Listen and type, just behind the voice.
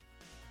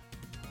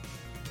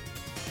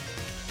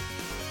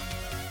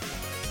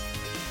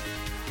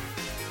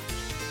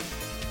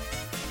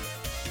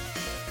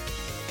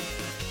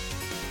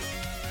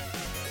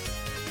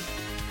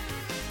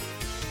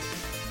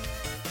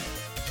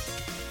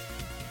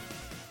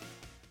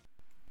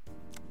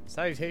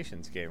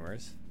Salutations,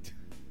 gamers.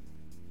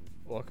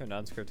 Welcome to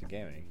Unscripted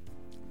Gaming.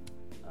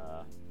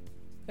 My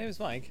name is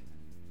Mike,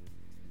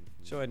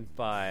 joined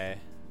by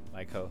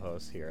my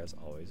co-hosts here, as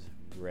always,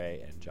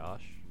 Ray and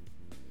Josh.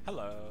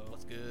 Hello.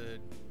 What's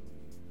good?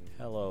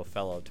 Hello,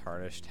 fellow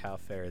Tarnished. How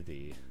fare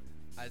thee?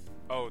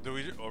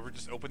 We're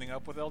just opening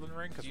up with Elden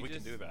Ring? Because we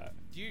can do that.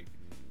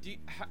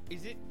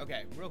 Is it,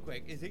 okay, real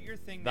quick, is it your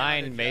thing now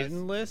Thine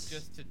Maidenless?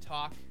 just to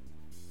talk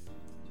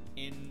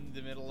in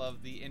the middle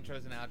of the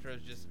intros and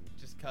outros just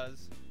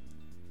cuz?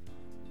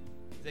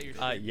 Is that your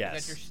shtick?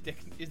 Yes.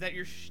 Is that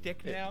your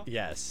shtick now?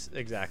 Yes,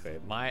 exactly.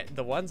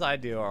 The ones I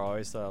do are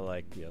always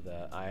I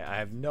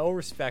have no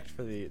respect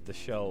for the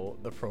show,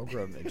 the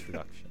program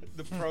introduction.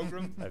 The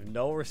program? I have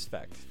no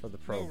respect for the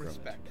program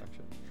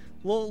introduction.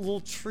 Little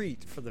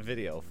treat for the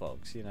video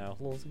folks, you know.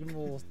 Little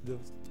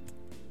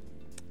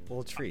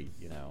treat,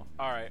 you know.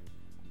 All right,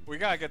 we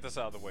gotta get this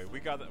out of the way. We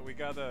gotta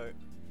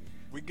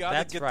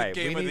That's get right.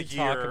 the game we of need the to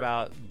year. talk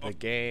about the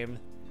game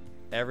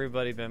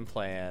everybody been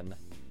playing.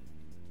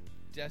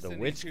 Destiny The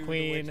Witch 2,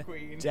 Queen, the Witch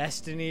Queen.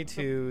 Destiny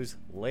 2's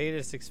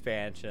latest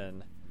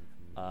expansion.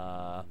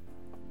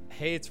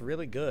 Hey, it's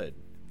really good.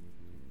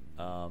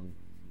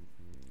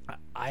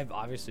 I've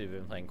obviously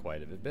been playing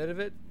quite a bit of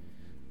it.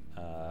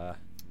 I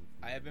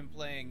have been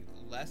playing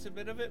less a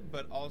bit of it,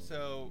 but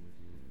also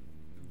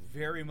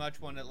very much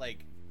want to,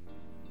 like,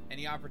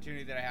 any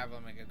opportunity that I have,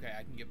 I'm like, okay,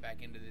 I can get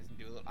back into this and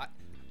do a little.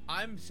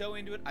 I'm so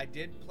into it. I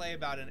did play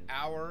about an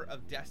hour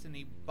of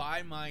Destiny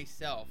by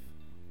myself.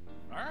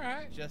 All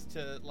right. Just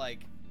to,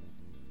 like,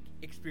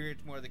 experience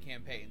more of the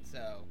campaign.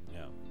 So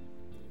Yeah.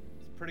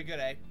 it's pretty good,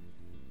 eh?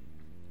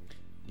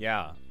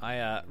 Yeah.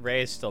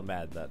 Ray is still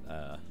mad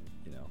that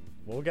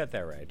we'll get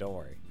there, Ray. Don't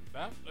worry.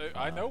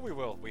 I know we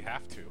will. We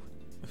have to.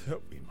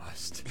 We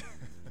must.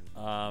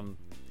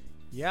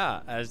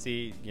 Yeah, as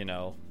the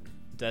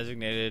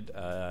designated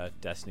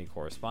Destiny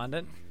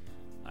correspondent,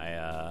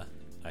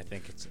 I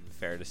think it's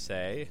fair to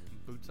say,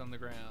 Boots on the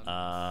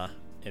ground.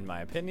 in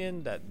my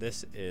opinion, that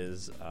this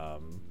is.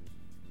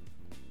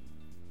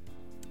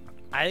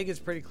 I think it's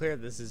pretty clear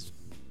this is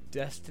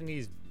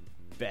Destiny's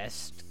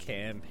best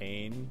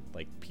campaign,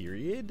 like,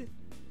 period.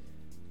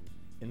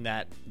 In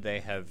that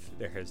there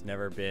has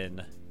never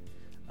been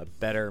a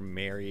better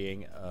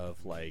marrying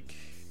of, like,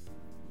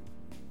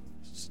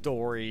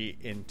 story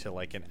into,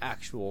 like, an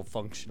actual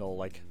functional,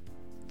 like,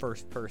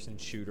 first-person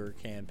shooter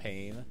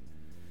campaign.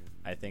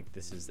 I think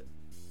this is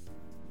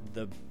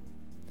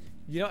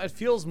it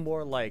feels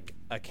more like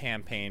a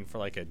campaign for,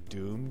 like, a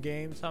Doom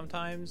game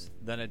sometimes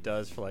than it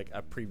does for, like,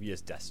 a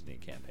previous Destiny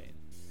campaign.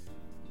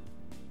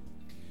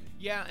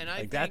 Yeah, and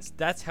I Like, think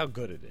that's how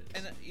good it is.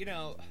 And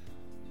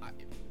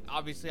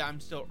obviously I'm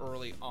still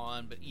early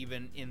on, but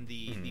even in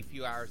the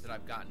few hours that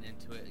I've gotten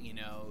into it,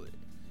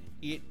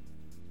 it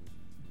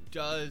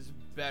does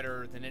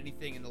better than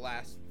anything in the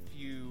last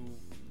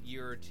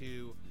year or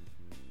two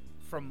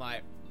from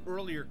my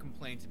earlier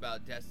complaints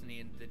about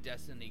Destiny and the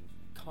Destiny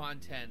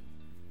content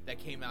that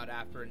came out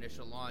after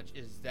initial launch,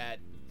 is that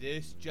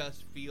this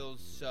just feels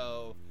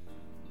so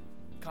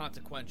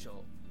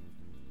consequential.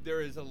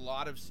 There is a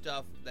lot of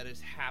stuff that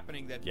is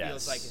happening that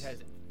feels like it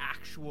has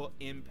actual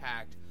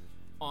impact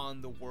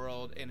on the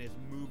world and is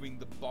moving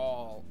the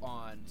ball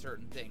on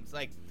certain things.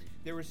 Like,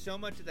 there was so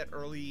much of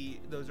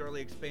those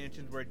early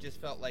expansions where it just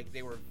felt like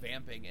they were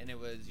vamping, and it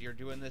was, you're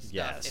doing this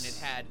stuff, and it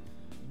had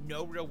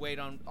no real weight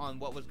on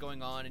what was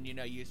going on, and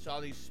you saw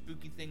these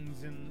spooky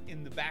things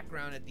in the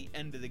background at the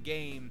end of the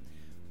game,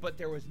 but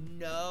there was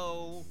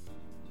no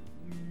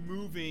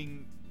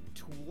moving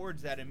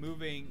towards that and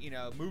moving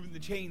the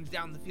chains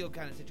down the field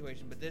kind of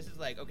situation. But this is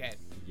like, okay,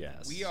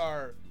 we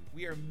are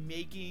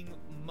making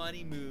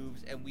money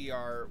moves, and we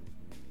are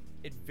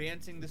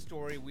advancing the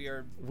story. We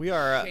are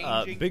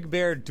Big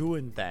Bear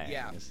doing things.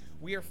 Yeah,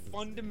 we are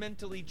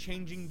fundamentally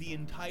changing the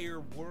entire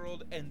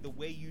world and the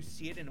way you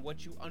see it and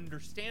what you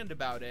understand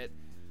about it.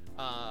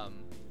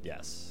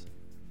 Yes.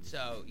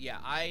 So yeah,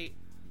 I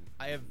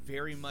have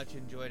very much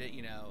enjoyed it.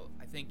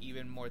 I think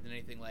even more than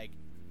anything, like,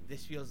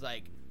 this feels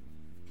like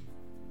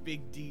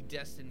Big D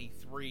Destiny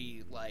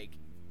 3, like,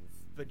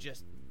 but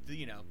just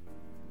the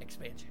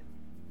expansion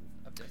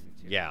of Destiny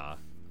 2. Yeah.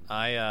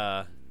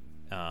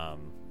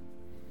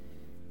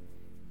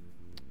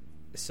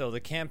 So the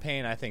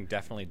campaign, I think,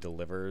 definitely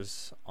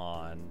delivers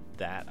on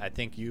that. I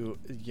think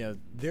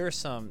there's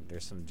some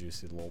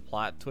juicy little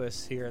plot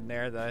twists here and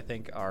there that I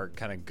think are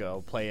kind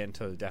of play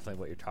into definitely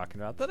what you're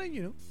talking about, that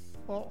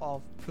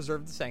I'll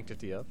preserve the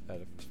sanctity of,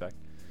 out of respect.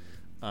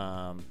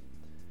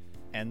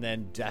 And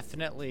then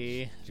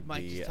definitely You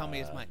might just tell me,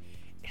 is my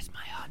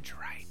hunch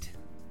right?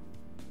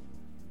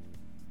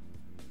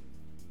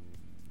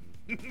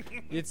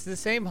 It's the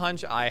same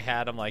hunch I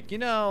had. I'm like,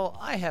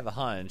 I have a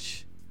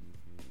hunch,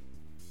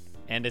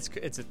 and it's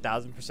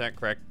 1,000%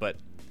 correct, but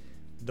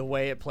the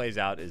way it plays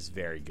out is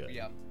very good.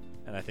 Yeah.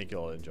 And I think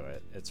you'll enjoy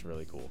it. It's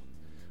really cool.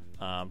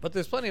 But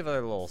there's plenty of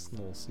other little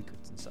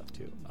secrets and stuff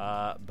too.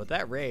 But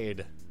that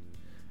raid's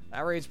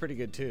pretty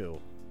good too.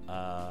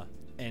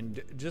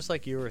 And just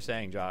like you were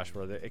saying, Josh,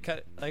 where it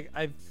kind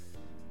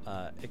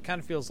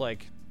of feels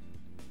like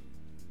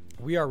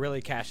we are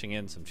really cashing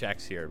in some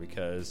checks here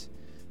because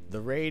the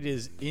raid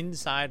is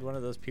inside one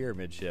of those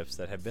pyramid ships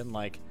that have been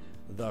like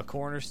the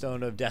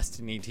cornerstone of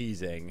Destiny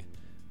teasing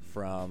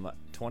from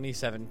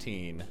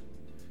 2017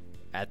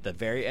 at the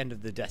very end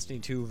of the Destiny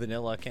 2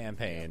 vanilla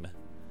campaign.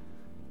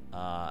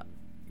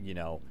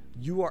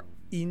 You are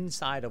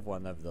inside of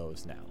one of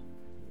those now.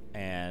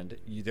 And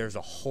there's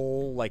a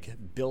whole like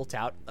built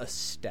out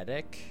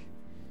aesthetic.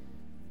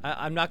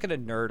 I'm not going to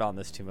nerd on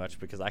this too much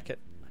because I could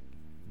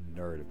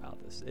nerd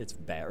about this. It's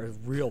bad, it's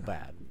real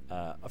bad.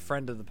 A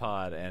friend of the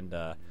pod and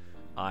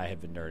I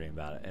have been nerding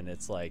about it, and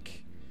it's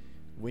like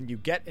when you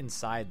get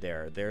inside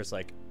there's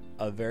like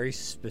a very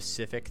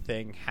specific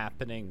thing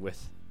happening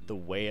with the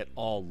way it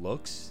all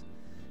looks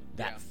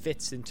that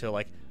fits into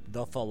like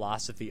the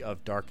philosophy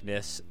of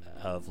darkness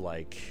of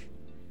like,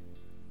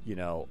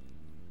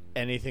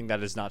 anything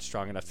that is not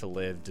strong enough to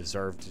live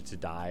deserved to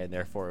die, and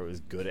therefore it was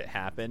good it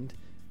happened.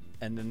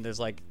 And then there's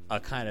like a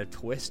kind of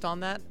twist on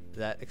that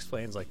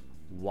explains like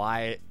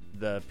why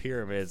the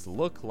pyramids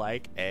look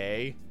like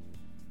a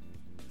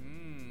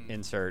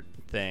insert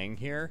thing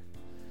here,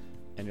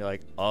 and you're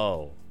like,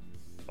 oh,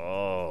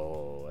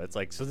 it's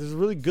like, so there's a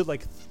really good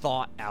like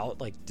thought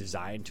out like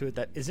design to it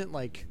that isn't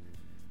like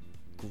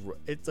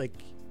it's like,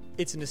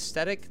 it's an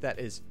aesthetic that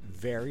is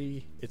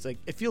very, it's like,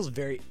 it feels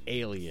very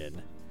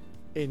alien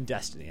in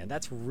Destiny, and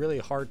that's really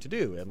hard to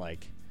do in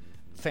like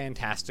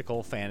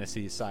fantastical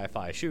fantasy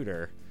sci-fi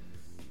shooter.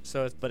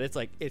 So it's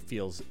like, it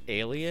feels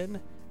alien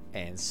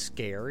and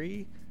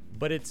scary,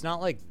 but it's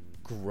not like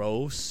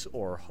gross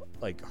or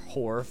like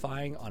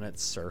horrifying on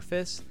its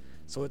surface.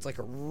 So it's like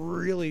a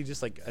really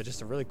just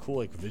a really cool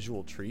like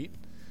visual treat.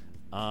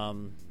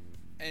 And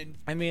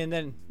I mean, and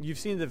then you've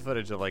seen the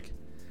footage of like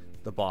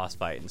the boss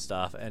fight and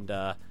stuff, and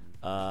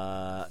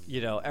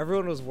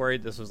everyone was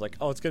worried this was like,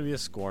 oh, it's gonna be a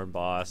Scorn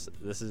boss.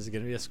 This is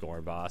gonna be a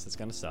Scorn boss. It's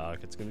gonna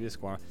suck. It's gonna be a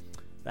Scorn.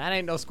 That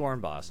ain't no Scorn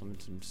boss. I'm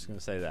just gonna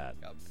say that.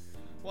 Yep.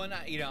 Well,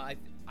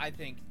 I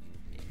think,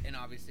 and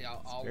obviously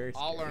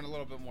I'll learn a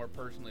little bit more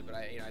personally, but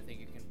I think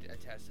you can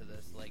attest to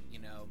this. Like,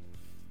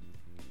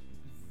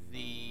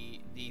 the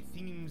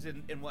themes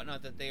and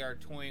whatnot that they are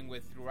toying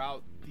with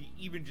throughout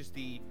even just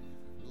the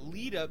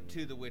lead up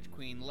to the Witch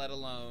Queen, let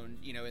alone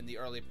in the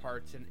early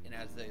parts and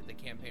as the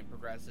campaign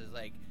progresses,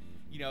 like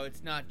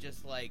it's not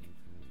just like,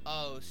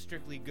 oh,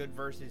 strictly good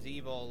versus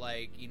evil,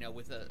 like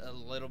with a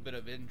little bit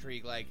of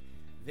intrigue. Like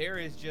there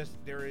is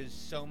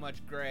so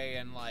much gray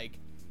and like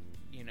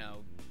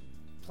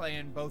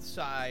playing both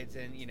sides,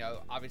 and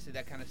obviously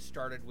that kind of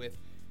started with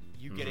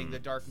you getting the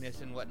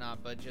darkness and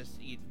whatnot, but just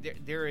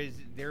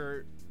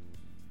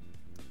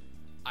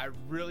I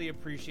really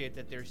appreciate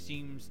that there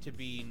seems to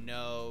be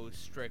no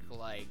strict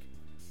like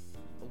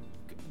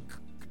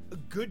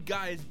good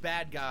guys,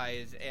 bad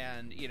guys,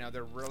 and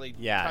they're really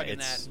tugging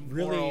that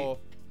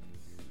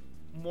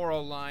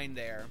moral line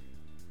there.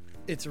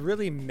 It's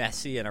really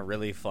messy in a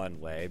really fun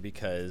way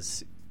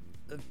because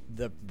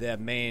the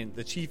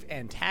chief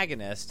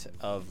antagonist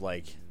of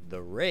like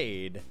the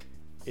raid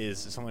is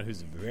someone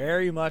who's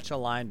very much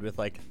aligned with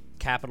like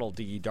capital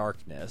D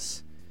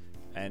darkness,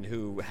 and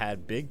who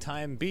had big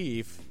time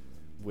beef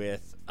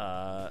with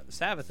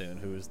Savathun,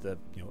 who is the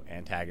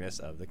antagonist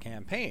of the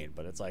campaign.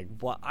 But it's like,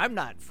 well, I'm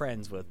not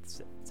friends with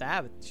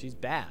Savathun. She's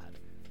bad,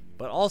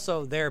 but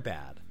also they're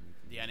bad.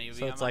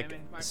 So it's like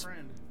my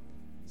friend.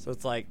 So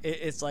it's like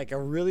it's like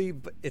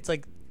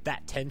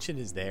that tension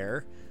is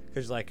there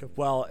because you're like,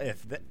 well,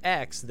 if the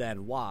X,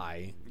 then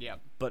Y.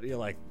 Yep. But you're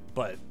like,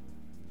 but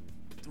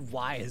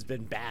Y has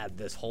been bad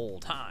this whole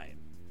time.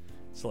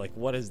 So like,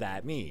 what does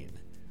that mean?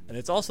 And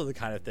it's also the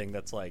kind of thing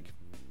that's like,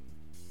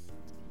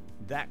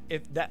 that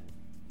if that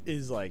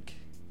is like,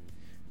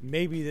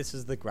 maybe this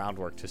is the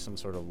groundwork to some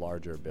sort of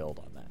larger build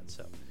on that.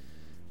 So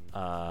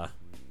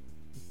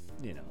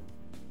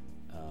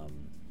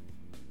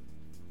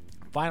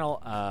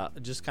final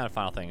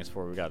thing is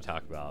before we got to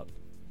talk about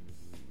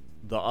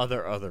the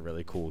other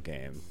really cool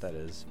game that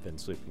has been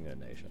sweeping the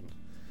nation.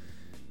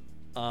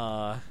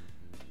 I'm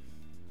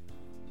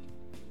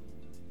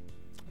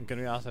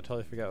gonna be honest, I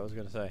totally forgot what I was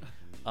gonna say.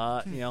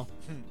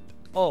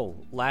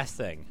 Last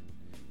thing.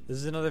 This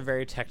is another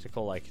very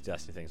technical, like,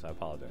 Destiny thing, so I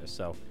apologize.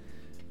 So,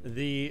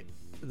 the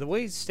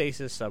way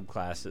stasis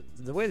subclass,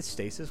 the way the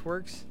stasis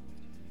works,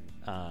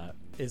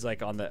 is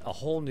like on a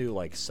whole new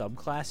like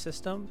subclass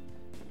system.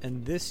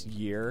 And this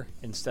year,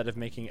 instead of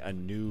making a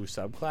new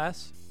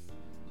subclass,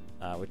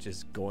 which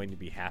is going to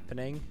be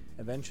happening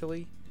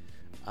eventually,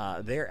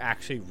 they're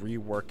actually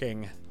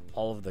reworking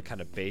all of the kind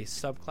of base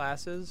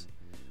subclasses,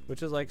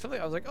 which is like something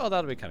I was like, oh,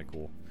 that'll be kind of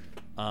cool.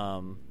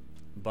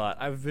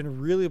 But I've been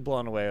really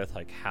blown away with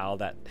like how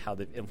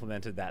they've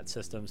implemented that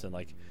systems and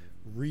like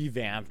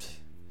revamped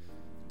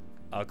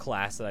a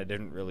class that I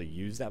didn't really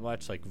use that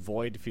much. Like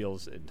Void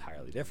feels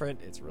entirely different.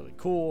 It's really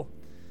cool.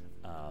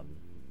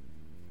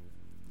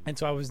 And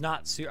so I was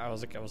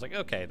like,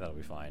 okay, that'll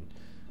be fine.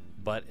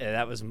 But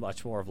that was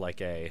much more of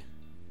like a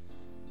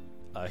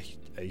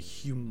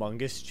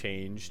humongous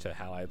change to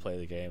how I play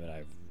the game, and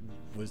I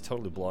was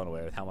totally blown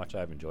away with how much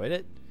I've enjoyed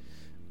it.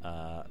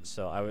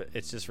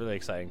 It's just really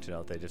exciting to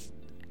know that they just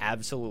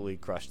absolutely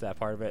crushed that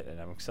part of it, and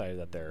I'm excited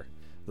that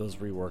those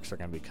reworks are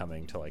going to be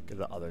coming to like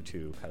the other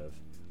two kind of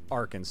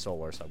Arc and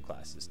Solar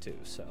subclasses too.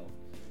 So,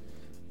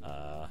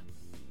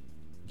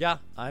 yeah,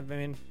 I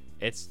mean,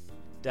 it's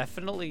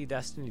definitely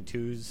Destiny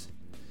 2's.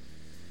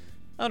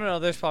 I don't know.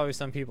 There's probably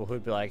some people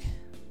who'd be like,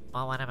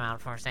 Well, what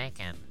about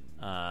Forsaken?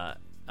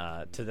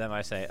 to them,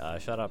 I say,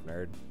 shut up,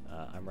 nerd.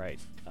 I'm right.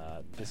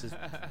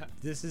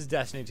 This is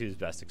Destiny 2's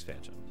best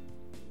expansion.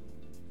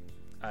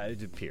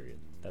 Period.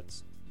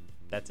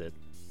 That's it.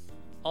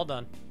 All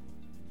done.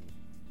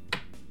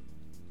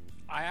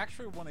 I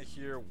actually want to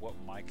hear what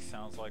Mike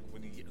sounds like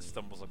when he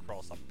stumbles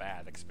across a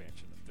bad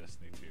expansion of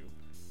Destiny 2.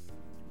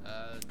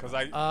 Because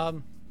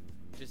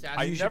Just You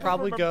ask should never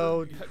probably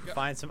go remember-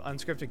 find some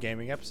unscripted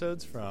gaming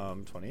episodes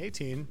from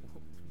 2018.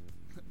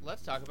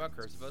 Let's talk about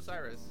Curse of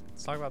Osiris.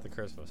 Let's talk about the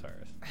Curse of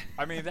Osiris.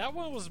 I mean, that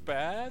one was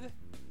bad.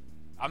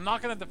 I'm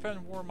not going to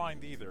defend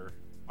Warmind either.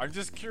 I'm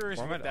just curious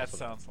Warmind what that also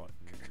sounds like.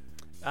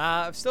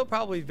 I'm still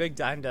probably big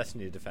time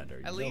Destiny defender.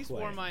 At no least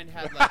way. Warmind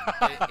had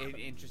like an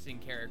interesting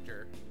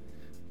character.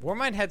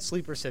 Warmind had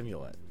Sleeper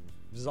Simulant,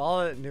 which is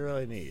all it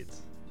really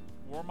needs.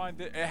 Warmind,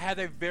 it had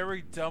a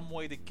very dumb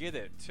way to get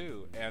it,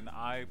 too. And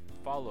I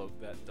followed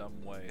that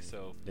dumb way,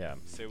 so Yeah.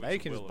 say Now what you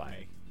can will just of buy me.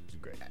 it, which is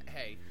great.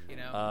 Hey,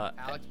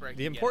 Alex Breck.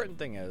 The important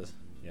thing is,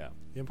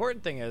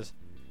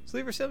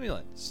 Sleeper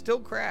Simulant still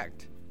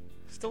cracked,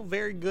 still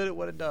very good at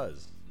what it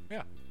does.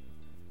 Yeah.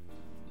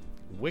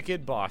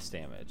 Wicked boss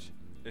damage.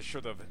 It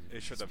should have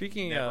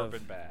Speaking never of-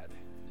 been bad.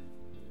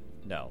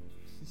 No,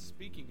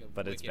 Speaking of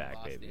but it's wicked back,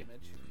 boss baby.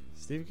 damage,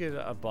 speaking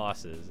of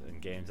bosses and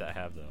games that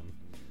have them,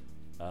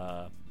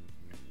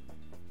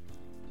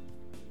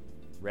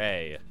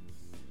 Ray,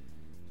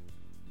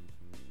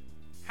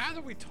 How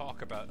do we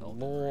talk about a Elden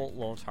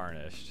little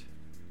tarnished,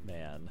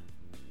 man.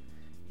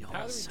 You're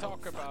How do we so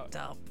talk about fucked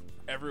up.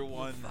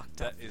 everyone Fucked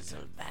that up is...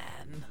 little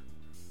man.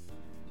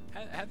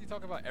 How do you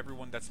talk about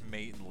everyone that's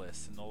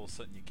maidenless and all of a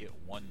sudden you get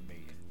one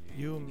maiden?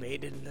 You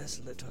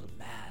maidenless little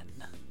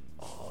man.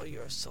 Oh,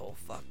 you're so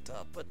fucked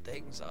up, but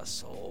things are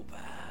so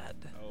bad.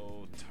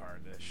 Oh,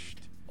 tarnished.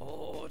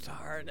 Oh,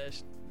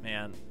 tarnished.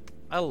 Man,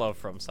 I love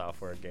From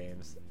Software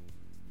games.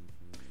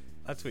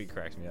 That tweet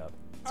cracks me up.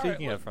 All right,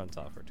 Speaking let- of From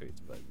Software tweets,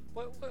 but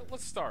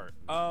Let's start.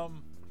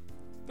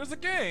 There's a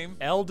game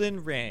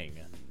Elden Ring.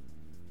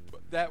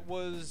 that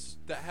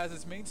has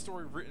its main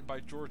story written by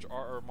George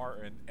R.R.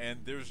 Martin, and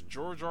there's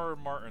George R.R.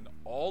 Martin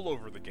all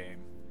over the game.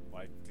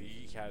 Like,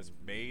 he has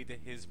made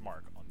his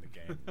mark on the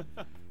game.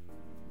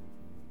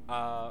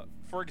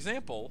 For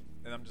example,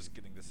 and I'm just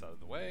getting this out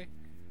of the way,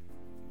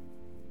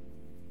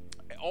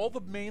 all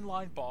the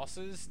mainline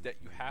bosses that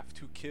you have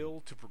to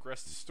kill to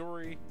progress the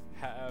story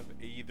have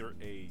either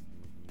a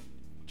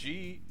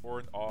G or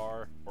an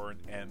R or an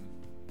M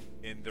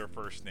in their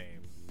first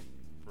name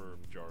for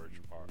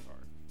George R.R.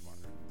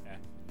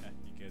 Martin.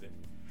 You get it?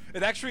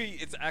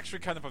 It's actually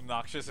kind of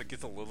obnoxious. It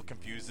gets a little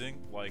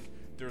confusing. Like,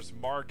 there's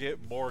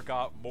Margit,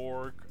 Morgoth,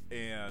 Morg,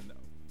 and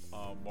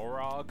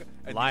Morag,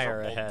 and Liar these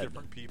are all ahead.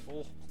 different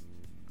people.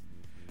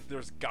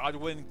 There's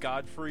Godwin,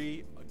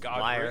 Godfrey,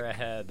 Godric, Liar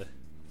ahead.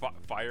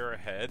 Fire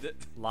ahead.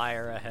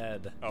 Liar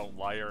ahead. Oh,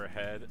 liar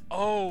ahead.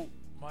 Oh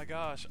my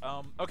gosh.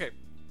 Okay.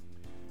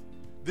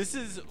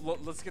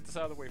 Let's get this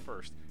out of the way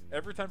first.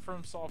 Every time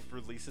FromSoft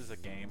releases a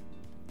game,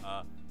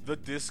 the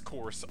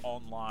discourse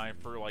online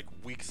for like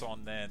weeks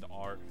on end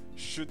are,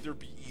 should there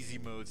be easy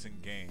modes in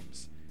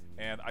games?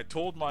 And I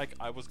told Mike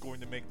I was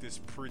going to make this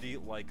pretty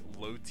like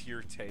low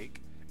tier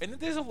take, and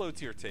it is a low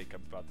tier take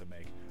I'm about to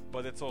make,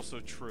 but it's also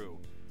true.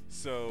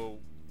 So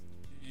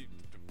you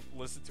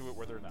listen to it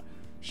whether or not.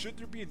 Should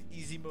there be an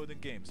easy mode in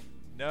games?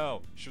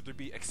 No. Should there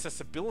be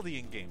accessibility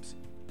in games?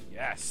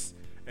 Yes.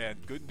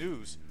 And good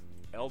news,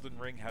 Elden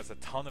Ring has a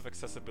ton of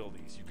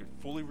accessibilities. You can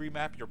fully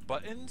remap your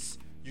buttons.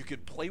 You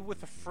could play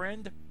with a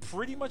friend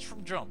pretty much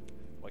from jump.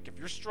 Like, if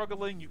you're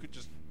struggling, you could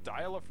just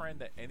dial a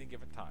friend at any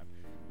given time.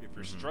 If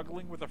you're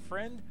struggling with a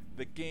friend,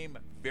 the game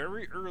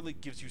very early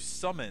gives you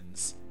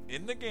summons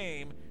in the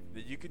game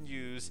that you can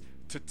use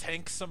to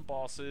tank some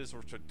bosses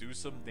or to do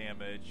some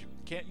damage. You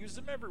can't use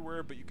them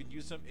everywhere, but you can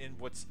use them in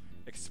what's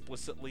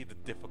explicitly the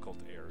difficult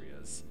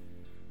areas.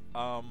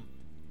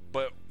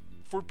 But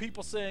for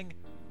people saying,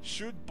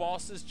 should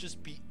bosses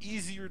just be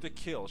easier to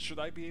kill? Should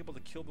I be able to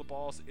kill the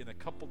boss in a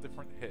couple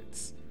different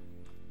hits?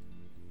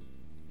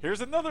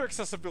 Here's another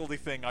accessibility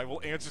thing I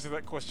will answer to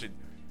that question.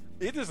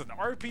 It is an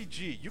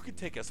RPG. You can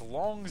take as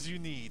long as you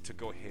need to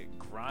go hit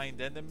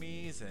grind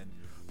enemies and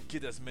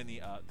get as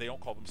many, they don't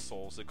call them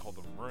souls, they call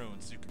them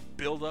runes. You can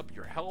build up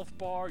your health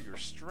bar, your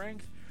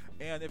strength,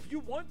 and if you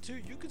want to,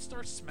 you can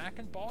start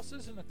smacking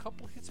bosses in a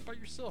couple hits by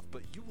yourself,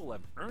 but you will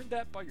have earned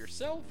that by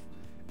yourself,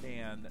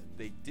 and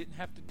they didn't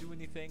have to do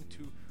anything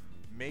to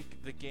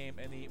make the game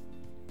any...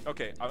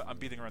 Okay, I'm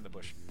beating around the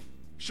bush.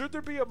 Should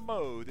there be a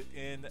mode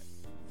in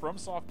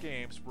FromSoft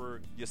games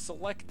where you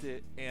select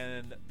it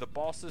and the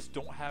bosses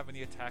don't have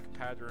any attack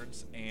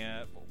patterns,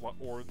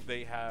 or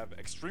they have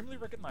extremely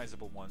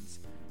recognizable ones,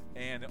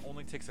 and it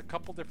only takes a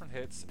couple different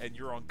hits and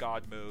you're on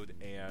God mode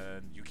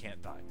and you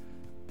can't die?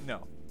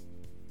 No.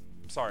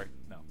 Sorry,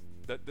 no.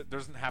 That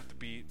doesn't have to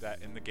be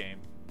that in the game.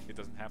 It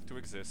doesn't have to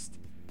exist.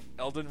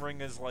 Elden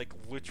Ring is like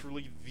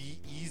literally the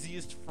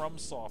easiest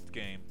FromSoft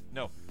game.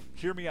 No,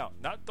 hear me out.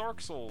 Not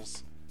Dark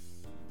Souls,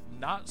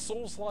 not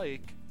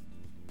Souls-like.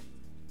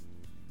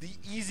 The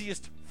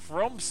easiest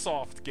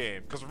FromSoft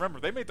game. Because remember,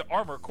 they made the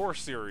Armored Core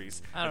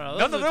series. I don't know.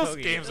 None of those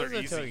games are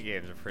Those easy. Otogi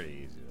games are pretty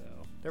easy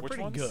though. They're Which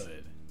pretty ones?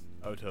 good.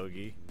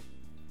 Otogi.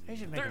 They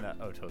should make They're- that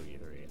Otogi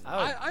 3.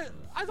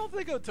 I don't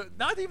think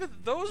not even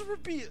those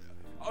would be.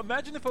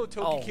 Imagine if Otogi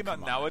Oh, came out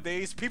come on.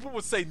 nowadays, people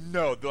would say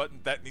no.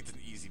 That needs an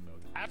easy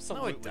mode. no,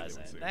 Absolutely, it they would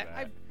doesn't. say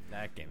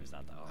That game is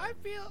not that hard. I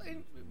feel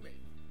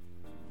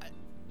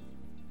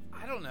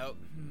I don't know.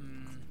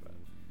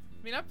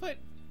 I mean,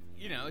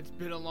 it's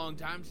been a long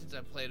time since I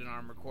played an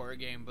Armored Core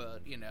game,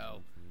 but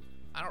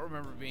I don't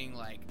remember being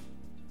like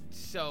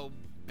so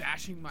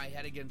bashing my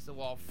head against the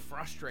wall,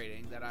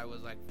 frustrating that I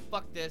was like,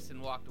 "Fuck this,"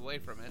 and walked away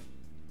from it.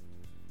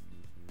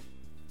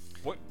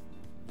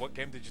 What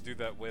game did you do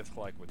that with?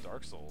 Like with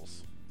Dark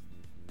Souls?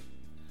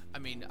 I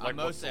mean, Like what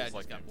mostly I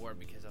Souls-like just got game? bored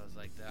because I was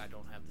like, I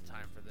don't have the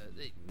time for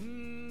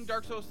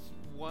Dark Souls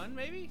 1,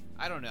 maybe?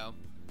 I don't know.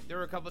 There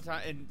were a couple of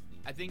times, and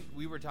I think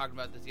we were talking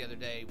about this the other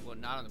day, well,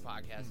 not on the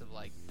podcast, of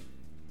like,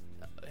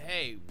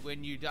 hey,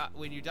 when you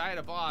die at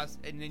a boss,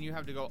 and then you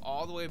have to go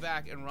all the way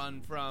back and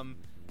run from,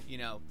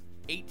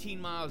 18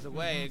 miles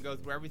away and go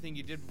through everything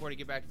you did before to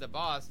get back to the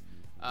boss.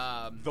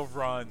 The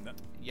run.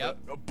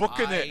 Yep.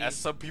 Booking it, as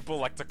some people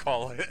like to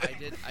call it.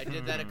 I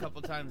did that a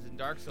couple times in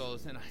Dark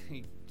Souls, and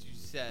I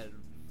just said,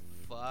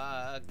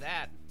 fuck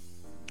that.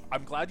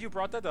 I'm glad you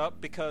brought that up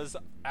because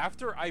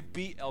after I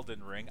beat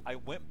Elden Ring, I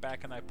went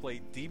back and I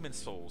played Demon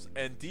Souls,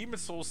 and Demon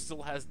Souls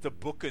still has the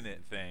booking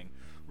it thing,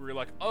 where you're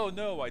like, oh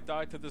no, I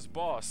died to this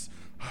boss.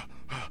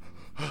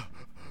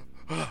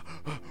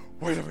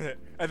 Wait a minute,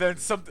 and then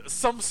some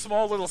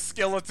small little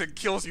skeleton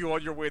kills you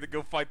on your way to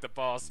go fight the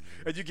boss,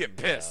 and you get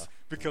pissed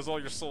because all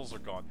your souls are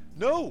gone.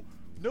 No,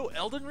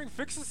 Elden Ring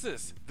fixes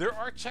this. There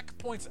are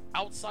checkpoints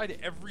outside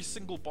every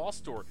single boss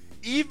door,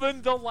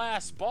 even the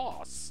last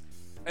boss.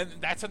 And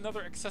that's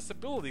another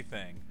accessibility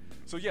thing.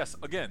 So yes,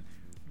 again,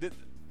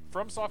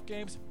 FromSoft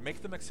games,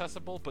 make them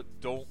accessible, but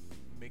don't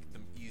make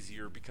them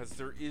easier because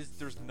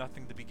there's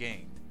nothing to be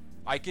gained.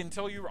 I can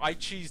tell you, I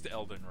cheesed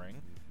Elden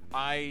Ring.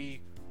 I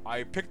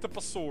picked up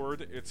a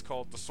sword. It's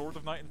called the Sword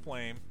of Night and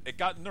Flame. It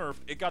got nerfed.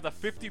 It got a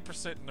 50%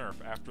 nerf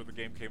after the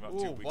game came out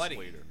 2 weeks buddy.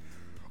 later.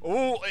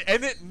 Oh,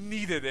 and it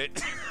needed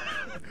it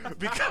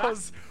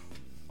because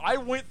I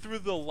went through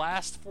the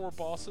last 4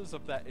 bosses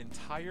of that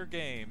entire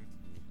game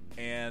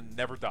and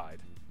never died.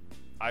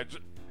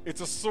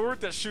 It's a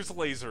sword that shoots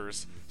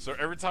lasers, so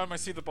every time I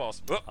see the boss,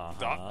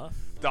 dodge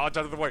out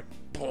of the way.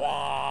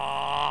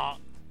 Bwah!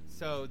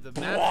 So the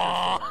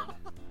Master Sword.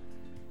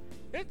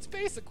 It's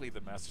basically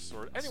the Master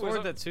Sword. Anyways,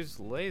 Sword that shoots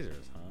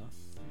lasers, huh?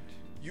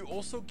 you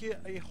also get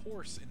a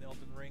horse in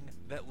Elden Ring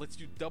that lets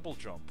you double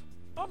jump.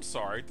 I'm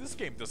sorry, this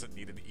game doesn't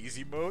need an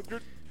easy mode.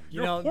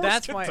 Your horse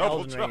That's can why double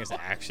Elden Ring is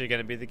jump. actually going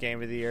to be the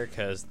game of the year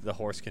because the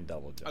horse can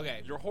double jump.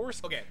 Okay. Your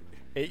horse. Okay.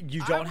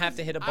 You don't have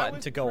to hit a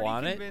button to go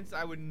on I was it. convinced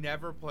I would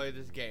never play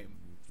this game.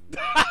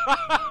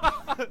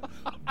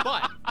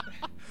 But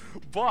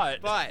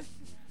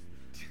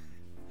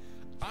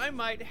I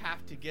might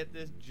have to get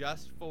this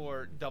just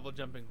for double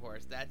jumping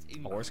horse. That's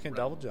incredible. Horse can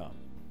double jump.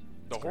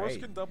 The It's horse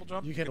great. can double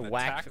jump. You can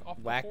attack off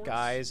the whack horse.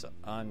 guys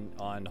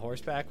on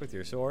horseback with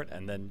your sword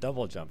and then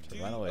double jump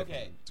to run away.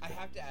 Okay, I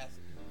have to ask: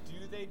 do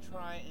they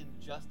try and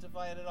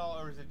justify it at all,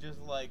 or is it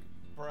just like,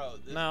 bro,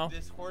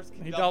 this horse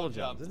can He double jumps.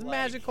 jump? It's a like-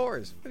 magic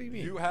horse. What do you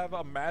mean? You have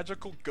a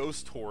magical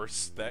ghost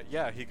horse that,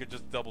 he could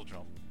just double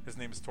jump. His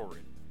name is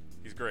Tori.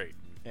 He's great.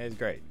 Yeah, he's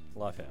great.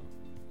 Love him.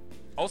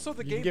 Also,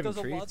 the You can game give him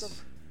does a lot treats.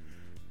 of.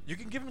 You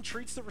can give him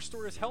treats to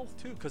restore his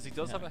health too, because he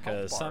does have a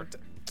health Because bar.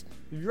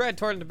 if you're right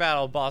toward the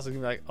battle, the boss is gonna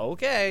be like,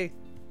 okay.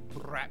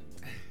 Brat.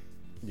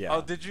 Yeah.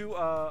 Oh, did you?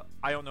 I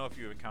don't know if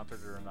you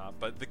encountered it or not,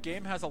 but the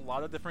game has a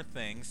lot of different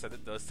things that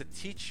it does to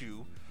teach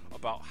you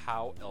about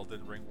how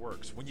Elden Ring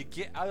works. When you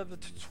get out of the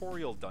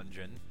tutorial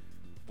dungeon,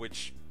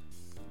 which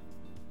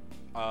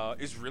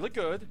is really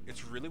good,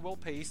 it's really well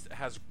paced, it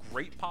has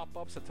great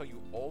pop-ups that tell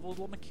you all the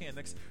little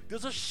mechanics.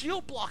 There's a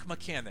shield block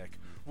mechanic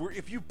where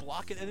if you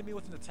block an enemy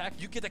with an attack,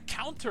 you get a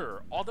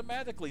counter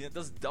automatically, and it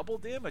does double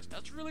damage.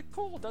 That's really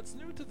cool. That's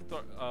new to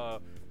the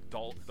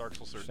Dark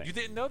Souls series. You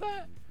didn't know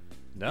that?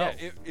 no.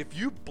 Yeah, if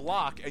you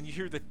block and you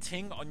hear the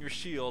ting on your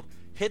shield,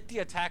 hit the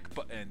attack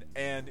button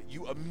and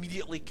you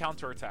immediately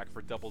counterattack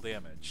for double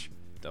damage.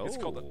 It's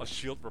called Oh. a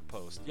shield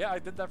riposte. Yeah, I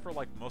did that for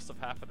like most of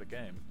half of the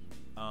game.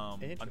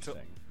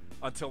 Interesting.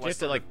 Until Do I you have to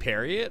started, like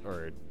parry it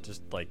or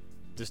just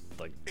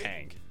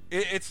tank?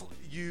 it's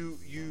you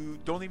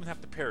don't even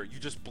have to parry. You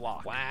just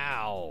block.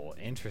 Wow,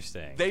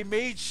 interesting. They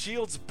made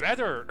shields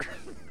better.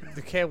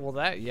 Okay, well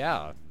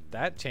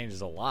that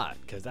changes a lot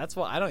because that's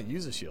why I don't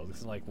use a shield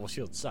because I'm like, well,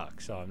 shields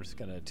suck, so I'm just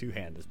gonna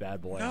two-hand this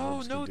bad boy. and we're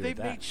just gonna do they it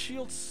that. made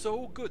shields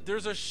so good.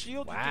 There's a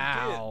shield you can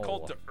Wow. get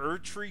called the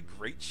Erdtree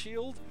Great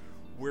Shield,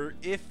 where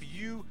if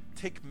you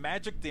take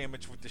magic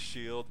damage with the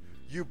shield,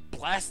 you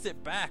blast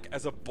it back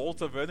as a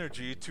bolt of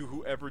energy to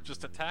whoever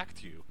just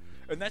attacked you.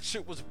 and that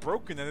shit was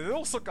broken, and it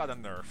also got a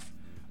nerf,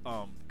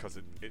 because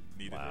it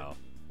needed Wow. it.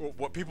 Well,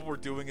 what people were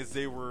doing is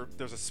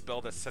there's a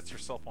spell that sets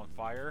yourself on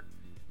fire.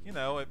 You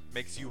know, it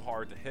makes you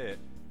hard to hit,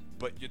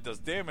 but it does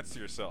damage to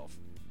yourself.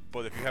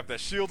 But if you have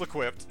that shield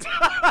equipped,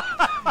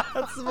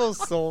 That's the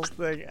most Souls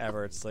thing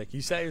ever. It's like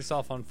you set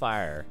yourself on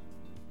fire,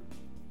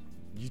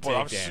 you But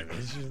I'm take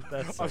damage.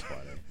 That's so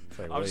funny. It's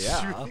like, I'm well,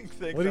 yeah. shooting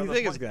things What do out you of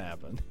think my- is gonna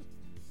happen?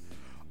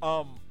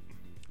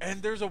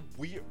 and there's a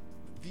weird.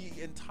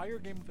 The entire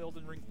game of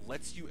Elden Ring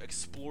lets you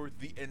explore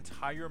the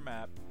entire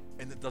map,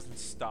 and it doesn't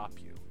stop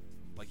you.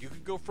 Like, you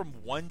could go from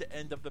one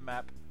end of the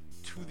map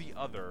to the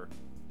other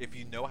if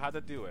you know how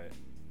to do it,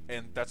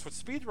 and that's what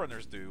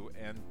speedrunners do.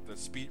 And the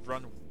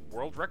speedrun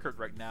world record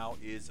right now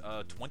is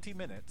 20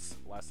 minutes.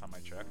 Last time I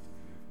checked.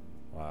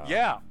 Wow.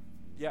 Yeah.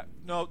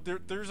 No,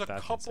 there's a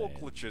That's couple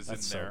insane. glitches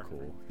That's in there. so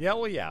cool. Yeah,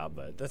 well, yeah,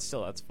 but that's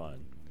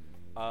fun.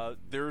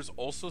 There's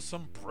also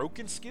some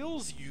broken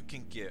skills you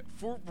can get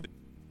for.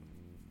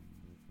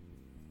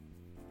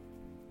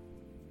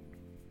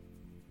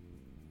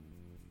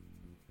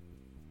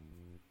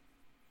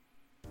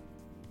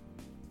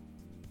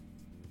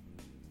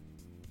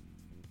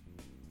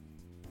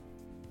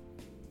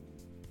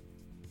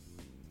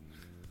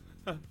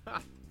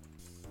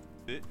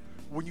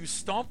 When you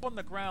stomp on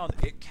the ground,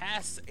 it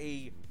casts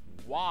a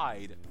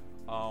wide,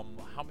 how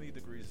many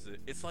degrees is it?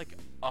 It's like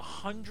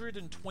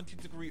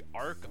 120-degree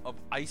arc of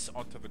ice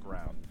onto the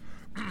ground.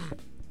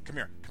 Come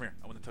here.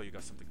 I want to tell you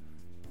guys something.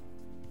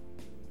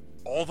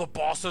 All the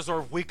bosses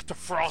are weak to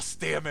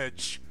frost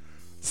damage.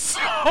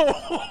 So,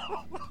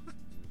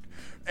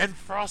 and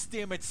frost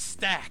damage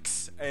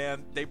stacks,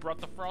 and they brought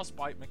the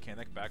frostbite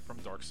mechanic back from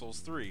Dark Souls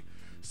 3.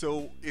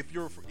 So if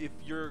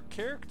your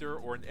character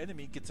or an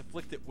enemy gets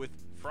afflicted with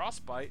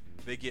frostbite,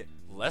 they get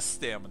less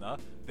stamina,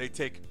 they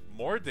take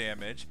more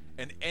damage,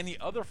 and any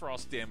other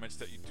frost damage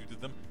that you do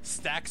to them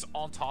stacks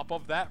on top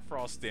of that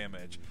frost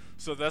damage.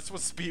 So that's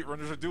what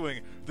speedrunners are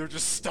doing. They're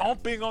just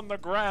stomping on the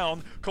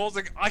ground,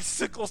 causing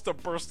icicles to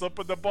burst up,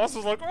 and the boss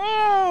is like,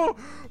 "Oh,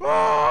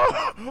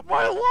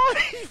 my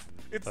life!"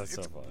 That's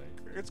so funny.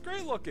 It's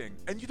great looking,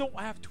 and you don't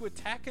have to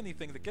attack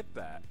anything to get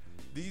that.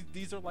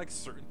 These are like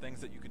certain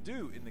things that you could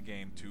do in the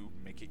game to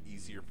make it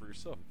easier for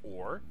yourself.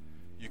 Or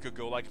you could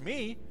go like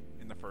me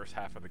in the first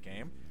half of the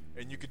game,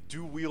 and you could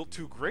wield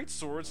two great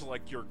swords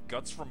like your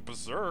Guts from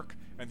Berserk,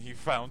 and he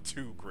found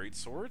two great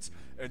swords,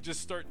 and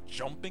just start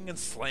jumping and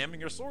slamming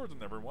your sword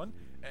on everyone.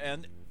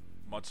 And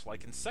much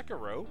like in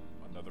Sekiro,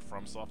 another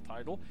FromSoft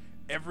title,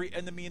 every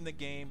enemy in the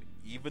game,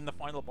 even the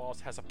final boss,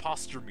 has a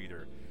posture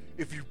meter.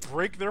 If you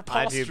break their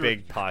posture, I do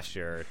big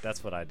posture.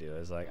 That's what I do.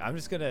 Is like I'm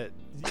just gonna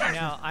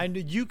now. I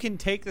know you can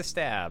take the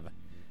stab,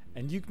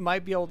 and you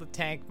might be able to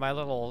tank my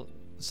little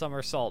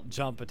somersault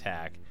jump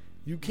attack.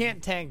 You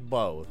can't tank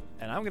both,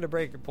 and I'm gonna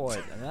break your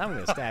point, and then I'm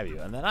gonna stab you,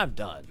 and then I'm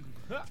done.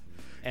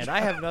 And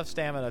I have enough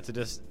stamina to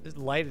just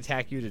light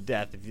attack you to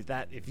death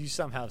if you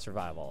somehow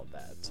survive all of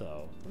that.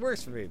 So it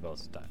works for me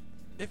most of the time.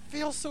 It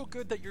feels so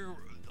good that you're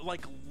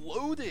like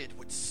loaded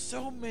with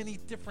so many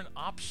different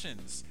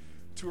options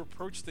to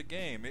approach the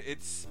game.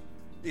 It's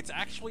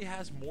actually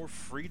has more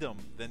freedom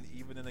than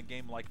even in a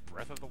game like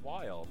Breath of the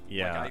Wild.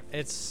 Yeah, like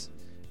it's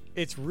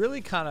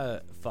really kind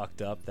of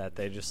fucked up that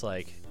they just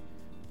like,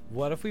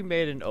 what if we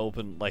made an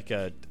open like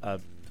a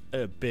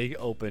big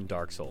open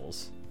Dark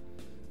Souls,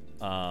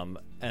 and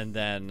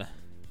then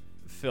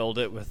filled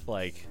it with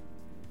like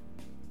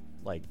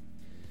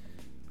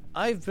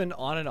I've been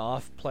on and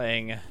off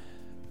playing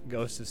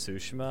Ghost of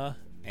Tsushima,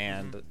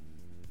 and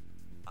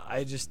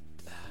I just.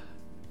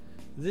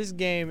 This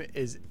game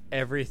is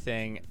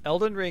everything.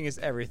 Elden Ring is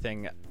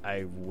everything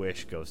I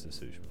wish Ghost of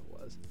Tsushima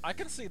was. I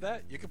can see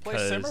that. You can play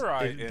 'Cause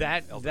Samurai in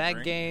that Elden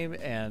Ring. game,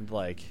 and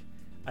like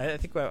I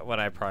think what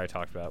I probably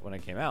talked about when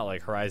it came out,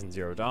 like Horizon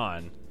Zero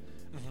Dawn,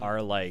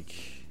 are like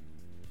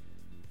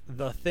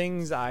the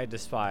things I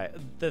despise,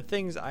 the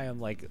things I am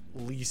like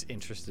least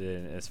interested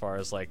in as far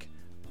as like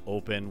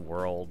open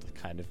world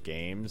kind of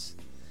games.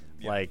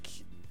 Yeah. Like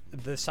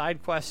the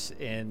side quests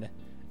in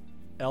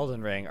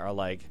Elden Ring are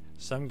like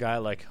some guy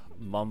like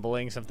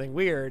mumbling something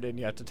weird, and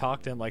you have to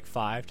talk to him like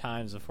 5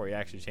 times before he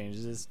actually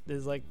changes.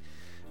 There's like,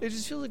 it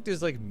just feels like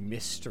there's like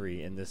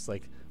mystery in this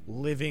like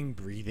living,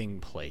 breathing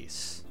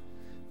place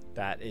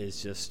that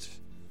is just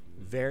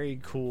very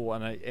cool,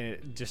 and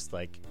it just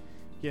like,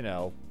 you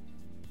know,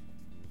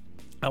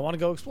 I want to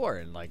go explore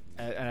it, and like,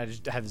 and I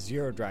just have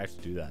zero drive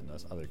to do that in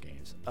those other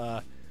games.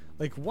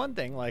 Like one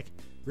thing, like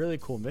really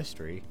cool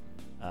mystery,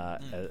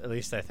 at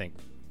least I think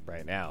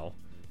right now,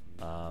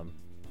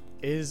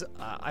 is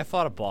I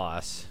fought a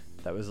boss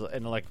that was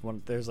in like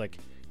there's like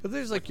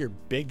your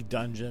big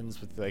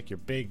dungeons with like your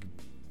big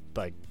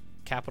like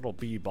capital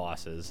B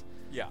bosses.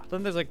 Yeah.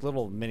 Then there's like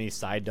little mini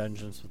side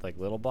dungeons with like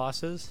little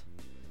bosses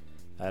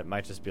that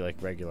might just be like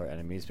regular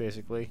enemies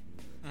basically,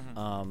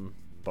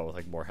 but with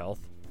like more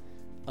health.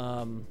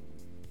 And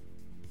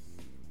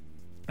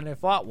I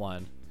fought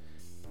one,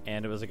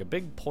 and it was like a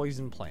big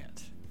poison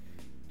plant,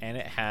 and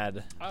it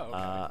had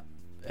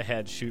it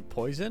had shoot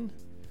poison,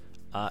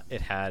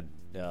 it had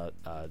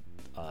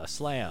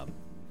slam,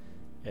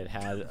 It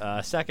had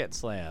a second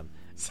slam.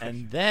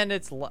 And then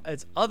its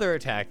other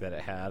attack that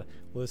it had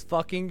was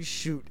fucking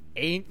shoot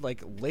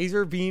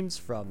laser beams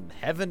from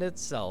heaven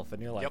itself.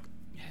 And you're like,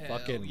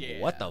 fucking,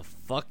 what the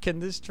fuck can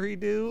this tree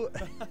do?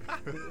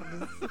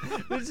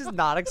 It's just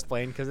not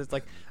explained because it's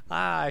like,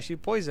 she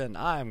poisoned.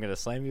 I'm going to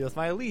slam you with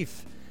my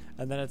leaf.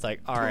 And then it's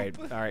like, all right,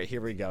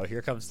 here we go.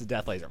 Here comes the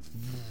death laser.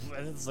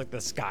 And it's like the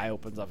sky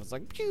opens up. It's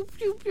like, pew,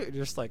 pew, pew.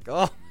 You're just like,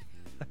 oh.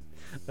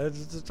 I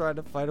was just trying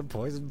to fight a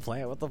poison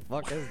plant. What the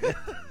fuck is this?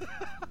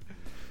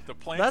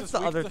 That's the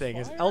other thing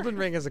is Elden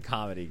Ring is a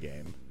comedy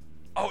game.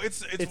 Oh,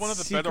 it's one of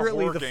the better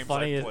horror games I've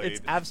played.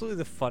 It's absolutely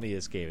the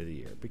funniest game of the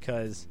year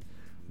because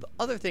the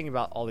other thing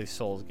about all these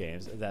Souls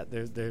games is that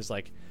there's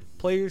like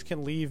players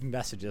can leave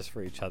messages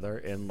for each other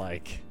in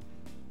like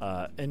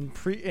in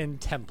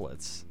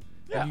templates.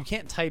 Yeah. And you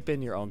can't type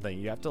in your own thing.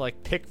 You have to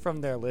like pick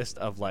from their list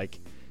of like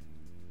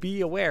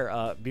be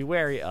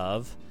wary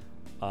of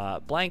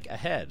blank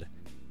ahead.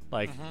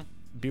 Like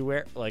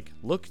beware, like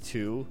look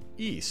to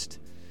east.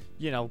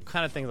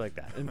 Kind of things like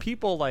that. And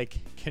people like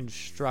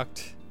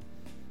construct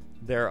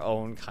their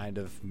own kind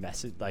of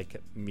message,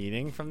 like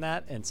meaning from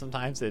that. And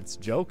sometimes it's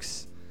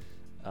jokes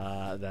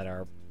that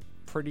are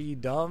pretty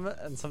dumb,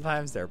 and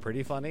sometimes they're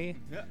pretty funny.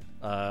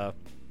 Yeah.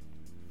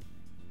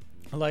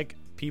 Like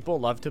people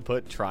love to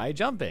put "try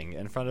jumping"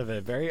 in front of a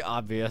very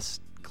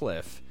obvious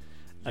cliff,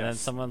 and then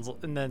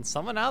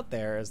someone out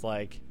there is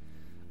like,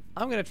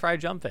 "I'm gonna try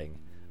jumping,"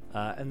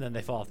 and then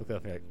they fall off the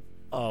cliff. And you're like,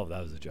 "Oh,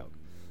 that was a joke."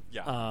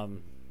 Yeah.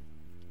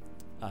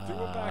 Do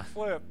a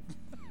backflip.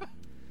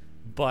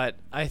 But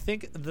I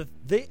think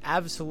they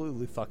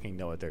absolutely fucking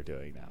know what they're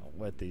doing now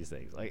with these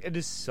things. Like, it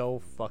is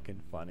so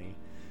fucking funny.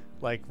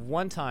 Like,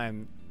 one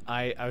time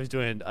I was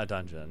doing a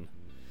dungeon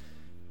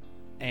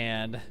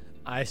and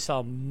I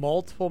saw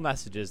multiple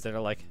messages that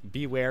are like,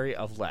 be wary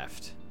of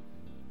left.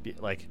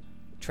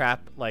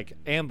 Trap, like,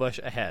 ambush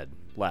ahead,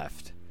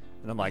 left.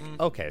 And I'm like,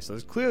 okay, so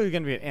there's clearly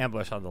going to be an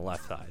ambush on the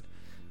left side.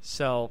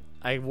 So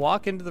I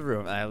walk into the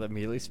room and I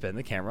immediately spin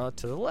the camera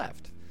to the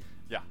left.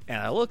 Yeah.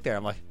 And I look there,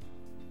 I'm like,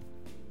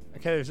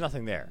 okay, there's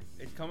nothing there.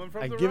 It's coming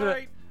from the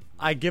right.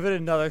 I give it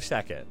another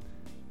second.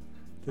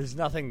 There's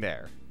nothing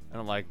there.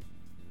 And I'm like,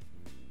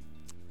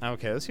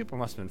 okay, those people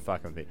must have been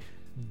fucking with me.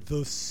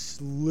 The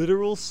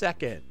literal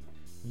second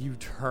you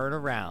turn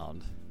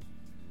around,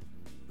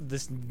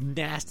 this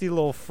nasty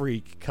little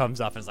freak comes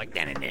up and is like,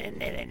 and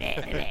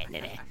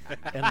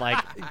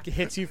like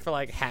hits you for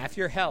like half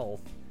your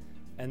health,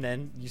 and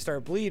then you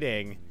start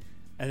bleeding.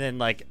 And then,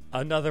 like,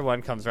 another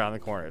one comes around the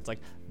corner. It's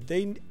like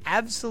they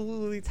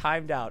absolutely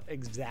timed out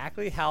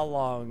exactly how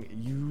long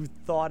you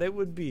thought it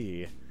would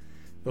be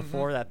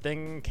before that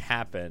thing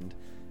happened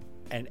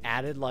and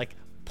added, like,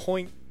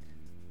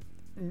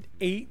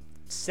 0.8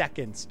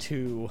 seconds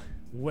to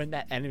when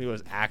that enemy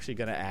was actually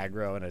going to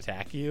aggro and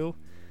attack you.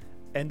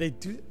 And they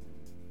do it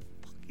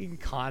fucking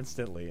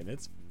constantly. And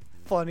it's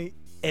funny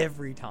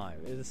every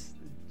time. It just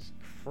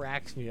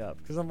cracks me up.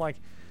 Because I'm like,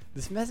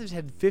 this message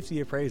had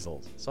 50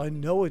 appraisals, so I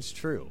know it's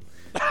true.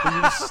 But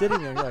you're just sitting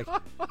there, and you're like,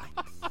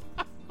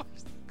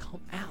 just come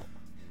out.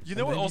 You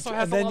know what also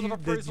has a lot of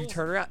appraisals? Then you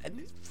turn around, and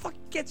it fucking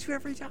gets you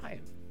every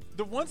time.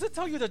 The ones that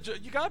tell you that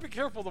you gotta be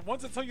careful. The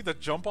ones that tell you to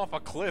jump off a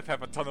cliff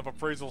have a ton of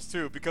appraisals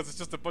too, because it's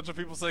just a bunch of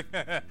people saying,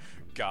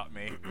 "Got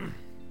me.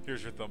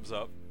 Here's your thumbs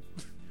up."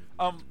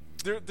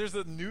 There's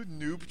a new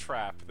noob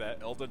trap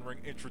that Elden Ring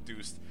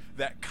introduced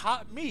that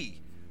caught me.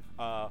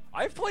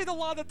 I've played a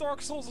lot of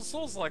Dark Souls and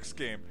Souls-like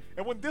game,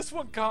 and when this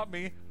one caught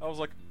me, I was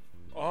like,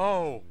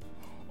 "Oh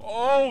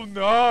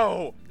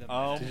no!"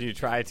 Did you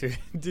try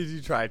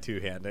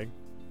two-handing?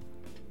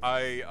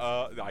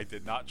 I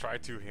did not try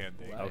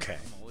two-handing. Okay.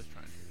 I'm always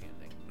trying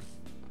two-handing.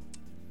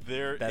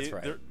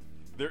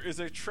 There is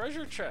a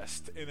treasure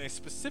chest in a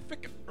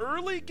specific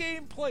early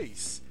game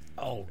place.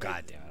 Oh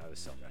goddamn! I was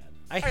so mad.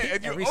 I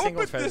hate every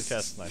single treasure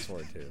chest in my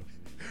sword too.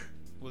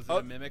 Was it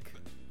a mimic?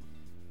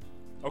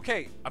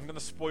 Okay, I'm gonna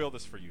spoil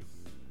this for you.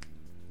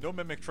 No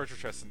mimic treasure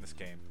chests in this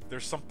game.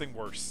 There's something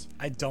worse.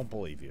 I don't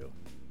believe you.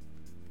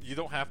 You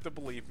don't have to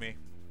believe me,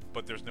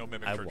 but there's no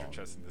mimic treasure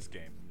chest in this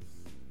game.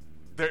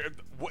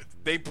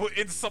 They put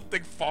in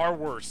something far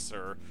worse,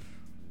 sir.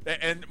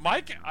 And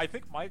Mike, I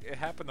think it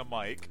happened to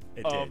Mike.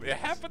 It did. It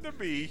happened to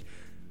me.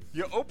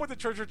 You open the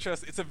treasure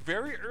chest. It's a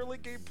very early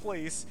game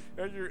place,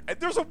 and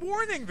there's a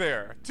warning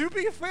there. To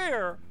be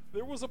fair,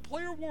 there was a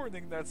player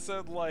warning that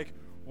said like,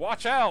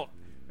 "Watch out."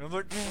 And I'm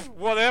like,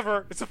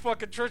 whatever. It's a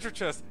fucking treasure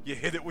chest. You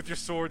hit it with your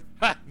sword.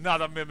 Ha! Not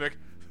a mimic.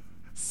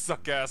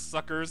 Suck-ass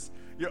suckers.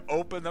 You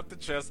open up the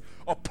chest.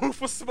 A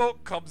poof of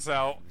smoke comes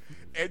out.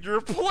 And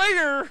your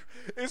player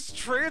is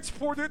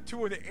transported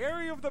to an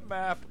area of the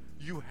map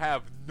you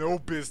have no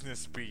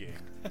business being.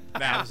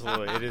 Now,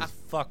 absolutely. It is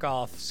fuck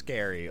off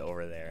scary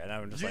over there. And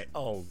I'm just like,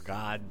 oh,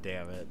 god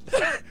damn it.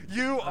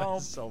 I'm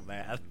so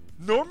mad.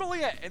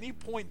 Normally, at any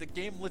point, the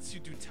game lets you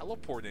do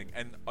teleporting,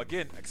 and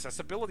again,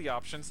 accessibility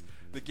options.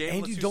 The game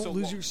and lets you don't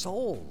lose your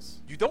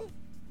souls. You don't.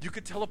 You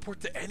could teleport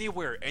to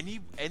anywhere,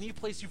 any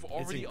place you've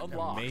already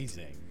unlocked.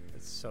 Amazing.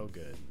 It's so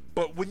good.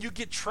 But when you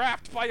get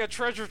trapped by a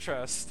treasure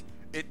chest,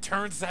 it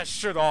turns that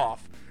shit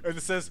off, and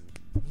it says,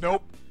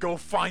 "Nope, go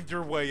find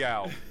your way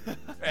out."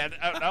 And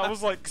I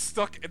was like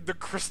stuck in the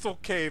crystal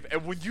cave,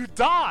 and when you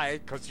die,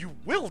 because you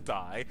will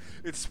die,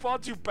 it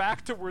spawns you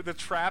back to where the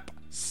trap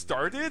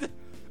started,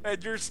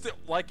 and you're still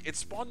like, it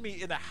spawned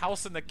me in a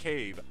house in the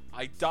cave.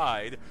 I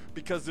died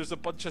because there's a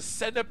bunch of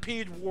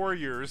centipede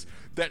warriors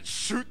that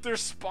shoot their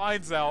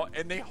spines out,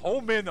 and they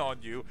home in on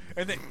you,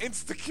 and it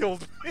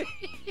insta-killed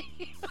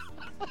me.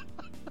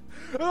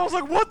 And I was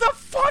like, what the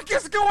fuck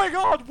is going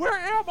on? Where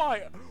am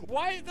I?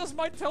 Why does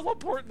my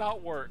teleport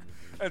not work?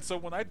 And so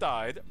when I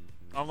died,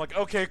 I'm like,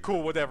 okay,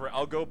 cool, whatever.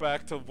 I'll go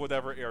back to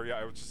whatever area.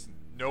 I was just,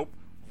 nope,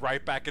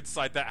 right back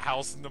inside that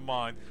house in the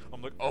mine.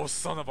 I'm like, oh,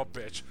 son of a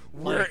bitch,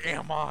 where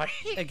am I?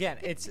 Again,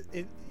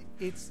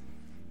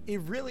 it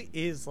really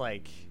is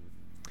like,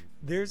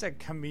 there's a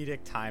comedic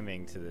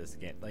timing to this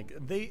game. Like,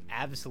 they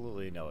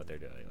absolutely know what they're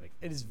doing. Like,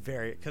 it is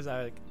very, because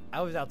I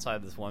was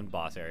outside this one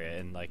boss area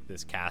in like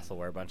this castle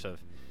where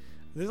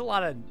there's a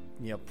lot of,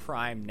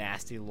 prime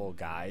nasty little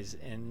guys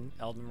in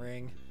Elden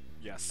Ring.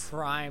 Yes.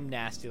 Prime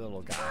nasty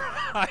little guys.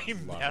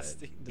 I'm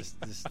nasty.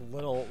 Just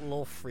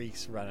little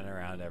freaks running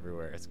around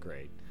everywhere. It's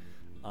great.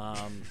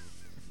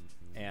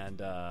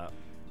 And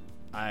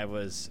I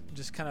was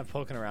just kind of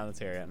poking around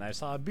this area, and I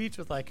saw a beach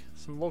with like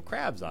some little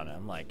crabs on it.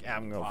 I'm like,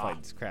 I'm gonna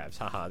fight these crabs.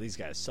 Haha, these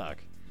guys suck.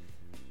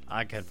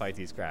 I can fight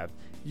these crabs.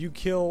 You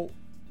kill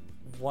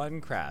one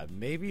crab,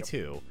 maybe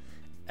two,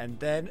 and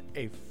then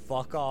a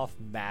fuck off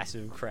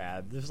massive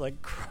crab just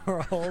like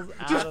crawls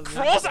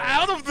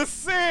out of the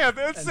sand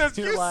and says,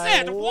 you're "You like,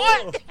 said whoa."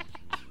 what?"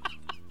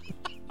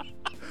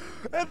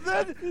 And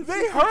then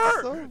they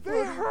hurt. so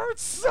They hurt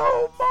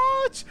so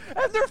much,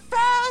 and they're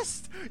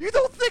fast. You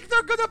don't think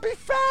they're gonna be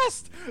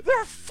fast?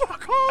 They're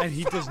fuck off. And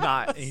he does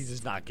not. He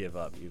does not give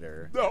up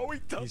either. No,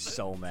 he doesn't. He's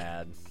so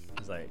mad.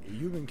 He's like,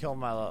 "You've been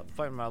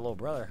fighting my little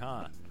brother,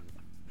 huh?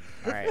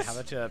 All right, how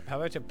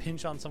about you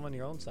pinch on someone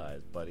your own size,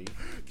 buddy?"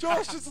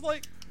 Josh is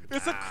like,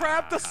 it's a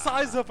crab the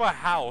size of a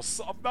house.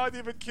 I'm not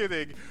even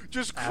kidding.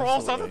 Just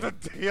crawls out of the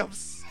damn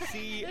sand.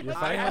 See, You're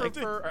fighting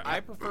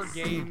I prefer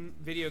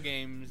video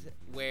games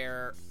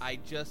where I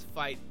just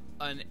fight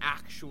an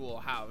actual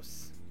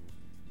house.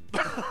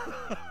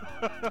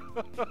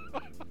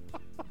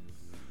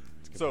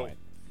 So, point.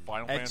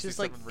 Final It's Fantasy just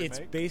like VII Remake? it's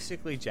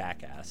basically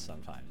Jackass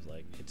sometimes.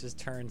 Like it just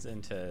turns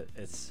into.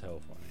 It's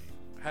so funny.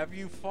 Have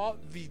you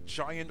fought the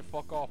giant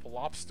fuck-off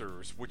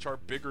lobsters, which are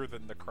bigger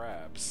than the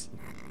crabs?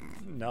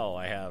 No,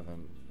 I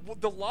haven't. Well,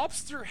 the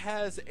lobster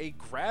has a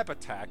grab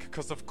attack,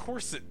 because of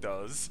course it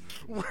does,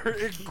 where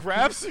it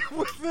grabs you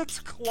with its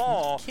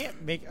claw.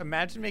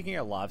 Imagine making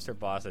a lobster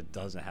boss that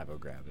doesn't have a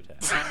grab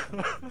attack.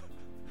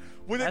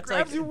 When it That's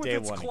grabs like you with day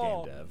its one of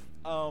claw, game dev.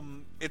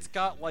 It's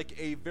got like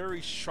a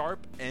very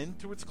sharp end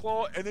to its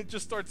claw, and it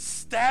just starts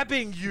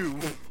stabbing you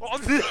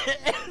on the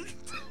end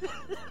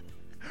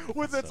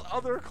with its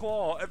other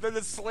claw, and then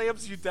it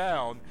slams you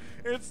down.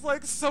 And it's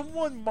like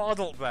someone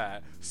modeled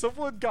that.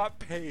 Someone got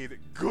paid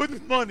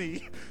good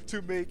money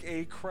to make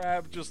a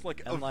crab just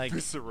like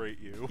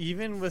eviscerate you.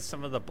 Even with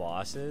some of the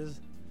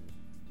bosses,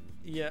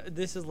 yeah,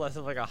 this is less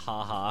of like a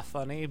haha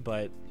funny,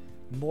 but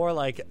more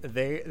like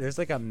there's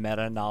like a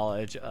meta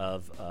knowledge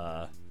of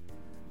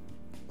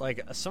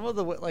like some of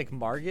the like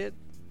Margit,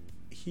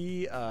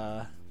 he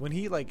when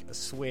he like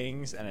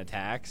swings and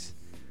attacks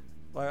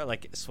or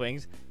like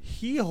swings,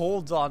 he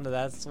holds on to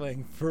that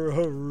swing for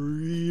a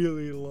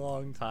really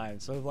long time.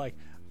 So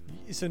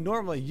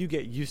normally you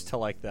get used to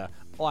like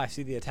I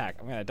see the attack,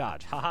 I'm gonna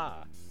dodge,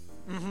 haha.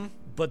 Mm-hmm.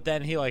 But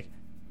then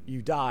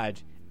you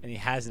dodge and he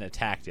hasn't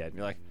attacked yet, and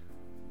you're like,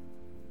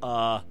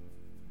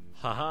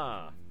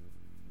 haha.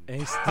 And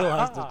he still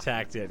hasn't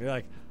attacked yet. And you're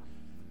like,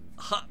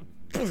 ha,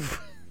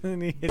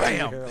 and he hits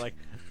you here like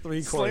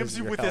 3/4 slams of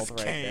you your with health his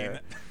right cane.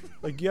 there.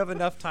 Like you have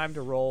enough time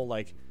to roll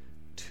like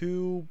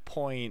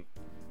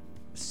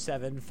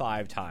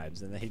 2.75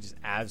 times, and then he just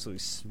absolutely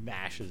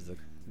smashes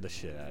the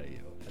shit out of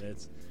you. And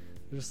it's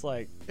just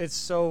like, it's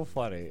so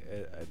funny.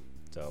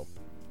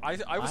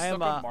 I was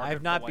stuck on Margit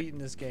I've not for, like, beaten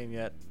this game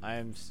yet. I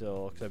am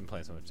still, because I've been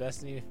playing so much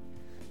Destiny,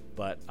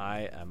 but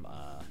I'm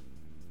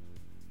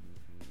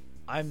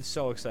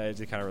so excited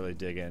to kind of really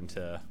dig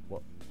into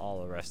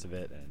all the rest of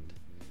it, and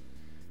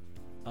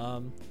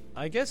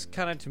I guess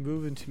kind of to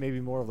move into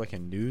maybe more of like a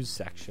news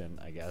section,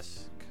 I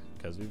guess,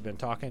 because we've been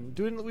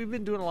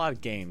doing a lot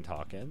of game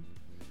talking.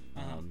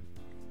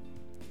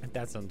 If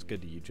that sounds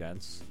good to you,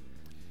 gents.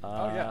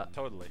 Oh yeah,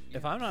 totally.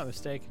 If I'm not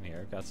mistaken here,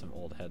 I've got some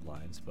old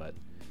headlines, but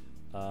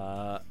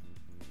at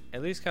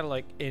least kind of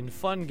like in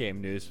fun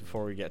game news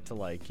before we get to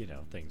like,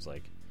 things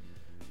like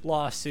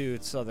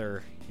lawsuits, all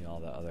the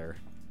other,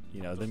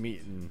 the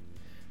meat and,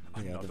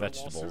 the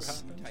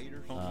vegetables.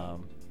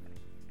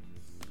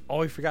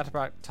 We forgot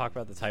to talk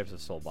about the types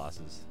of Souls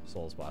bosses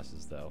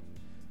though.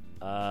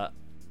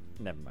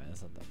 Never mind,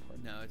 that's not that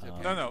important. No, it's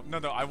okay.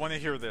 No. I want to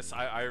hear this.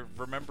 I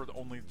remembered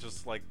only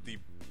just like the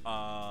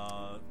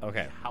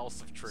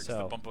House of Tricks,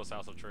 the Bumpos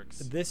House of Tricks.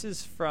 This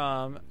is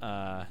from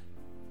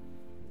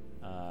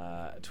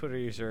Twitter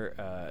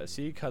user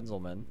C.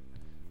 Kunzelman.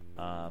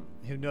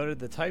 who noted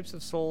the types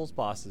of Souls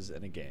bosses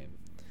in a game.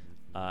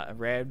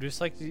 Ray, I'd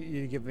just like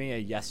you to give me a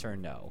yes or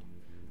no.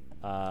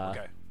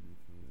 Okay.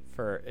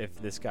 For if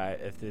this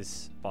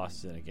boss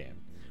is in a game.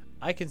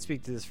 I can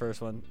speak to this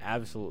first one.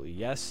 Absolutely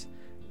yes.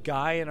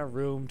 Guy in a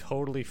room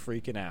totally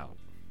freaking out.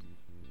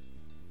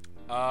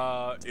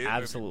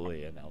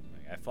 Absolutely an Elden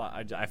Ring.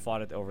 I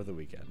fought it over the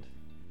weekend.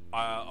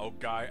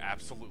 Guy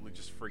absolutely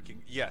just freaking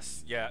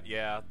yes.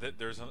 Yeah.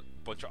 There's a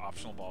bunch of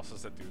optional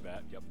bosses that do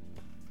that. Yep.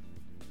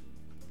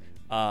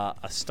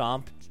 A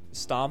stomp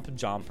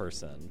John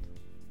person.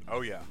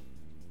 Oh yeah.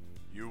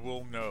 You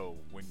will know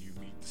when you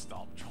meet the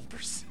Stomp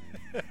Jumpers.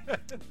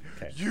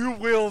 Okay. You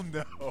will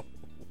know.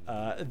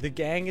 The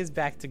gang is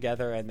back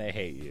together and they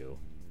hate you.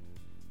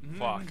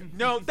 Fuck.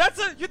 No, that's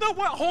a... You know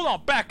what? Hold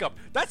on. Back up.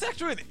 That's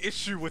actually an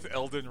issue with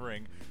Elden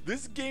Ring.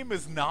 This game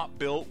is not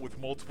built with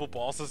multiple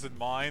bosses in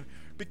mind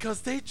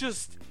because they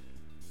just...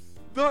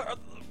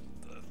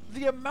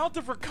 The amount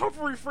of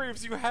recovery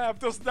frames you have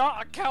does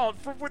not account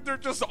for when they're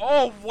just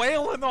all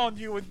wailing on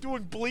you and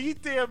doing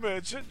bleed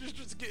damage and you're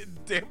just getting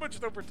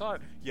damaged over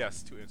time.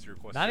 Yes, to answer your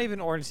question. Not even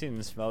Ornstein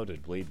and Smo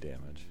did bleed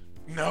damage.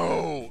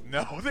 No,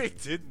 they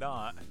did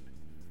not.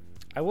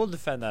 I will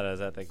defend that as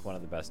I think one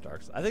of the best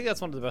Dark Souls. I think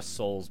that's one of the best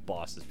Souls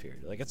bosses,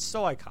 period. Like, it's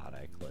so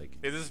iconic. Like,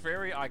 it is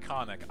very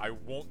iconic. I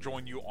won't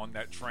join you on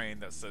that train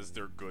that says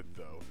they're good,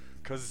 though.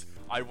 Because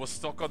I was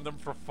stuck on them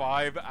for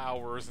 5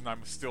 hours, and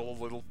I'm still a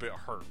little bit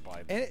hurt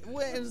by them. And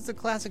it's a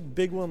classic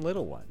big one,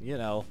 little one, you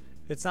know?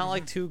 It's not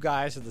like two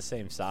guys are the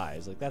same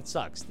size. Like, that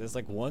sucks. There's,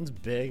 like, one's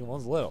big and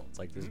one's little. It's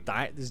like,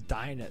 there's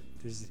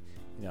dynamism.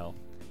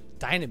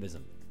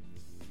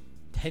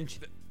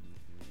 Tension.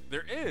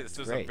 There is.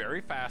 There's Great. A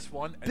very fast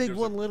one. And Big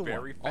one, a little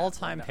very one. fast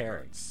All-time one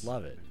pairing. hurts.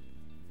 Love it.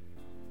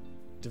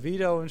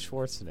 DeVito and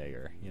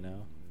Schwarzenegger, you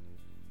know?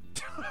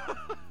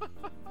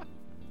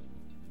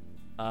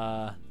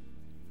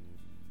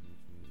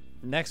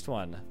 Next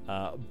one.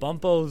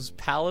 Bumpo's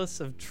Palace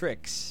of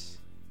Tricks.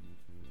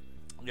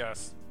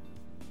 Yes.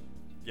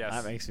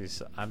 That makes me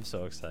I'm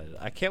so excited.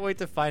 I can't wait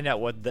to find out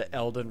what the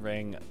Elden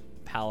Ring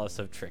Palace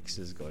of Tricks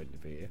is going to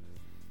be.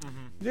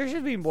 There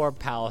should be more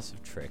Palace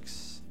of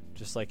Tricks,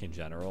 just like in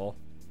general.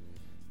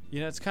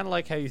 You know, it's kind of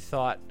like how you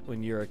thought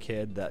when you were a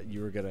kid that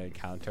you were going to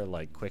encounter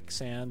like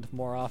quicksand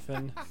more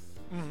often.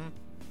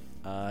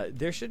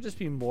 There should just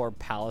be more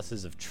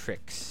palaces of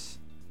tricks,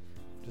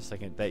 just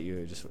like that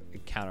you just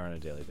encounter on a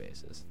daily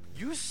basis.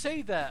 You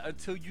say that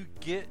until you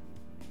get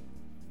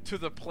to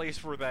the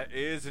place where that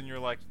is, and you're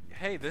like,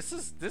 "Hey, this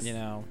is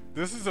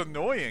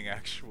annoying."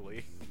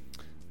 Actually,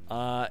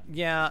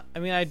 yeah. I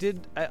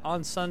mean,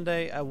 on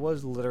Sunday. I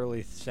was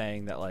literally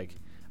saying that like,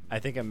 I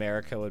think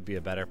America would be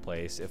a better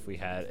place if we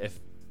had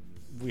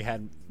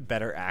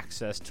better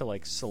access to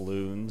like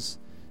saloons,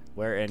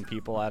 wherein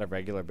people at a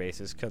regular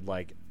basis could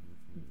like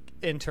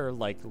enter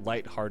like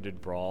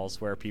lighthearted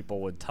brawls where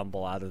people would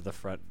tumble out of the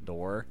front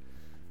door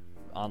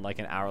on like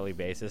an hourly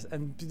basis.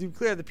 And to be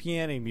clear, the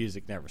piano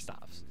music never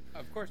stops.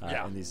 Of course,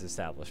 in these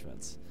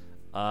establishments.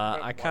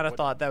 I kind of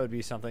thought that would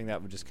be something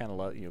that would just kind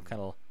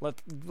of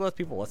let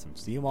people let some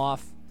steam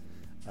off,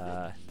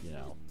 and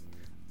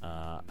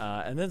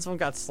then someone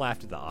got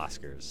slapped at the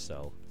Oscars.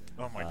 So,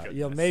 oh my goodness.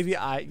 You know, maybe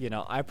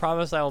I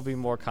promise I will be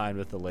more kind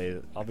with the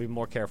lathe. I'll be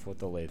more careful with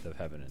the lathe of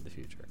heaven in the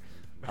future.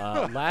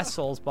 Last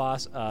Souls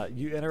boss,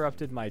 you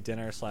interrupted my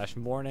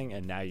dinner/morning,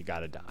 and now you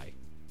gotta die.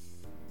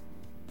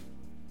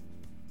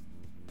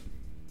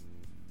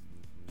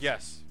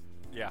 Yes.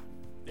 Yeah,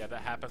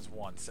 that happens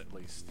once at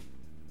least.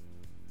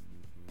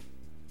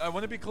 I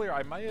want to be clear.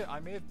 I may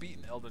have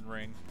beaten Elden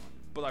Ring,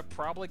 but I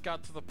probably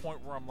got to the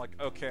point where I'm like,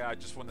 okay, I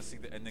just want to see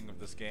the ending of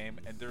this game,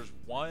 and there's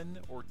 1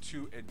 or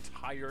 2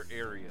 entire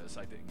areas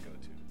I didn't go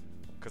to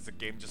because the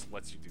game just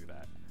lets you do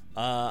that.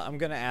 I'm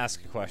gonna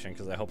ask a question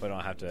because I hope I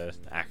don't have to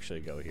actually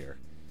go here.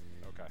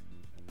 Okay.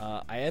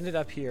 I ended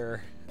up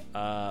here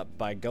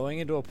by going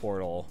into a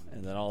portal,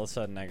 and then all of a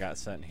sudden I got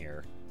sent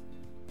here.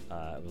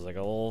 It was like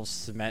a little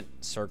cement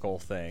circle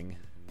thing.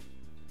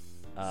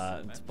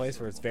 It's a place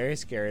where it's very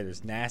scary.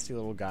 There's nasty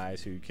little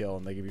guys who you kill,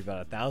 and they give you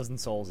about 1,000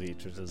 souls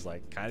each, which is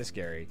like kind of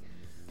scary.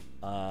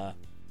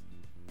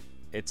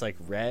 It's like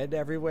red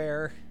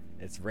everywhere.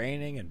 It's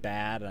raining and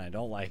bad, and I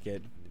don't like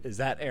it. Is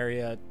that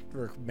area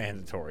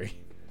mandatory?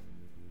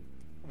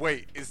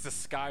 Wait, is the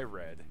sky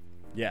red?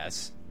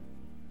 Yes.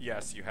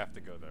 Yes, you have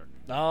to go there.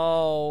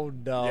 Oh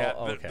no! Yeah,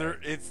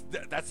 okay.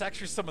 That's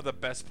actually some of the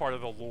best part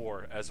of the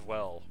lore as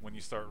well. When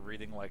you start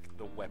reading like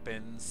the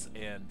weapons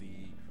and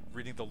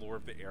reading the lore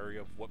of the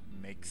area of what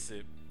makes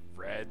it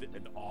red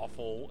and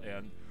awful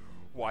and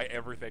why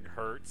everything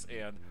hurts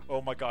and oh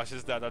my gosh,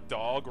 is that a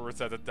dog or is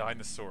that a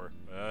dinosaur?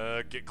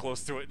 Get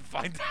close to it and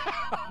find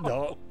out.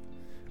 No.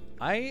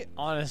 I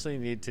honestly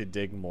need to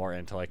dig more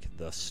into like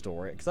the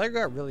story because I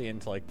got really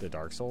into like the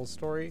Dark Souls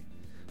story.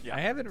 Yeah.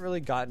 I haven't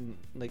really gotten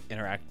like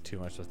interacted too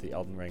much with the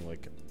Elden Ring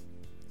like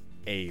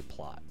a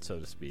plot, so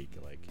to speak,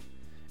 like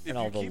and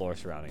all the lore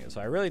surrounding it. So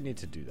I really need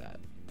to do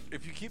that.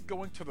 If you keep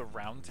going to the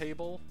round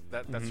table,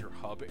 that's your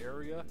hub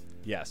area.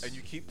 Yes. And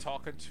you keep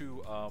talking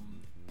to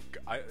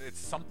it's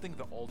something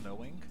the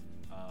all-knowing.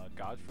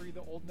 Godfrey,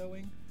 the Old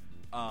Knowing,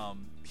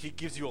 he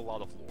gives you a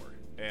lot of lore,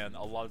 and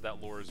a lot of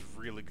that lore is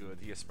really good.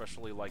 He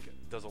especially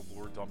does a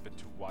lore dump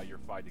into why you're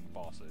fighting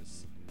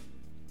bosses.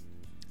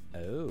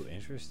 Oh,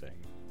 interesting.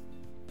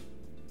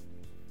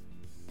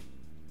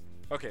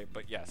 Okay,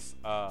 but yes,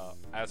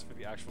 as for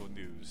the actual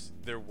news,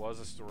 there was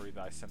a story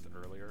that I sent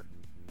earlier.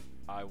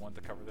 I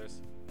wanted to cover this.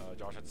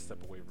 Josh had to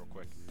step away real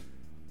quick.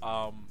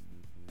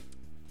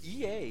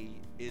 EA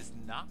is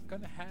not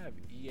going to have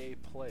EA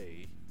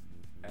Play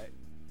at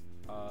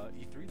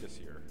E3 this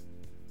year,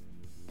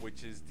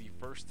 which is the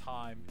first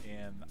time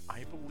in,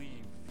 I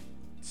believe,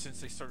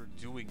 since they started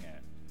doing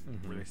it,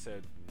 where they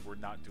said we're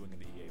not doing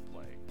an EA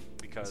Play.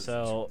 Because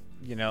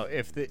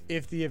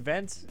if the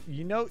events,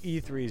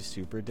 E3 is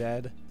super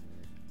dead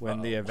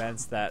when the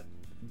events that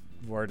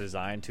were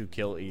designed to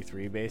kill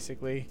E3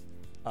 basically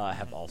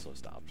have also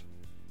stopped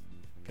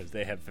because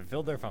they have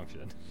fulfilled their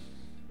function.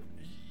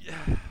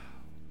 Yeah.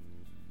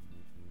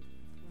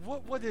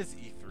 What is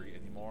E3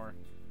 anymore?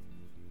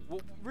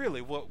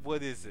 Really,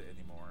 what is it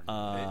anymore?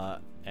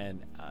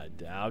 An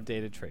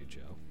outdated trade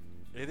show.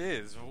 It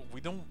is.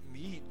 We don't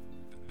need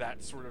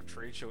that sort of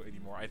trade show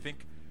anymore. I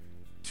think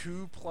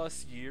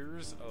 2+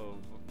 years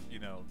of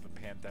the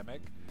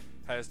pandemic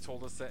has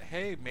told us that,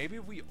 hey, maybe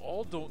we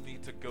all don't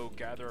need to go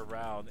gather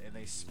around in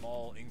a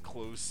small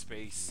enclosed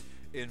space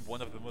in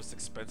one of the most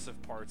expensive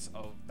parts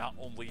of not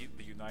only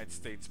the United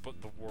States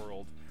but the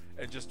world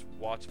and just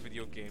watch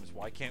video games.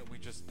 Why can't we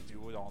just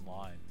do it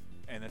online?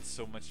 And it's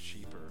so much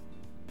cheaper.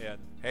 And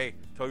hey,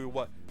 tell you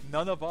what,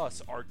 none of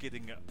us are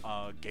getting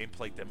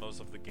gameplay demos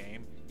of the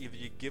game. Either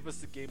you give us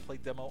the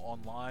gameplay demo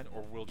online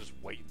or we'll just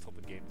wait until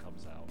the game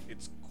comes out.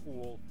 It's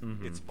cool.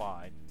 It's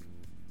fine.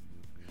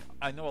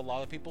 I know a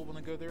lot of people want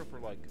to go there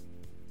for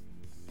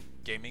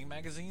gaming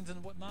magazines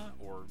and whatnot,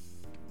 or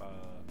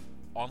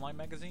online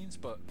magazines,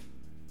 but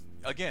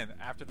again,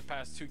 after the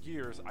past 2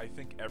 years, I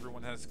think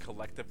everyone has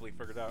collectively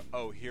figured out,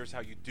 oh, here's how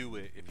you do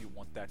it if you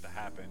want that to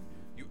happen.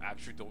 You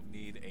actually don't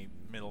need a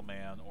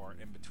middleman or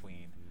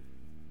in-between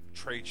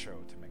trade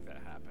show to make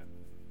that happen.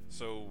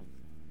 So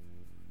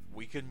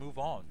we can move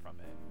on from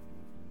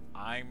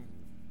it.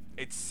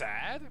 It's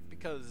sad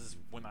because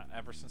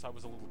ever since I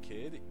was a little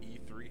kid,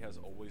 E3 has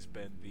always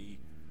been the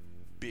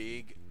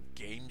big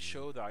game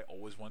show that I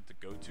always wanted to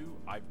go to.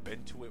 I've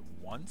been to it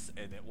once,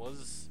 and it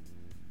was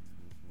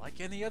like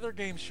any other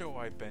game show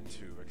I've been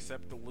to,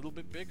 except a little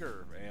bit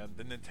bigger, and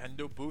the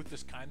Nintendo booth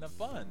is kind of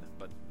fun,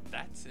 but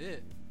that's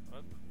it.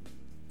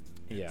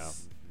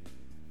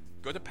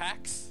 Go to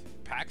PAX.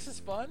 PAX is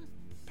fun.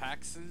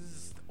 PAX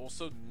is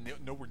also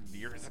nowhere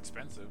near as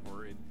expensive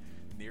or in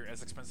near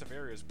as expensive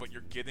areas, but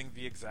you're getting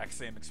the exact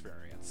same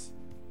experience.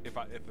 If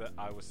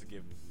I was to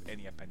give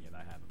any opinion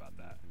I have about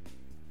that.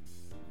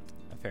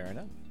 Fair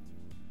enough.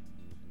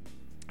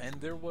 And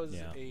there was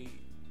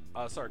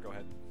sorry, go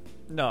ahead.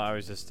 No, I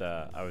was just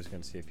I was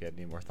going to see if you had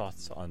any more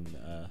thoughts on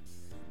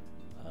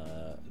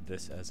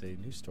this as a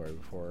news story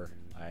before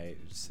I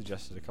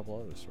suggested a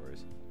couple other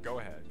stories. Go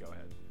ahead.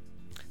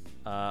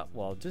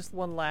 Well, just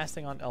one last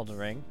thing on Elden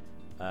Ring.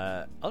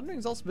 Elden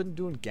Ring's also been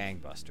doing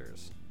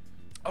gangbusters.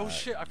 Oh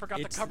shit, I forgot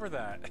to cover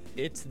that.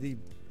 It's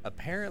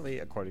apparently,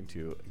 according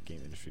to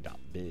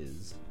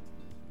GameIndustry.biz,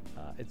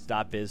 it's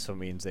 .biz, so it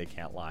means they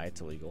can't lie.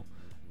 It's illegal.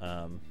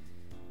 I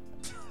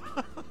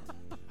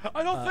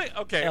don't think.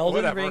 Okay,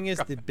 Elden Ring is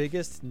the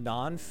biggest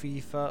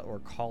non-FIFA or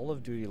Call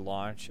of Duty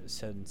launch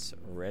since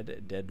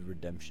Red Dead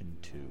Redemption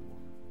 2.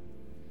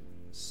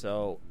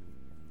 So,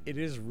 it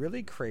is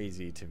really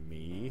crazy to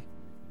me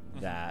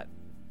that,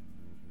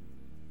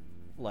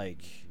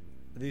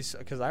 these,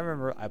 because I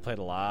remember I played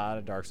a lot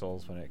of Dark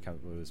Souls when it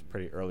was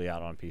pretty early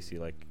out on PC,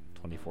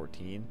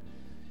 2014,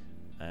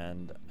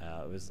 and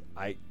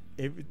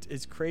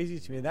it's crazy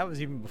to me. That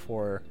was even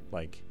before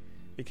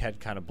it had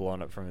kind of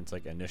blown up from its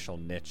initial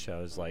niche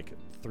as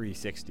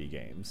 360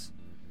 games.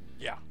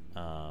 Yeah.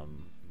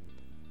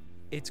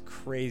 It's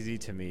crazy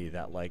to me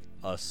that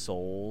a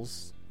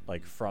Souls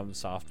From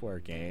Software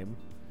game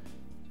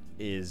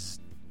is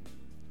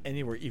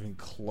anywhere even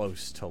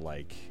close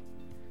to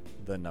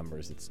the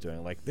numbers it's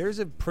doing. There's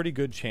a pretty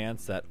good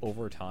chance that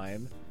over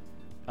time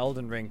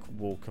Elden Ring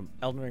will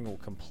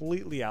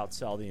completely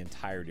outsell the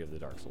entirety of the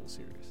Dark Souls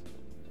series.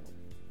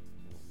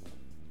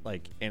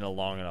 In a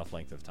long enough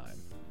length of time.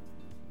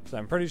 So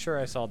I'm pretty sure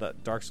I saw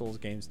that Dark Souls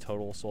games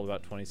total sold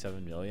about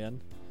 27 million.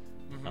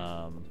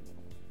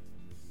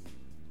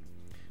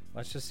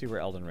 Let's just see where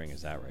Elden Ring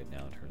is at right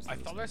now in terms of I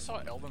thought I saw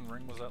Elden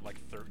Ring was at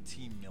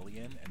 13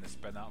 million and it's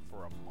been out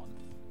for a month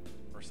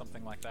or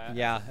something like that.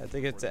 Yeah, I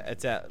think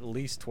it's at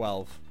least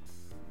 12.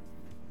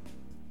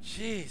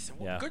 Jeez,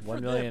 well, yeah, good 1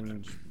 for million.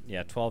 them. Yeah,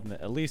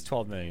 at least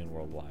 12 million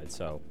worldwide.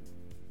 So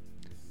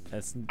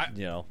that's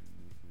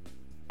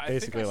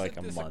basically I like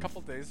said a this month. a couple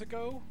days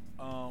ago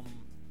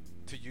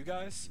to you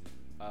guys.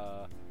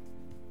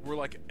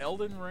 We're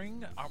Elden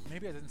Ring,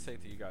 maybe I didn't say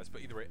it to you guys,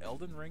 but either way,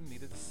 Elden Ring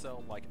needed to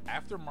sell,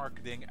 after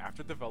marketing,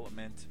 after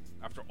development,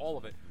 after all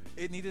of it,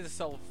 it needed to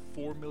sell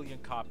 4 million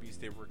copies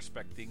they were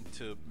expecting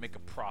to make a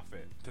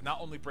profit, to not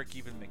only break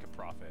even, make a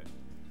profit.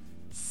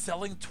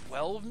 selling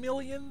 12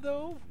 million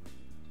though.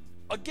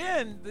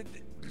 Again,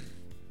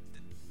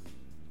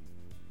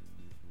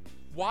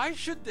 why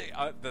should they?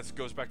 This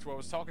goes back to what I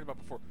was talking about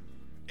before.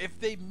 If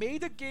they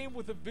made a game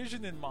with a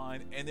vision in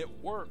mind and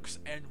it works,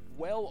 and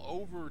well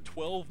over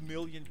 12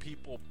 million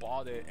people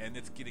bought it, and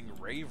it's getting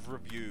rave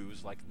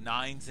reviews like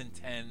 9s and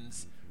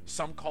 10s,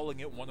 some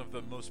calling it one of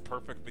the most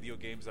perfect video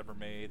games ever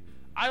made.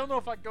 I don't know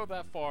if I'd go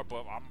that far,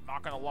 but I'm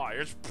not gonna lie,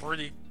 it's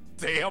pretty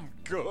damn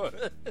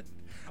good.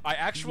 I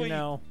actually,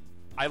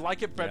 I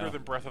like it better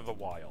than Breath of the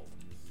Wild.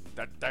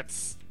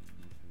 That's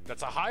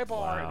a high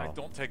bar, and I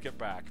don't take it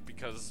back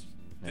because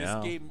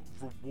this game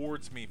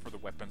rewards me for the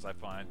weapons I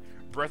find.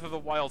 Breath of the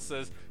Wild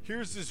says,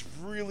 here's this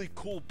really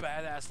cool,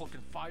 badass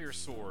looking fire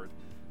sword.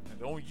 And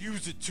don't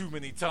use it too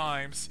many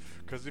times,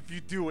 because if you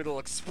do, it'll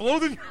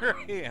explode in your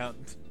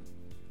hand.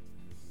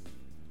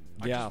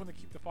 I just want to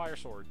keep the fire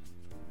sword.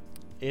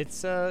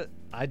 It's I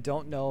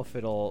don't know if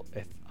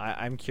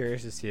I'm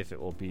curious to see if it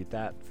will beat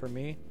that for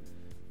me.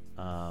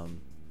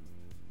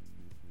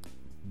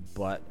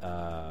 But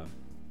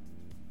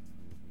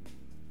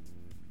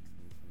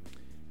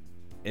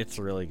it's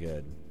really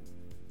good,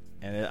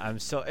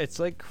 and it's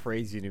like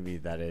crazy to me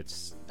that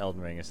it's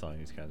Elden Ring is selling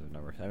these kinds of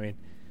numbers. I mean,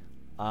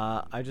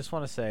 I just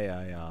want to say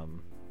I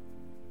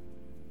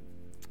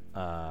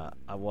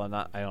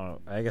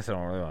guess I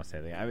don't really want to say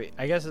anything. I mean,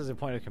 I guess as a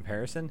point of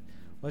comparison,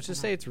 let's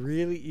just say it's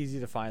really easy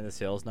to find the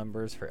sales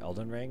numbers for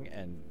Elden Ring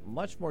and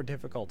much more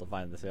difficult to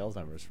find the sales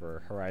numbers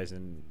for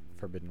Horizon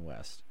Forbidden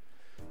West.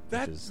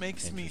 That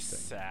makes me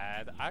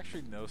sad. I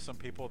actually know some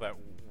people that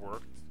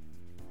worked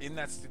in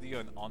that studio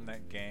and on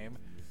that game.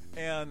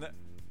 And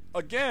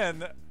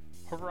again,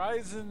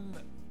 Horizon,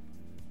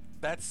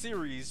 that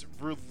series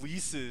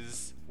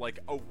releases like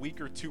a week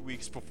or 2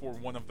 weeks before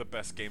one of the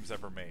best games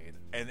ever made.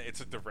 And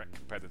it's a direct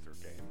competitor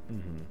game.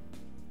 Mm-hmm.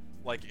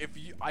 Like,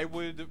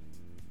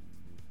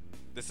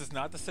 this is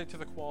not to say to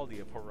the quality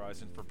of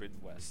Horizon Forbidden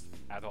West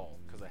at all,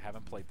 because I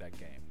haven't played that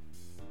game.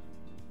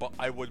 But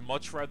I would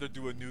much rather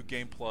do a new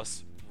Game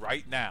Plus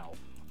right now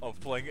of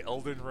playing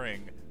Elden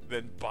Ring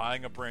than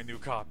buying a brand new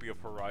copy of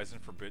Horizon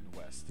Forbidden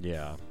West.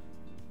 Yeah.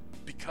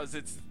 Because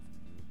it's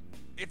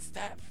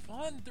that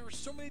fun. There are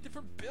so many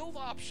different build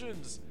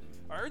options.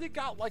 I already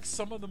got like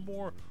some of the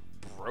more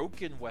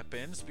broken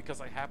weapons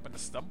because I happened to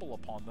stumble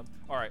upon them.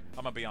 Alright,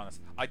 I'm gonna be honest.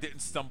 I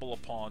didn't stumble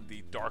upon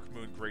the Dark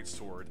Moon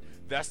Greatsword.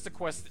 That's the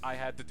quest I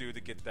had to do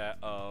to get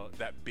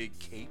that big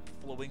cape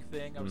flowing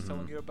thing I was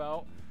telling you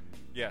about.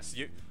 Yes,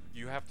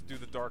 you have to do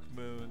the Dark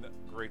Moon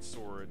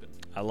Greatsword.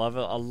 I love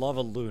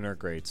a lunar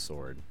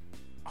greatsword.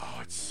 Oh,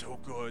 it's so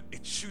good.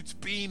 It shoots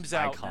beams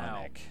out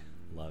now. Iconic.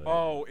 Love it.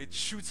 Oh, it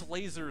shoots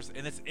lasers,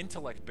 and it's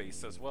intellect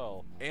based as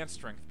well, and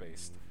strength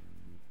based.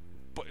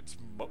 But it's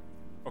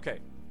okay.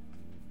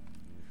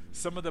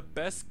 Some of the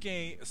best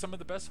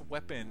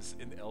weapons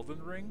in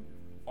Elden Ring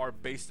are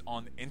based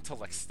on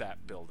intellect stat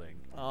building.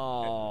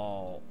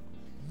 Oh.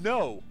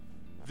 No,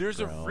 there's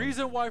a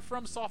reason why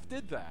FromSoft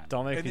did that.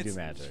 Don't make me do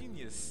magic.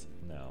 Genius.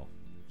 No.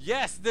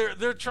 Yes,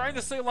 they're trying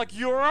to say like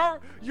you're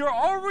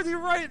already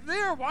right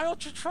there. Why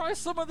don't you try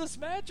some of this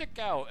magic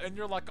out? And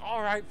you're like,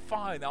 all right,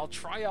 fine, I'll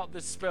try out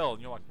this spell.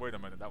 And you're like, wait a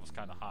minute, that was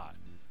kind of hot.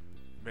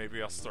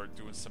 Maybe I'll start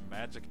doing some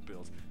magic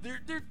builds.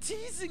 They're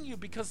teasing you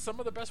because some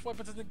of the best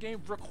weapons in the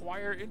game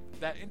require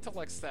that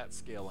intellect stat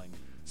scaling.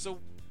 So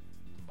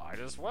might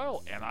as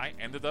well. And I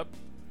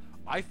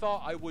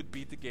thought I would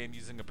beat the game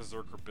using a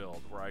berserker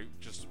build where I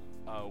just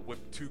whip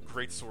two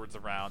great swords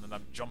around and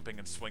I'm jumping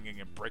and swinging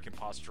and breaking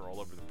posture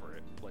all over the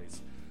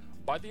place.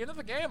 By the end of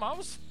the game, I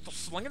was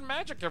slinging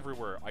magic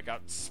everywhere. I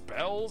got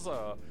spells.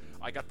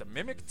 I got the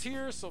mimic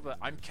tier so that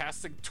I'm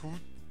casting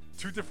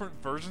two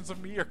different versions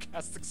of me are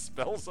casting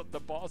spells at the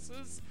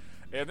bosses,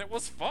 and it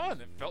was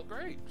fun. It felt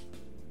great.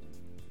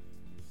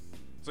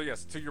 So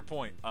yes, to your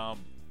point,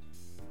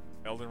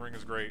 Elden Ring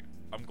is great.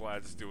 I'm glad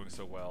it's doing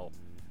so well.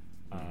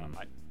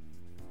 I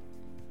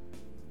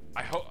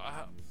hope.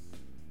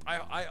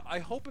 I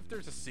hope if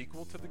there's a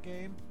sequel to the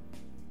game,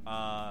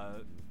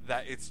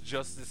 that it's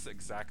just this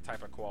exact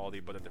type of quality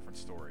but a different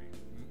story.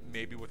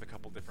 Maybe with a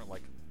couple different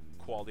like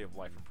quality of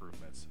life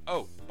improvements.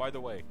 Oh, by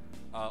the way,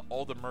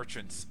 all the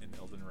merchants in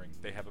Elden Ring,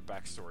 they have a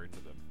backstory to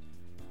them.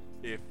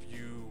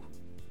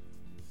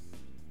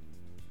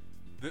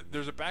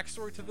 There's a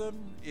backstory to them.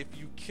 If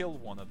you kill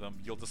one of them,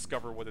 you'll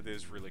discover what it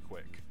is really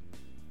quick.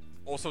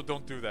 Also,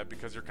 don't do that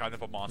because you're kind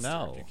of a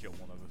monster if you kill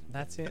one of them.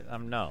 That's it.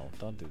 No,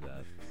 don't do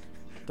that.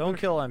 Don't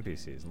kill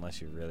NPCs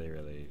unless you really,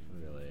 really,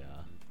 really.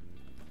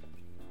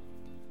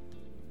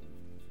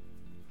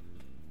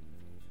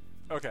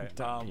 Okay.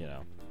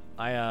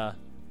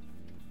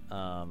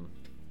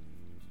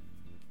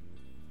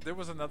 There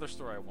was another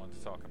story I wanted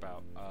to talk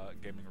about,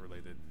 gaming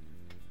related.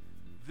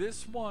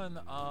 This one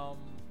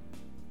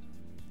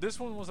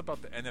was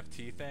about the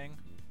NFT thing.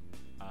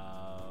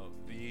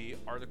 The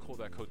article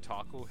that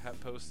Kotaku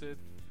had posted,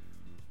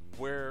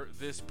 where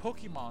this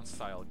Pokemon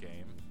style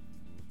game.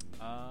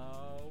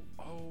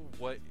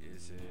 What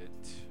is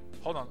it?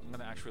 Hold on, I'm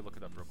gonna actually look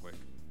it up real quick.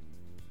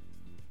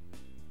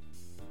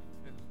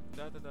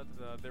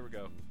 There we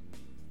go.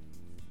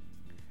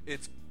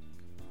 It's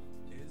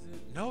is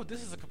it? No,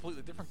 this is a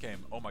completely different game.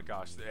 Oh my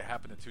gosh, it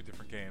happened in 2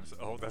 different games.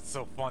 Oh, that's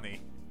so funny.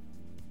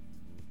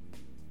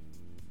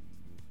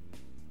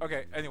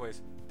 Okay,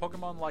 anyways,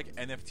 Pokemon-like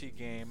NFT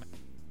game,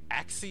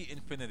 Axie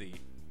Infinity.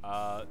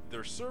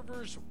 Their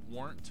servers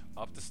weren't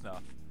up to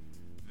snuff.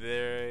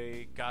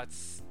 Their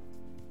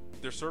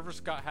servers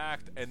got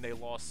hacked and they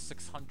lost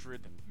 $600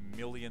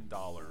 million.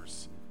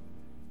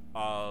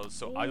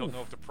 So I don't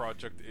know if the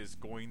project is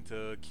going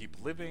to keep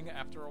living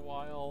after a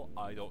while.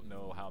 I don't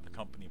know how the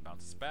company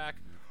bounces back.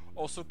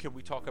 Also, can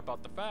we talk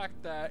about the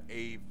fact that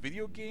a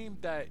video game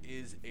that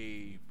is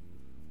a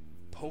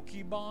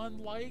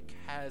Pokemon-like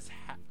has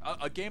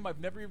a game I've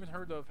never even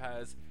heard of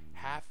has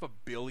 $500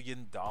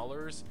 million?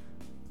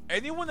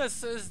 Anyone that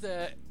says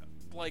that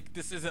like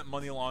this isn't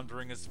money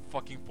laundering is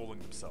fucking fooling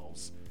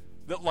themselves.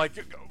 That like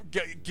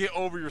get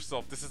over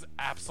yourself. This is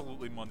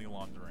absolutely money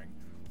laundering.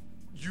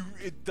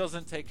 It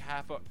doesn't take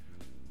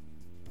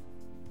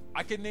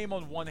I can name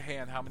on one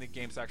hand how many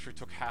games actually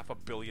took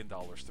 $500 million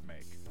to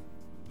make.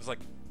 There's like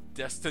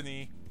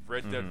Destiny,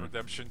 Red Dead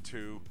Redemption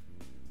 2,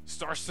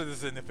 Star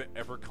Citizen if it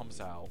ever comes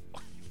out.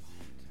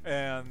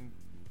 And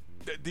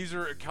these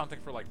are accounting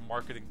for like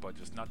marketing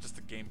budgets, not just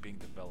the game being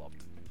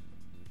developed.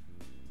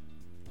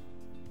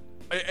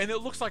 And it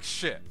looks like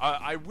shit.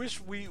 I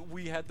wish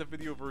we had the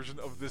video version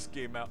of this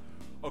game out.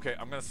 Okay,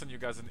 I'm gonna send you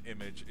guys an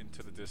image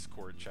into the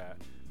Discord chat.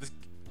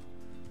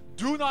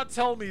 Do not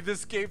tell me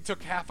this game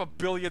took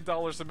 $500 million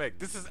to make.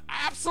 This is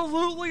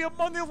absolutely a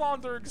money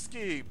laundering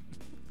scheme.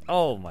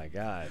 Oh my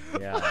god,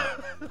 yeah.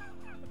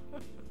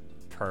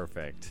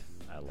 Perfect.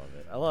 I love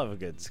it. I love a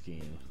good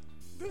scheme.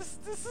 This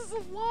is a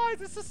lie.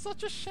 This is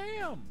such a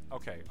sham.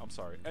 Okay, I'm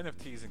sorry.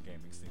 NFTs and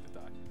gaming need to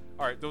die.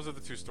 All right, those are the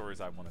 2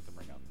 stories I wanted to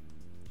bring up.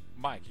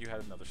 Mike, you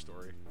had another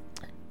story.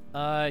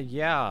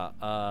 Yeah.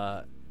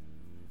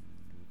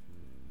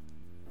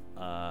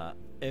 I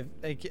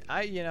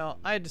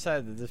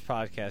decided that this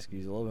podcast could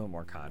use a little bit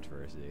more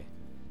controversy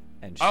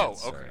and shit. Oh,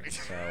 okay.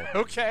 So,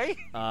 okay.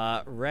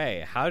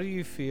 Ray, how do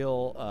you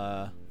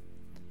feel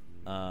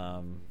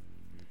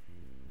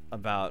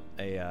about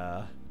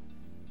a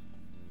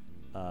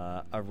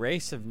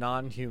race of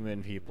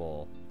non-human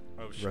people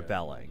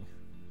rebelling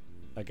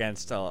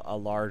against a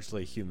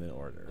largely human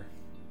order?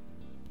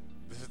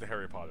 This is the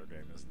Harry Potter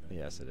game, isn't it?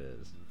 Yes, it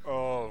is.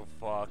 Oh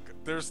fuck!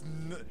 There's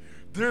nothing.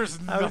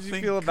 How would you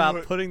feel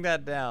about putting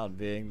that down?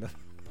 Being the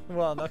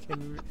well, okay,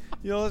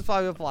 there's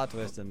probably a plot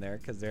twist in there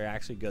because they're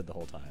actually good the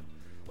whole time.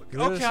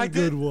 Okay, I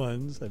good did.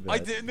 Ones. I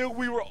didn't know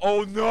we were.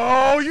 Oh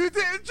no! You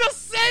didn't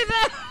just say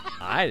that.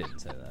 I didn't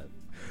say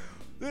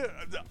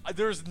that.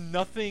 There's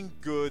nothing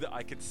good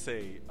I could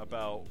say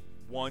about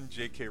 1,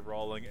 J.K.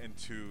 Rowling, and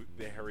 2,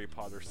 the Harry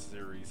Potter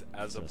series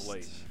as of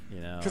late.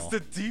 Because the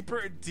deeper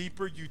and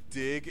deeper you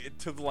dig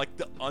into like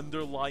the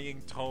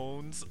underlying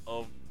tones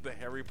of the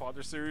Harry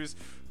Potter series,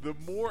 the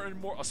more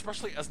and more,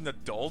 especially as an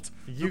adult,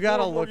 you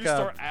gotta look you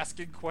start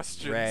asking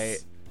questions. Right.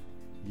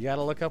 You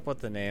gotta look up what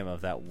the name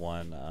of that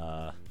one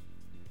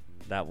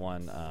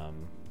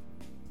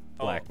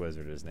black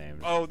wizard is named.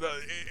 Oh,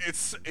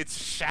 it's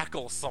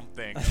Shackle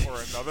something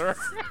or another.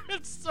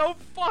 It's so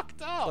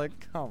fucked up.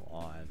 Like, come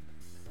on.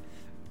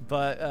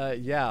 But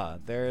yeah,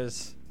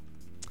 there's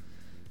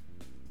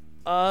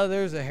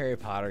a Harry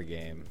Potter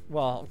game.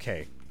 Well,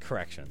 okay,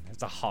 correction.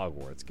 It's a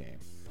Hogwarts game.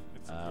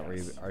 Where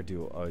you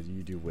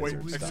do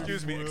wizard stuff.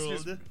 Excuse me.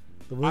 The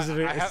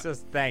wizard.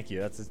 Thank you.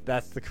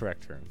 That's the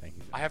correct term. Thank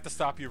you. I have to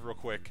stop you real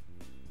quick.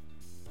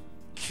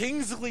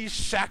 Kingsley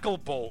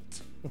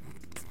Shacklebolt.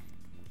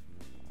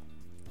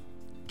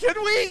 Can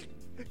we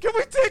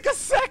take a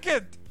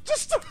second?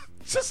 Just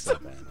a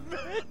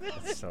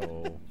minute.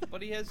 So.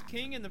 But he has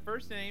King in the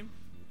first name.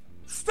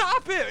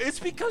 Stop it! It's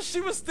because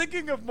she was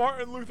thinking of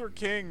Martin Luther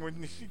King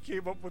when she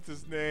came up with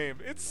his name.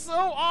 It's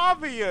so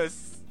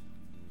obvious.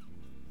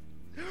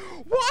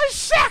 Why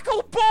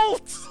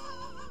Shacklebolt?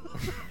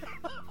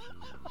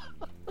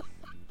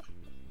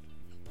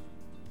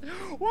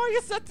 Why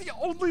is that the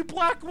only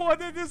black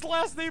one and his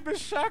last name is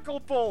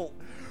Shacklebolt?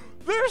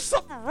 There's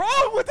something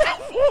wrong with that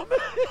woman.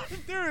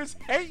 There is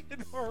hate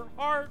in her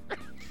heart.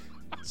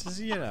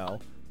 Just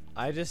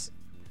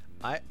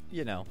I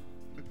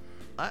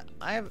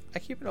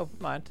keep an open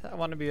mind. I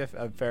want to be a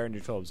fair and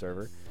neutral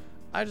observer.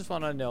 I just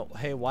want to know,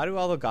 hey, why do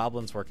all the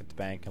goblins work at the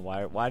bank, and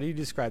why do you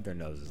describe their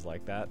noses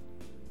like that?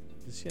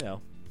 Just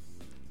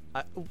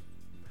I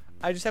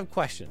just have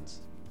questions.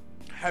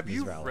 Have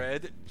you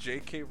read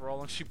J.K.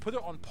 Rowling? She put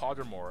it on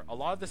Pottermore. A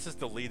lot of this is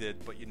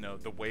deleted, but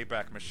the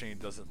Wayback Machine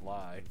doesn't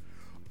lie.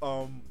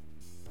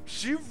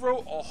 She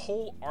wrote a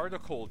whole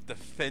article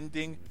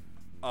defending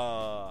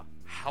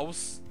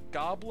house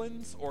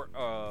goblins or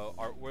house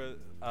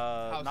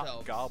not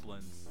elves.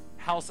 Goblins,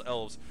 house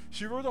elves.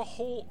 She wrote a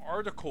whole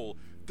article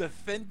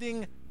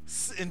defending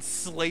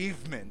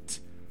enslavement,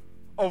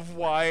 of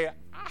why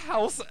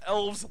house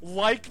elves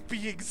like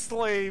being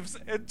slaves,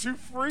 and to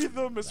free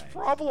them is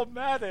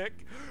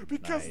problematic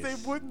because they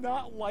would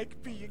not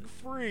like being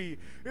free.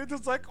 And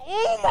it's like,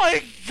 oh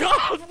my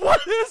god,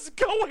 what is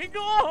going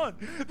on?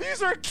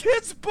 These are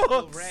kids' books.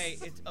 Well, Ray,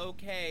 it's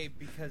okay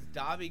because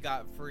Dobby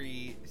got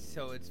free,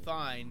 so it's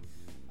fine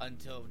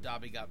until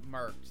Dobby got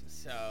murked,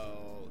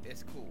 so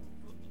it's cool.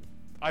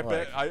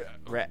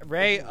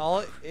 Ray,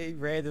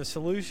 the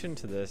solution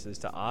to this is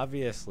to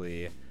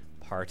obviously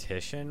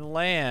partition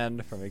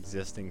land from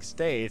existing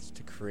states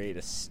to create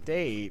a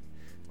state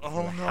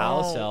for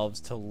house elves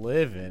to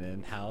live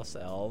in house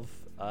elf,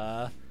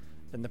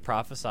 in the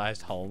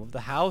prophesized home of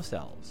the house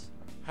elves.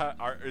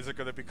 Is it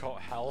going to be called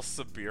House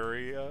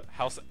Siberia?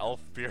 House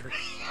Elfberia?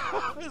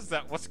 Is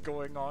that what's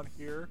going on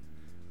here?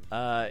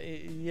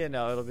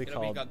 It'll be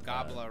called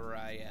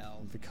Goblaraya.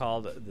 It'll be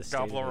called the state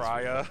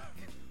Goblaraya.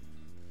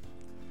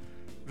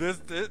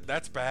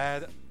 That's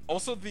bad.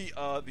 Also,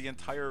 the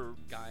entire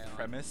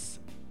premise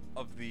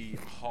of the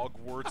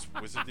Hogwarts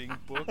wizarding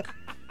book.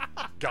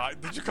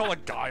 Did you call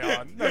it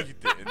Gaion? No, you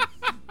didn't.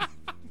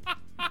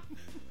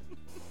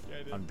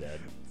 I'm dead.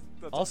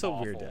 That's also,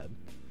 awful. we're dead.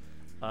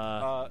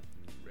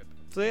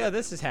 So yeah,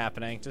 this is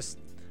happening. Just,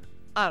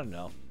 I don't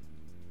know.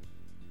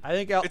 I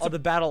think all the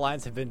battle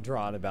lines have been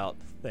drawn about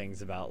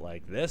things about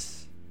like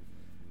this,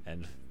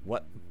 and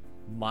what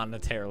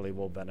monetarily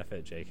will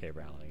benefit J.K.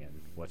 Rowling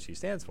and what she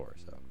stands for.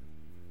 So,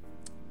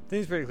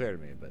 seems pretty clear to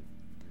me. But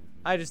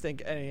I just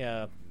think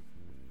any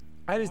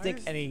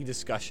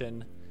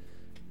discussion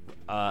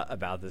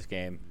about this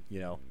game,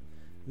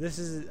 this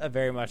is a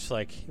very much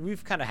like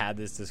we've kind of had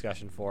this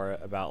discussion for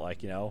about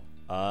like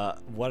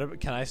what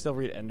can I still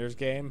read Ender's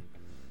Game?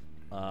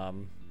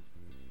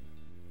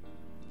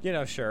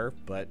 Sure,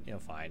 but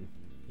fine,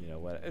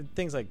 what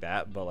things like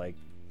that. But like,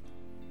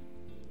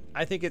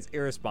 I think it's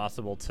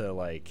irresponsible to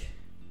like.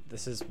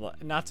 This is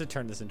not to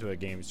turn this into a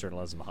games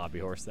journalism hobby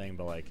horse thing,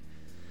 but like,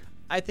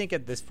 I think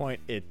at this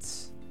point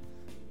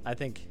I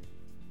think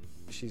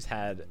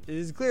it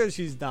is clear that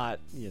she's not,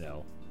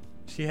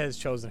 she has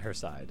chosen her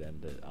side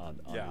and on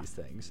these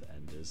things,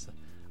 and is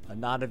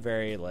not a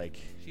very like.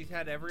 She's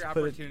had every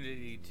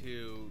opportunity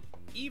to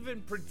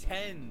even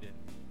pretend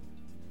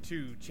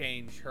to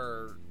change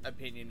her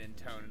opinion and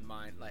tone and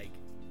mind. Like,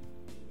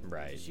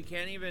 right? She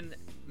can't even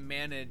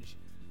manage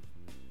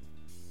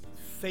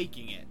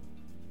faking it.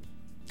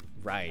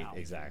 Right,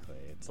 exactly.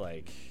 It's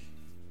like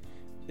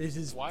this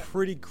is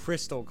pretty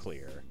crystal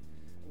clear.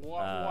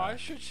 Why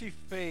should she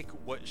fake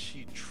what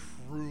she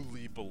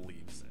truly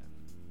believes in?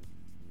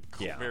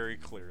 Very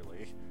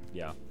clearly.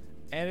 Yeah.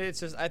 And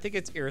it's just, I think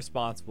it's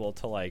irresponsible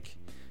to like,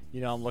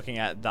 I'm looking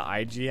at the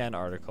IGN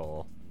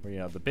article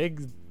where, the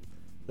big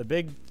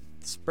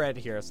spread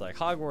here. It's like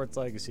Hogwarts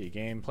Legacy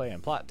gameplay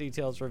and plot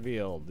details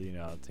revealed.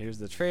 Here's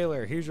the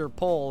trailer. Here's your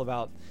poll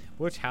about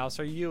which house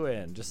are you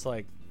in. Just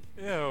like,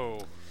 ew.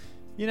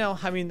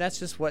 I mean, that's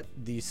just what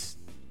these,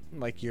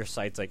 like your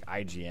sites like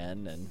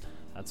IGN, and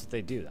that's what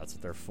they do. That's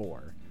what they're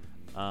for.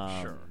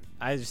 Sure.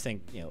 I just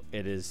think,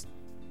 it is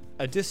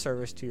a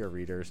disservice to your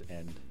readers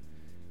and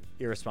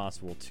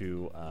irresponsible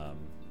to,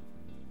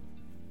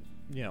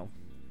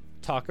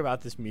 talk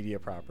about this media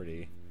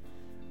property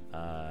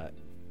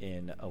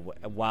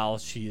while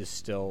she is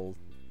still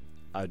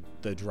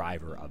the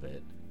driver of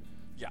it.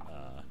 Yeah.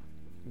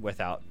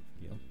 Without,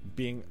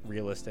 being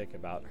realistic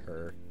about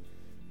her,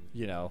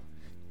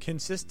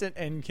 consistent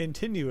and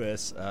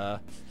continuous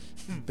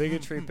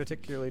bigotry,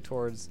 particularly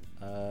towards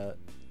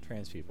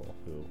trans people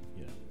who,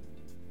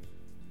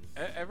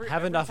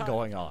 have enough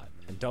going on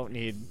and don't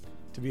need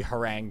to be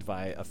harangued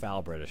by a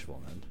foul British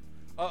woman.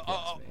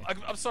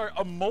 I'm sorry,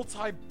 a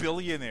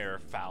multi-billionaire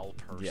foul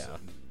person.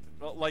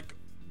 Yeah. Like,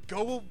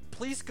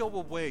 please go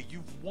away.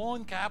 You've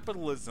won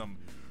capitalism.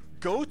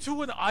 Go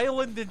to an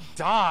island and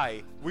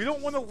die. We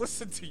don't want to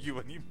listen to you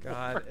anymore.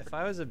 God, if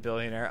I was a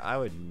billionaire, I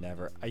would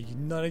never.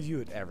 None of you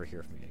would ever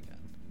hear from me again.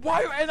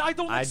 Why? And I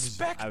don't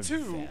expect to.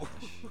 Vanish.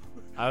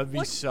 I would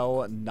be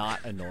so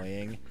not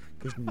annoying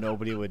because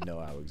nobody would know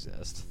I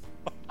exist.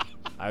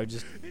 I would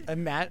just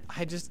I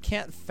just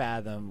can't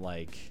fathom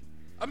like.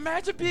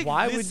 Imagine being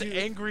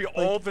angry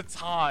all the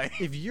time.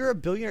 If you're a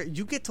billionaire,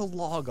 you get to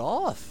log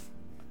off.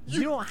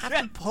 You don't have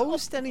to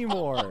post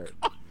anymore.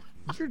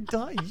 You're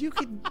done. You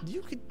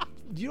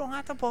don't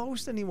have to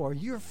post anymore.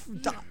 You're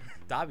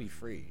Dobby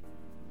free.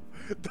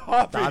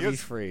 Dobby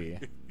free.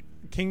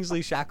 Kingsley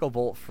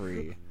Shacklebolt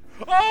free.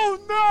 Oh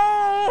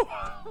no!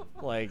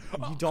 Like,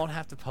 you don't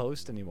have to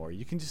post anymore.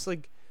 You can just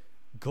like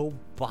go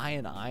buy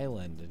an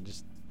island and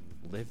just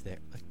live there.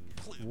 Like,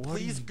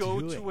 please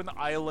go to an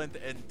island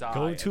and die.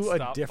 Go to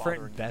a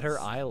different, better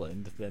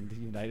island than the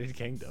United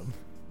Kingdom.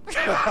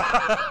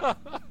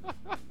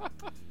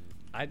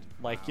 I'd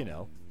like,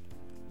 the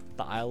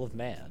Isle of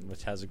Man,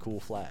 which has a cool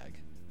flag.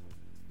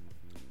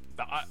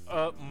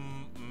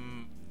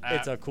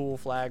 It's a cool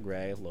flag,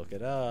 Ray. Look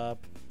it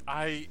up.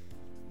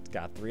 It's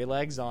got 3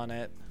 legs on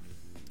it.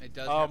 It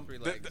does have 3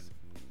 legs.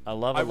 I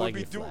love a I will leggy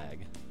be do-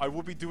 flag. I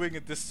will be doing a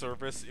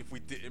disservice if we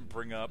didn't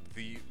bring up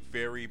the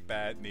very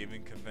bad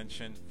naming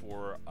convention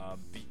for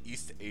the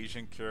East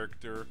Asian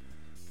character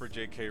for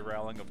J.K.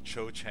 Rowling of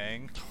Cho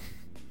Chang.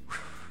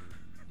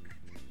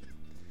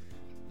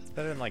 It's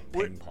better than like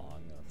ping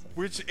pong. That's like,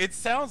 Which it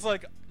sounds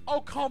like,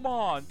 oh, come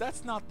on,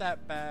 that's not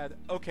that bad.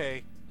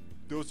 Okay,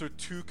 those are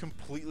two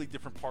completely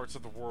different parts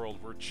of the world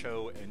where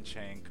Cho and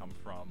Chang come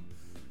from.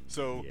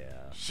 So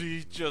Yeah.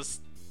 she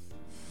just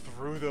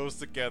threw those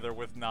together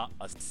with not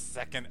a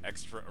second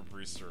extra of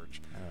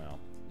research. I don't know.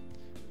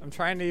 I'm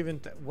trying to even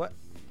what.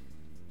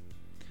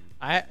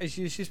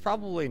 She's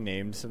probably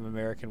named some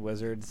American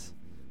wizards.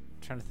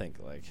 I'm trying to think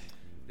like.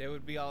 They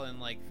would be all in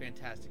like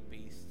Fantastic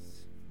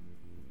Beasts.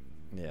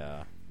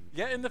 Yeah.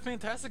 Yeah, in the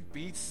Fantastic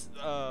Beasts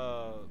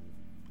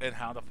and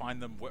How to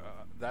Find Them,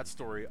 that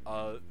story,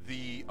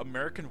 the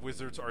American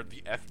wizards are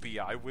the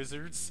FBI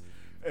wizards,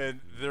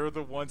 and they're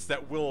the ones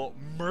that will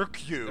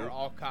murk you. They're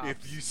all cops.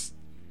 If you,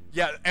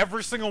 yeah,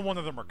 every single one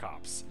of them are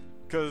cops,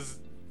 because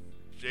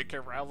J.K.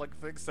 Rowling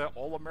thinks that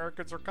all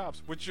Americans are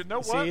cops. Which, you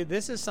know what? See,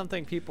 this is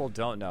something people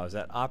don't know: is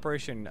that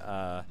Operation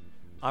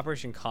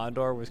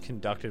Condor was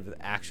conducted with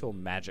actual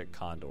magic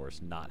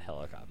condors, not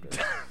helicopters.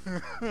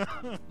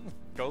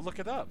 Go look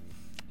it up.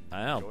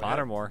 I know, Go ahead.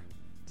 Pottermore.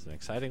 It's an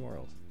exciting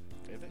world.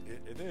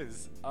 It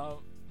is.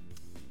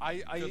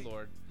 Good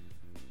lord.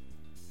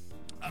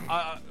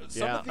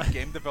 Some Yeah. of the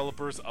game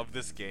developers of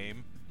this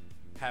game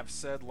have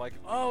said, like,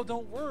 oh,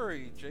 don't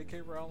worry,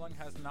 J.K. Rowling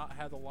has not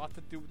had a lot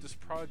to do with this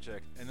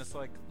project. And it's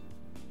like,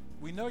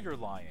 we know you're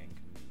lying.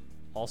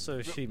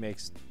 Also, she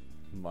makes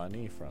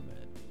money from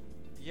it.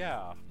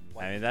 Yeah.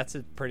 Like, I mean, that's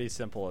as pretty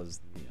simple as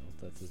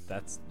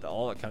that's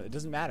all it comes. It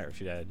doesn't matter if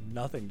she had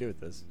nothing to do with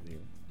this. She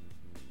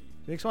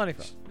makes money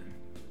from it.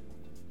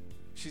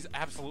 she's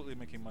absolutely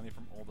making money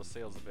from all the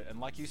sales of it. And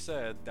like you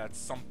said, that's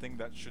something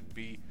that should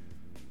be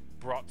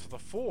brought to the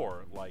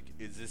fore. Like,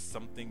 is this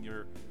something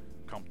you're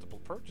comfortable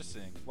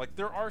purchasing? Like,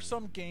 there are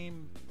some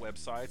game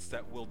websites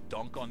that will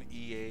dunk on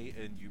EA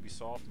and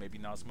Ubisoft, maybe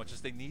not as much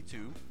as they need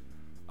to,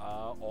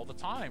 all the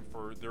time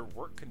for their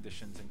work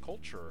conditions and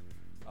culture.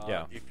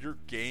 Yeah. If your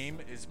game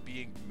is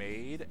being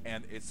made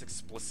and it's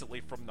explicitly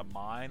from the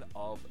mind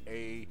of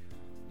a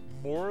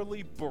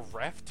morally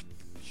bereft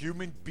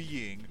human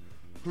being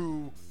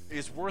who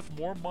is worth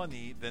more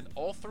money than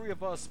all three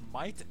of us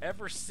might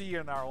ever see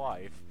in our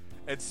life,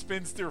 and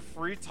spends their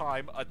free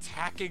time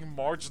attacking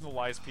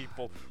marginalized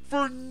people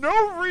for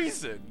no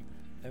reason,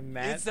 And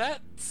Matt, is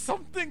that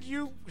something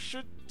you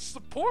should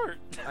support?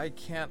 I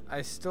can't.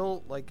 I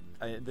still like.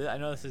 I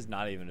know this is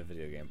not even a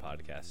video game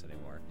podcast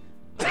anymore.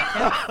 I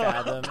can't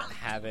fathom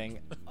having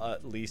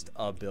at least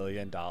 $1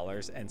 billion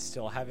and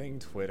still having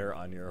Twitter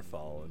on your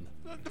phone.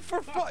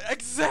 For fun,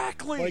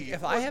 exactly. Like,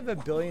 if I have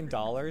 $1 billion,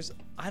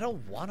 I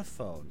don't want a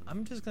phone.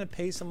 I'm just gonna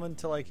pay someone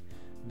to like,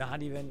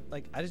 not even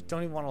like. I just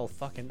don't even want to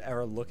fucking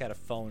ever look at a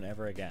phone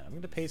ever again. I'm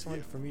gonna pay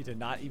someone for me to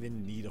not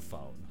even need a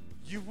phone.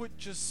 You would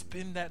just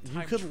spend that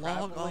time You could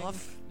log traveling,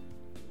 off.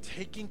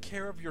 taking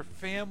care of your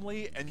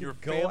family and your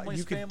Go. family's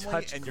You could family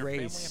touch and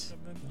Grace.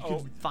 your family.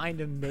 You could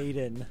find a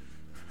maiden.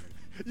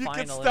 You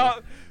could finally.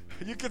 stop.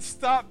 You could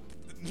stop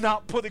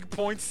not putting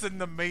points in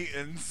the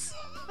Maidens.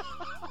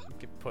 You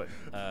could put.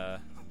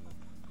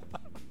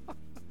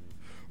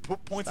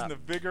 Put points Stop. in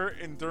the vigor,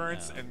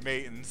 endurance, Yeah. and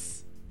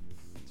Maidens.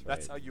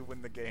 That's right. how you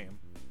win the game.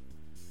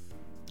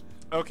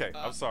 Okay,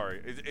 I'm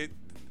sorry. It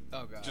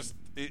Oh god. just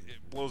it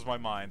blows my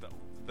mind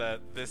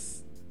that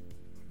this.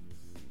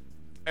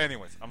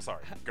 Anyways, I'm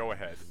sorry. Go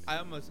ahead. I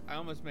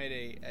almost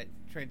made a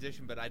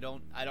transition, but I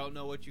don't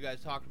know what you guys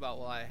talked about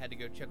while I had to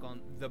go check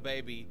on the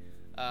baby.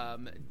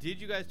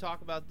 Did you guys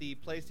talk about the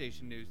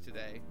PlayStation news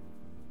today?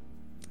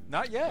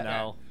 Not yet.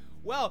 No.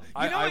 Well,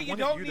 I what you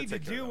wanted don't you to need to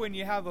take care do of when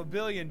you have $1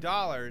 billion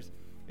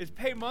is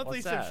pay monthly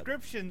What's that?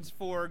 subscriptions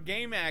for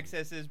game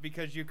accesses,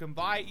 because you can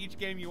buy each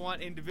game you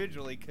want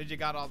individually because you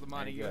got all the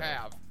money you go.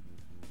 have.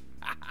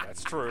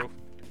 That's true.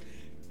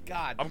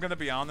 God. I'm gonna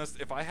be honest.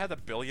 If I had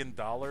 $1 billion,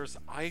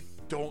 I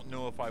don't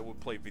know if I would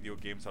play video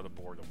games out of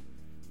boredom.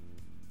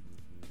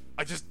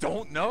 I just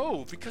don't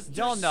know because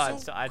Y'all they're know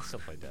so I'd still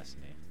play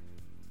Destiny.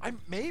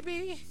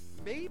 maybe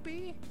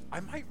I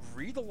might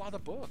read a lot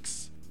of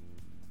books.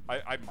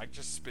 I might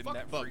just spend Fuck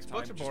that books. free time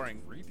Books are just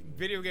boring. reading.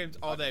 Video games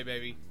all day,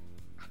 baby.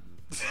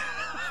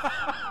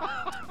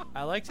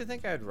 I like to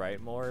think I'd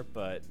write more,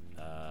 but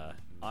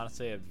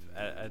honestly,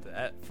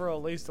 for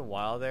at least a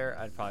while there,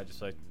 I'd probably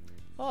just like,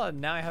 oh,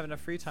 now I have enough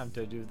free time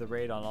to do the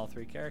raid on all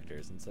 3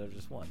 characters instead of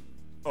just one.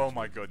 Oh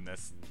my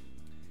goodness.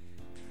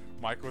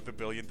 Mike with $1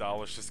 billion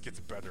just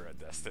gets better at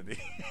Destiny.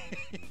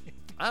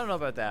 I don't know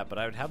about that, but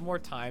I would have more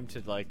time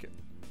to like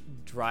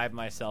drive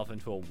myself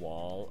into a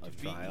wall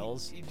of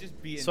trials, You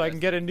just be so I can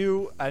get a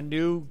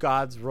new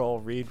God's Roll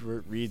Reed's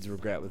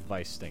Regret with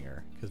Vice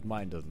Stinger, because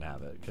mine doesn't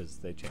have it because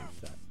they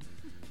changed that.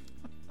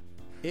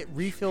 It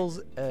refills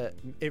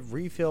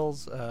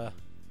the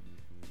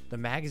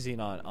magazine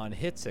on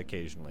hits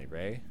occasionally,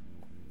 Ray.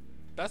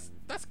 That's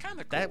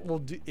kind of cool. That will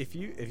do if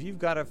you've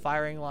got a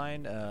firing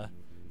line,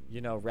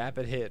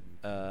 rapid hit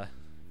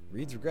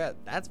Reed's Regret.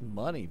 That's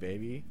money,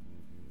 baby.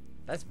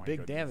 That's My big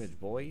goodness. damage,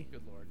 boy.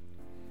 Good lord.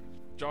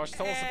 Josh,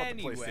 tell us about the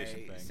Anyway,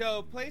 PlayStation thing.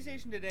 so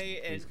PlayStation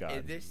today, Please, God.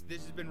 and this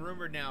has been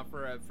rumored now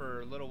for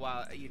a little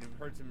while. You've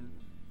heard some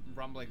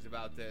rumblings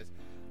about this,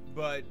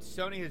 but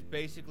Sony has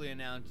basically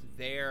announced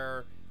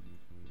their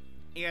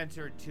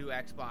answer to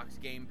Xbox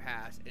Game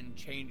Pass and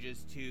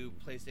changes to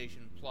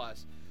PlayStation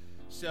Plus.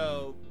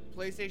 So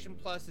PlayStation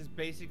Plus is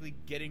basically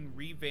getting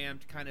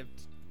revamped, kind of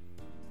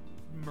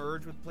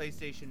merged with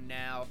PlayStation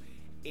Now,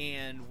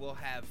 and we'll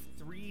have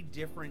 3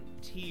 different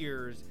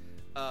tiers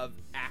of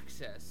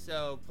access.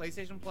 So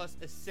PlayStation Plus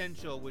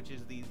Essential, which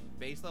is the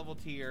base level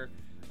tier,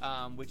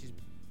 which is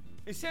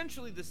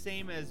essentially the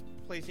same as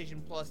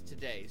PlayStation Plus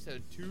today. So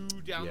 2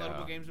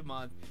 downloadable games a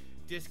month,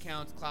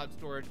 discounts, cloud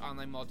storage,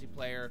 online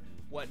multiplayer,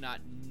 whatnot.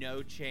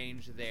 No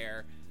change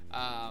there.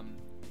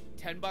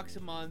 $10 a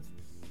month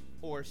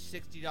or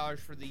 $60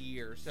 for the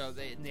year. So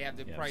they have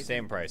the pricing.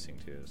 Same pricing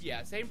too. So.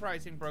 Yeah, same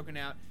pricing broken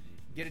out.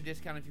 Get a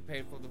discount if you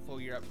pay for the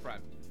full year up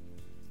front.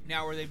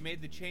 Now, where they've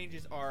made the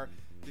changes are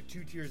the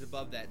 2 tiers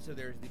above that. So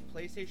there's the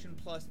PlayStation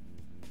Plus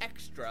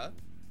Extra.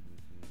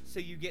 So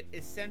you get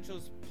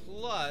Essentials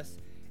Plus,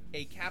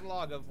 a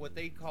catalog of what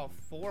they call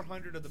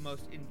 400 of the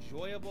most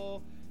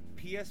enjoyable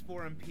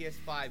PS4 and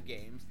PS5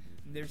 games.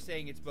 And they're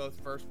saying it's both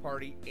first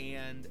party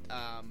and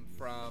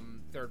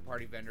from third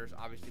party vendors.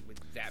 Obviously, with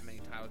that many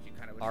titles, you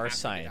kind of would Our have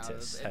to get out of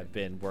scientists it. have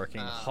been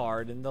working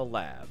hard in the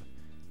lab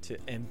to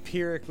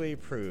empirically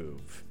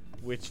prove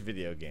which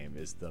video game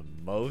is the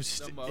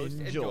most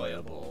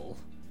enjoyable.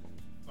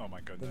 Oh my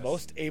goodness. The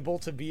most able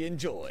to be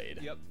enjoyed.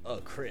 Yep. A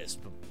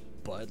crisp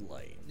Bud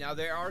Light. Now,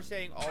 they are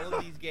saying all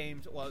of these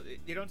games, well,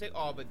 they don't say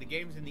all, but the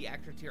games in the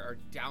extra tier are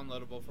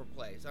downloadable for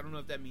play. So I don't know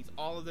if that means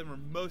all of them or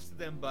most of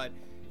them, but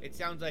it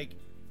sounds like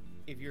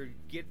if you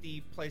get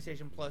the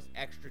PlayStation Plus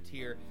Extra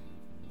tier,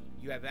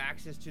 you have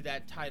access to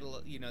that title,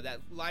 that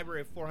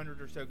library of 400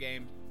 or so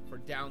games for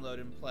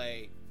download and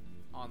play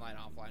online,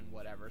 offline,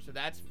 whatever. So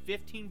that's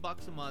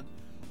 $15 a month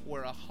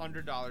or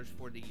 $100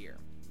 for the year.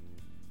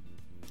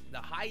 The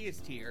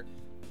highest tier,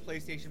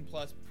 PlayStation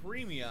Plus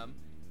Premium,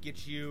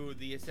 gets you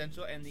the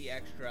Essential and the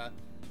Extra.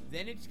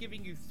 Then it's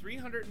giving you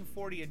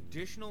 340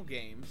 additional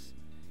games,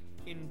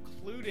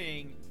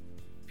 including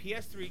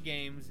PS3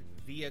 games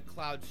via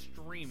cloud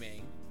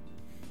streaming,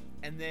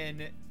 and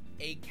then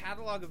a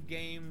catalog of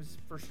games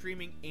for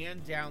streaming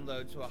and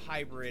download, so a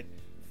hybrid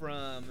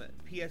from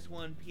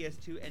PS1,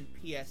 PS2, and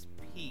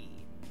PSP.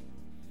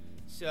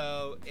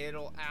 So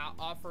it'll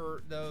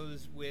offer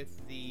those with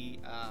the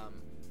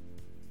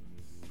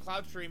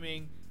cloud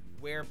streaming,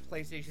 where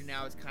PlayStation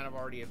Now is kind of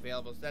already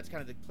available. So that's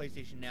kind of the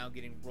PlayStation Now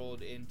getting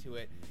rolled into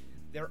it.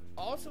 They're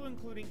also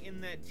including in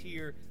that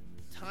tier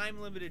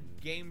time-limited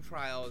game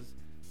trials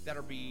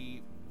that'll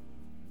be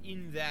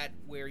in that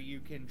where you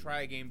can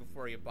try a game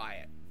before you buy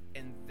it.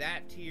 And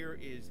that tier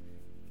is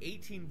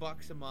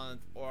 $18 a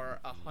month or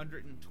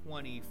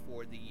 $120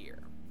 for the year.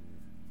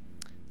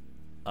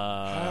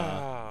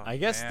 I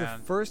guess man.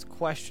 the first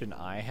question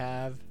I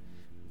have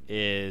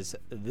is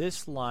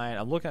this line.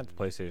 I'm looking at the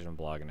PlayStation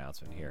blog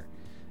announcement here.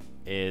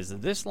 Is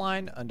this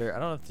line under? I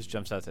don't know if this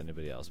jumps out to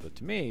anybody else, but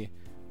to me,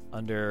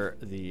 under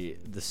the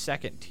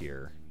second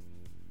tier,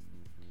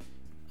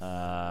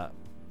 where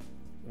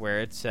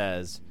it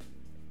says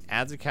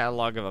adds a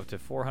catalog of up to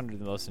 400 of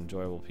the most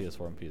enjoyable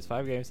PS4 and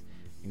PS5 games,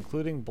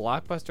 including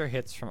blockbuster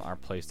hits from our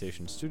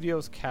PlayStation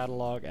Studios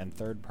catalog and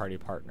third-party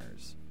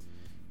partners.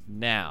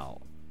 Now,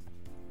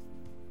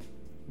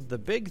 the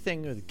big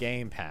thing with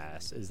Game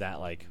Pass is that,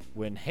 like,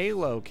 when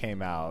Halo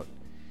came out,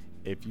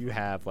 if you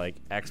have, like,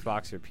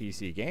 Xbox or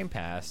PC Game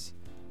Pass,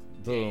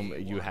 boom,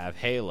 you have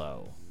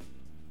Halo.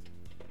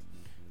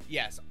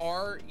 Yes,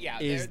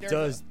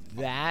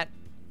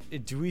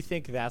 do we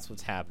think that's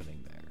what's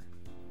happening there?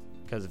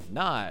 Because if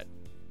not,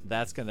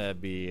 that's gonna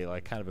be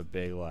like kind of a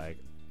big like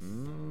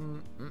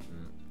kind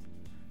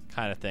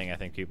of thing. I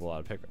think people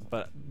ought to pick,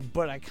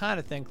 but I kind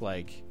of think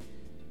like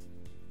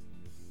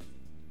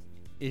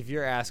if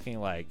you're asking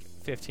like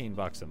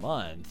 $15 a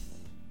month,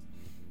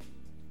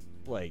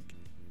 like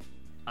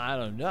I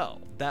don't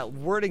know, that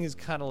wording is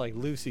kind of like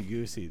loosey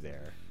goosey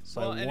there.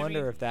 So I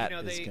wonder if that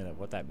is gonna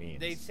what that means.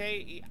 They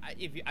say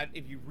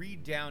if you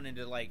read down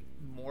into like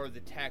more of the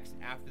text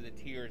after the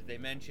tiers, they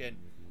mention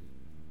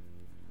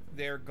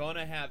they're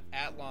gonna have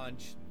at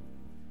launch.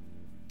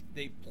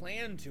 They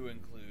plan to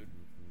include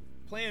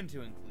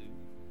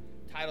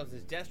titles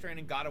as Death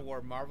Stranding, God of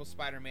War, Marvel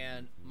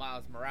Spider-Man,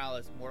 Miles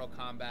Morales, Mortal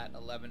Kombat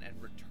 11, and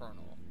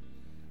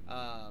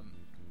Returnal.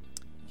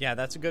 Yeah,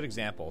 that's a good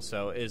example.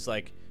 So is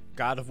like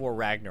God of War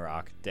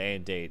Ragnarok day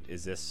and date.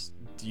 Is this?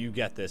 Do you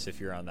get this if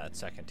you're on that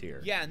second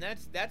tier? Yeah, and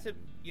that's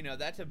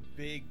a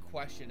big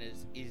question.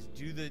 Is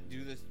do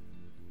this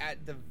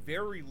at the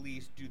very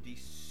least do the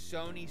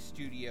Sony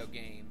Studio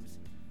games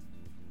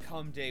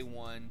come day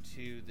one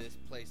to this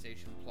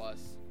PlayStation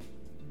Plus,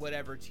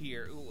 whatever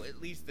tier,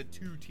 at least the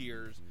 2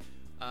 tiers,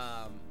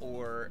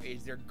 or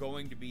is there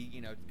going to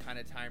be kind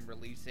of time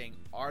releasing?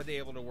 Are they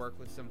able to work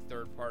with some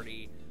third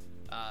party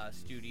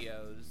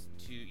studios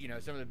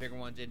to some of the bigger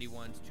ones, indie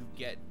ones, to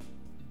get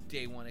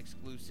day one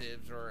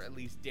exclusives or at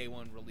least day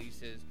one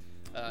releases.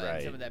 Right.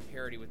 And some of that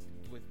parity with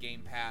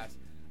Game Pass.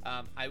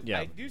 I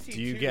do see.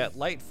 Do you get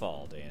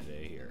Lightfall Day and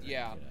Day here?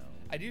 Yeah. You know?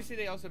 I do see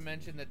they also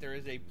mentioned that there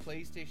is a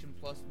PlayStation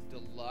Plus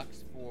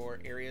Deluxe for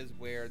areas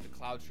where the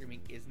cloud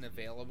streaming isn't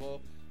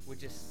available,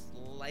 which is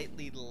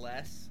slightly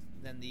less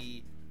than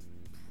the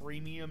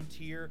premium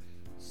tier.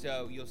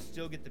 So you'll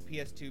still get the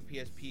PS2,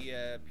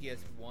 PSP,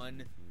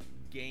 PS1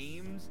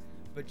 games,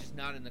 but just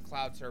not in the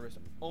cloud service,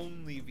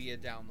 only via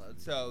download.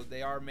 So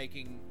they are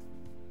making,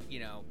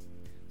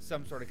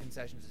 some sort of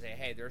concessions to say,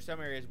 hey, there are some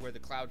areas where the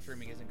cloud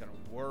streaming isn't going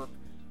to work.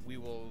 We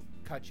will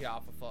cut you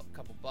off a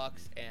couple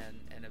bucks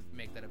and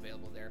make that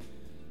available there.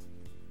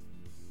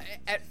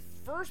 At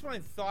first, when I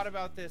thought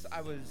about this,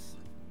 I was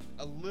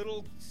a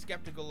little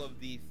skeptical of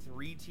the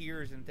 3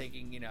 tiers and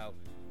thinking,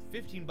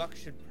 $15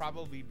 should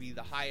probably be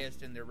the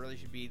highest, and there really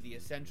should be the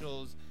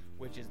Essentials,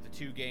 which is the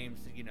 2 games,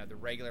 the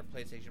regular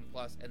PlayStation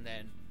Plus, and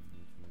then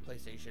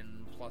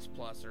PlayStation Plus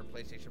Plus or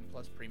PlayStation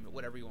Plus Premium,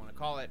 whatever you want to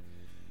call it.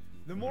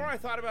 The more I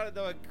thought about it,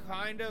 though, it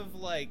kind of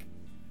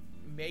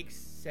makes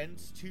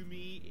sense to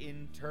me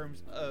in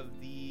terms of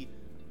the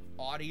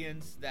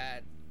audience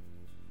that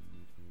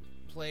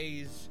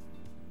plays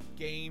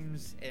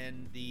games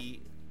and the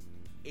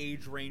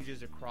age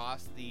ranges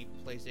across the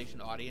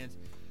PlayStation audience.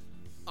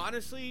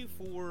 Honestly,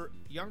 for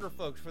younger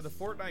folks, for the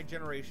Fortnite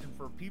generation,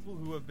 for people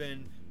who have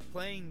been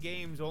playing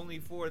games only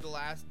for the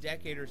last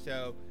decade or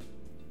so,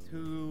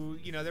 who,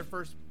 their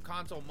first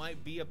console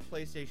might be a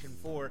PlayStation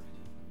 4,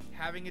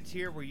 having a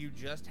tier where you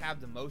just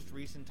have the most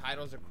recent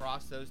titles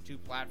across those 2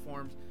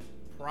 platforms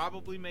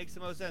probably makes the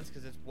most sense,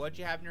 because it's what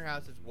you have in your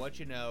house, it's what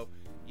you know,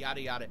 yada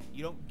yada.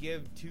 You don't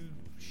give 2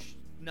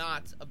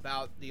 knots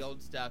about the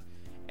old stuff,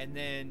 and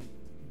then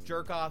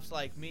jerk-offs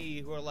like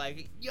me who are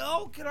like,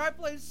 yo, can I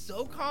play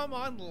SOCOM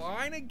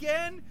online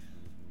again?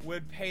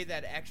 Would pay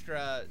that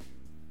extra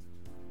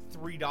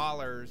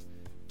 $3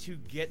 to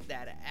get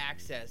that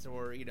access,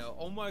 or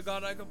oh my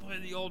god, I can play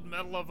the old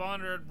Medal of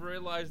Honor and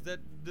realize that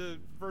the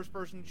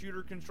first-person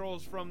shooter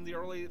controls from the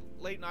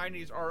late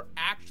 90s are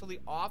actually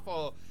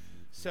awful.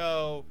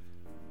 So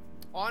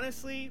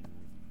honestly,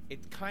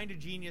 it's kind of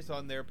genius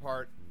on their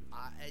part.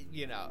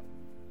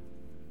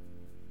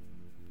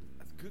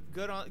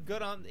 Good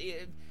on.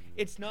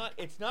 It's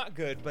not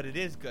good, but it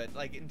is good.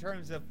 In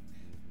terms of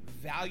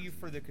value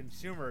for the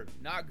consumer,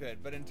 not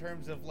good, but in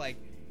terms of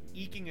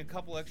eking a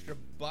couple extra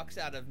bucks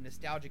out of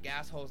nostalgic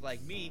assholes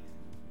like me,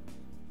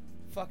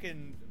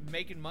 fucking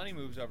making money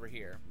moves over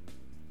here.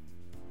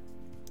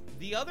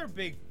 The other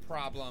big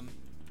problem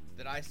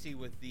that I see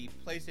with the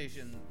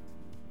PlayStation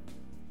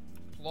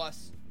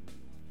Plus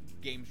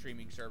game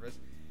streaming service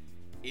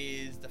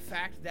is the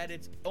fact that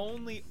it's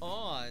only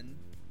on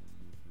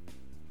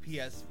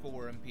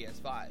PS4 and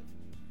PS5.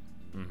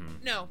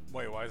 Mm-hmm. Now,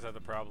 Wait, why is that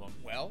the problem?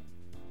 well,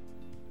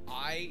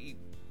 I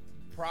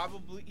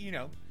probably,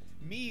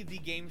 me, the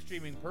game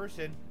streaming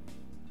person,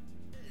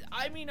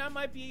 I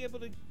might be able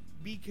to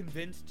be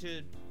convinced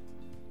to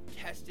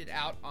test it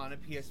out on a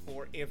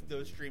PS4 if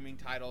those streaming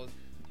titles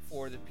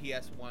for the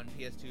PS1,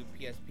 PS2,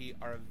 PSP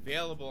are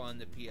available on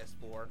the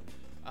PS4.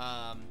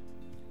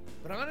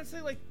 But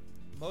honestly,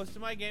 most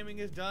of my gaming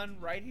is done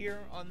right here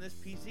on this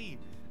PC.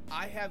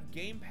 I have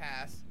Game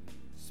Pass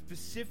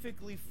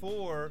specifically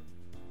for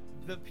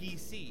the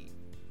PC.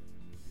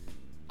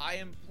 I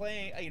am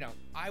playing,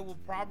 I will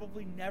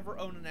probably never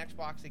own an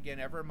Xbox again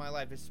ever in my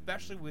life,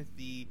 especially with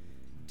the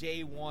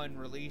day one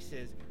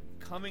releases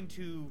coming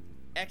to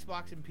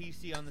Xbox and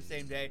PC on the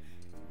same day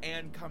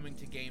and coming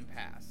to Game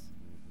Pass.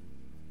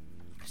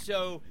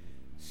 So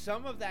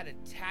some of that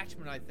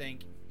attachment, I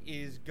think,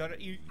 is gonna,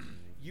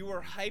 you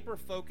are hyper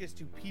focused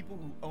to people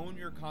who own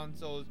your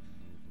consoles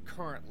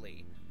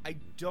currently. I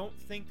don't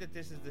think that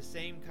this is the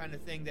same kind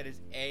of thing that is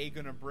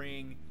gonna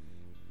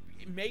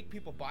make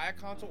people buy a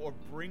console or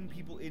bring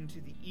people into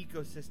the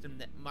ecosystem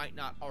that might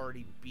not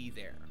already be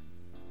there.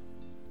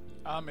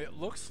 It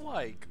looks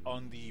like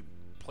on the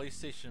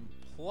PlayStation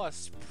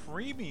Plus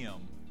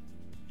Premium,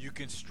 you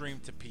can stream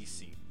to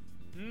PC.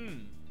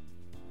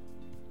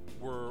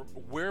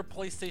 Where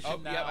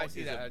PlayStation now I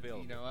see is that.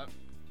 available. You know what?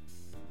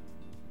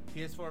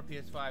 PS4,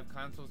 PS5,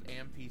 consoles,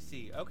 and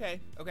PC. Okay.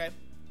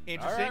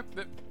 Interesting. All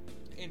right.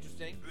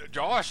 Interesting.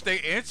 Josh, they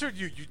answered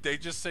you. They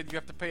just said you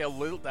have to pay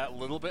that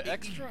little bit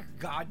extra.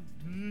 God.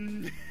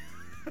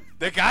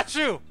 They got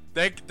you.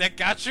 They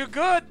got you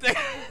good.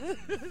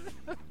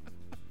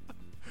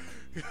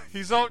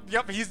 He's on.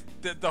 Yep.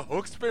 The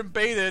hook's been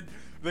baited.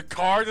 The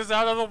card is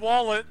out of the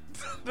wallet.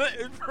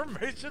 The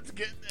information's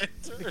getting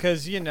entered.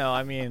 Because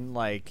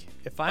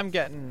if I'm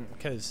getting,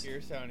 because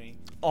Here's Sony.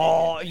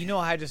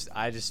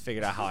 I just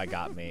figured out how I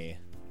got me.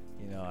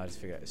 I just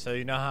figured.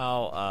 So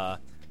how.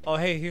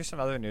 Hey, here's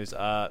some other news.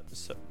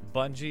 So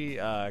Bungie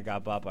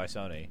got bought by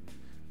Sony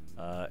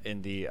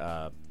in the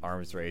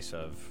arms race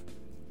of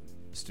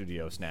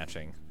studio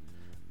snatching.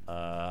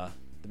 The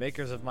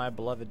makers of my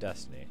beloved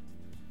Destiny,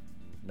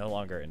 no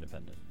longer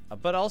independent,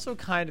 but also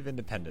kind of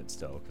independent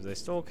still, because they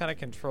still kind of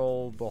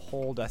control the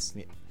whole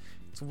Destiny.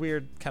 It's a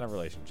weird kind of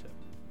relationship.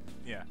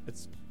 Yeah.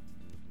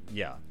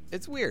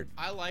 it's weird.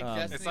 I like Um,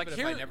 Destiny, It's like but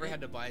here- if I never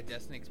had to buy a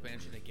Destiny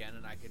expansion again,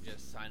 and I could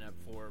just sign up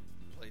for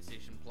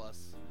PlayStation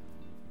Plus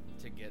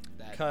to get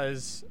that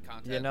Because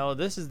content.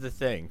 this is the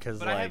thing. Because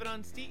But like I have it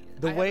on Steam.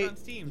 the I way- have it on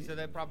Steam, so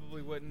that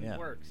probably wouldn't Yeah.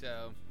 work.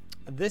 So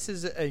this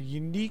is a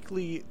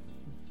uniquely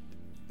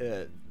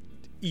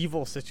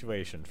evil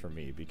situation for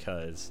me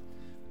because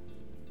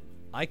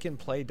I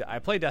play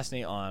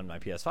Destiny on my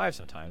PS5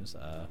 sometimes,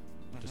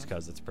 just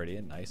because it's pretty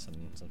and nice,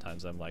 and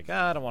sometimes I'm like,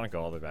 I don't want to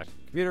go all the way back to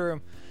the computer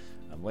room.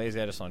 I'm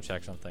lazy. I just want to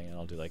check something, and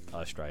I'll do like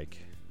a strike,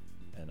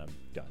 and I'm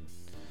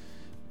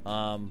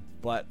done.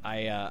 But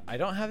I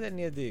don't have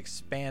any of the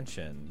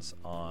expansions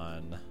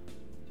on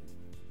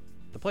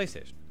the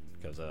PlayStation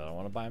because I don't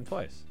want to buy them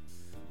twice.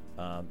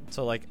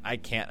 So like I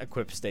can't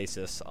equip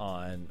stasis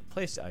on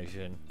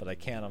PlayStation, but I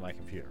can on my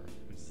computer,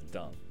 which is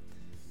dumb.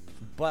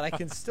 But I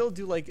can still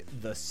do like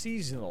the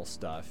seasonal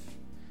stuff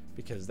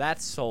because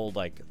that's sold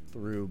like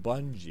through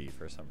Bungie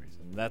for some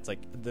reason. That's like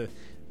the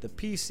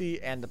PC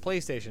and the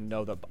PlayStation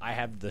know that I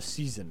have the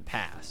season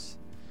pass,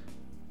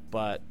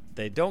 but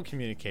they don't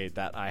communicate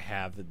that I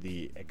have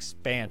the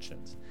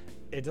expansions.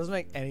 It doesn't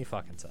make any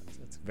fucking sense.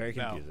 It's very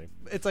No. confusing.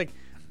 It's like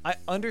I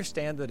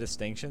understand the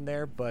distinction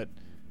there, but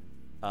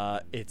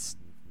it's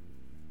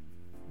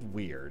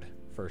weird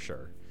for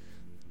sure.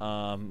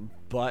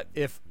 But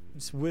if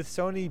with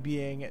Sony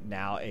being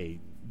now with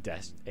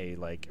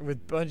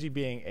Bungie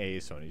being a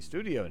Sony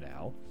studio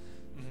now,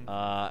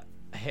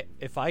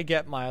 if I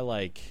get my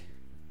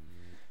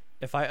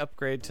if I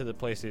upgrade to the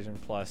PlayStation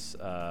Plus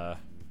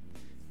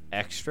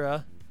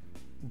extra,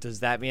 does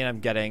that mean I'm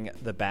getting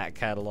the back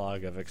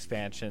catalog of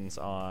expansions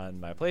on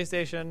my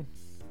PlayStation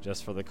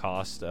just for the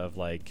cost of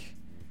like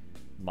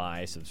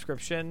my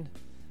subscription?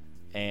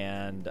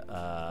 And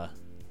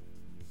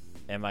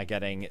am I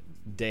getting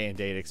day and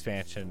date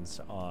expansions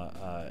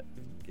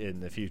in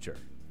the future?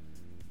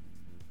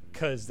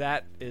 Because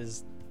that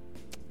is,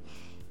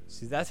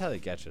 see, that's how they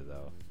get you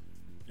though.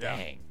 Yeah.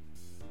 Dang.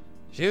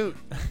 Shoot.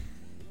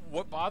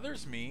 What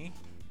bothers me,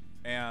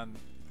 and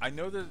I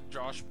know that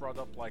Josh brought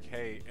up like,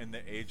 hey, in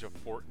the age of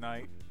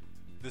Fortnite,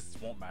 this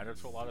won't matter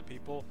to a lot of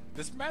people.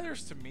 This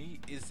matters to me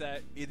is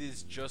that it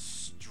is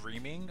just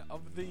streaming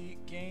of the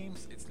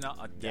games. It's not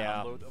a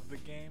Yeah. download of the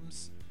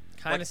games.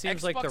 Kind of Like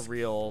seems like the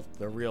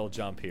Xbox- real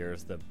jump here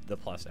is the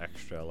plus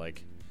extra.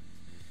 Like,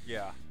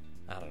 Yeah.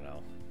 I don't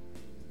know.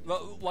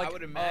 Like I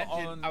would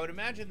imagine. on- I would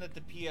imagine that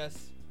the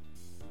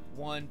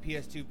PS1,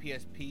 PS2,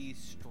 PSP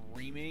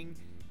streaming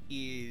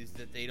is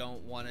that they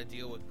don't want to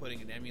deal with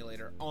putting an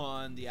emulator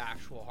on the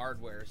actual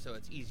hardware, so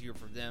it's easier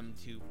for them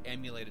to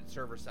emulate it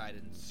server side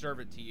and serve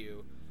it to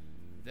you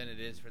than it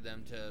is for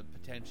them to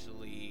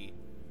potentially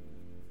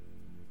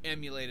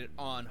emulate it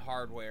on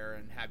hardware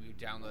and have you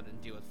download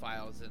and deal with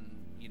files and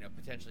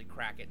potentially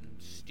crack it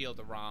and steal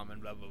the ROM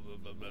and blah blah blah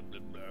blah blah blah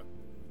blah.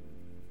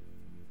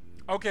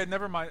 Okay,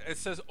 never mind. It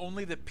says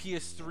only the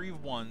PS3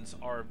 ones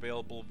are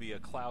available via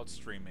cloud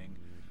streaming,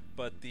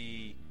 but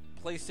the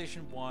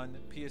PlayStation 1,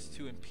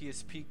 PS2, and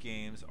PSP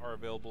games are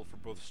available for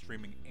both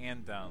streaming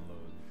and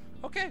download.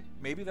 Okay,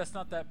 maybe that's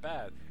not that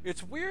bad.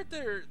 It's weird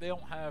they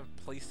don't have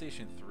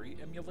PlayStation 3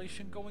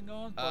 emulation going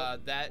on,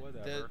 but That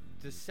whatever.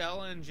 the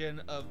cell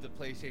engine of the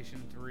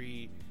PlayStation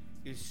 3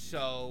 is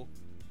so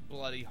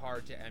bloody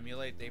hard to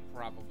emulate. They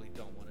probably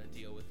don't want to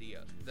deal with the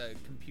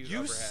computer. You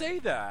overhead. say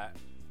that.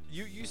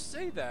 You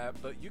say that,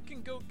 but you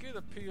can go get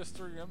a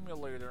PS3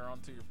 emulator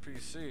onto your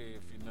PC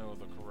if you know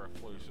the correct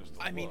places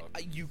to I mean,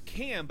 look. you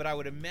can, but I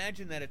would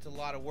imagine that it's a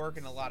lot of work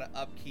and a lot of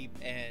upkeep,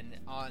 and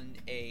on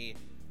a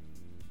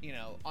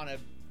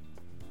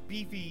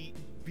beefy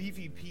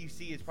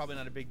PC, it's probably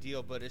not a big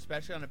deal, but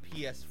especially on a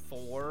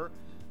PS4,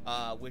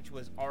 which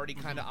was already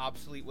kind of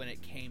obsolete when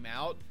it came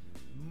out,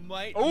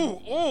 might.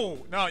 Oh,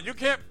 no, you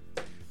can't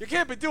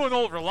be doing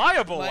old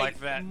reliable Might- like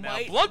that now.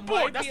 might- Bloodborne,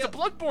 might that's be the a-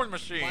 Bloodborne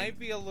machine. Might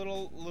be a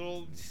little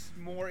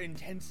more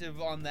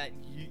intensive on that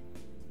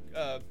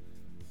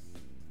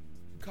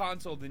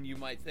console than you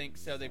might think.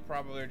 So they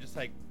probably are just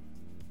like,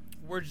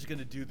 we're just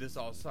gonna do this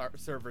all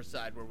server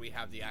side where we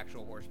have the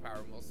actual horsepower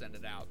and we'll send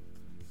it out.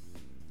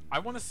 I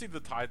want to see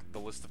the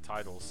list of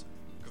titles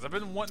because I've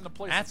been wanting to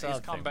play That's some the Ace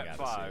other thing we Combat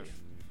gotta 5. see.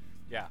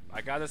 Yeah,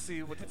 I gotta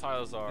see what the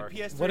titles are. The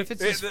PS3, What if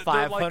it's They- just they're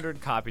like-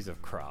 500 copies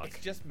of Krog? it's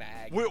just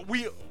mag.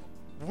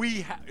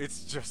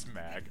 It's just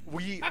mag.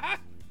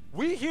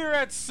 We here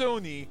at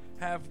Sony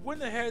have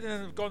went ahead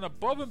and have gone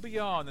above and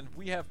beyond, and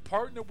we have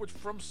partnered with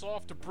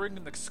FromSoft to bring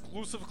an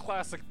exclusive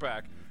classic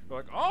back. We're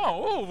like,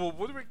 well,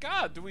 what do we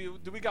got? Do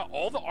we got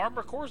all the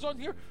Armor Cores on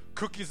here?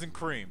 Cookies and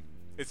Cream.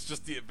 It's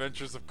just the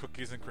Adventures of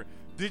Cookies and Cream.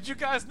 Did you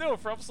guys know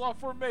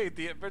FromSoft made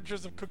the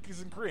Adventures of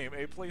Cookies and Cream,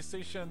 a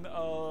PlayStation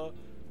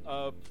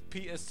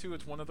PS2?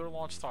 It's one of their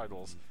launch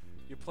titles.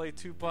 You play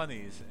two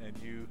bunnies, and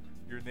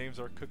your names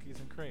are Cookies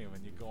and Cream,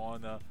 and you go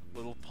on a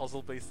little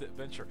puzzle-based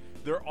adventure.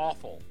 They're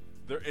awful.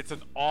 It's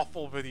an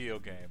awful video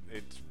game.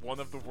 It's one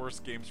of the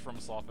worst games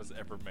FromSoft has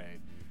ever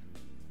made.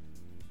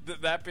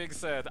 That being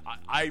said,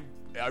 I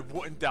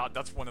wouldn't doubt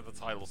that's one of the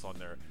titles on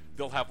there.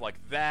 They'll have like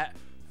that,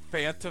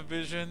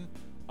 Fantavision,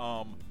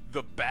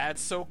 the bad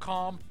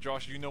SOCOM.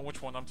 Josh, you know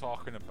which one I'm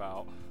talking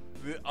about.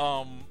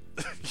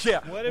 Yeah,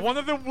 one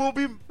of them will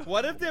be.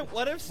 What if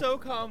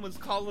SOCOM was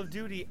Call of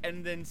Duty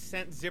and then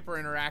sent Zipper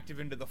Interactive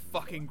into the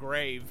fucking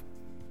grave?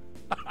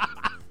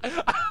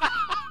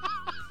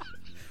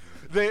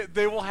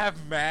 They will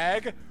have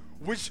MAG,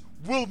 which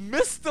will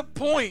miss the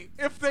point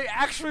if they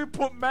actually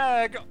put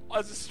MAG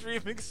as a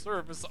streaming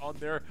service on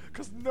there,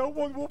 because no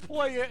one will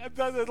play it and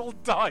then it'll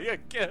die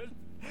again.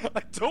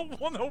 I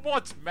don't want to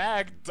watch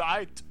MAG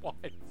die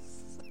twice.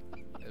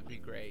 That'd be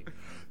great.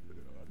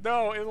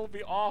 No, it'll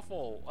be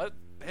awful.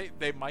 Hey,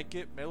 they might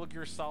get Metal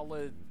Gear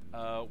Solid.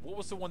 What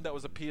was the one that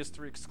was a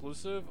PS3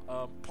 exclusive?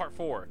 Part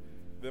 4.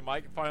 They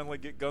might finally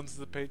get Guns of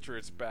the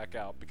Patriots back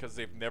out because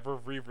they've never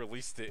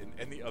re-released it in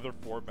any other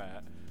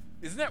format.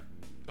 Isn't that...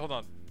 Hold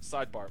on.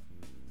 Sidebar.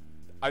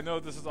 I know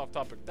this is off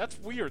topic. That's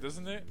weird,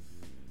 isn't it?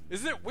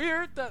 Isn't it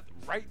weird that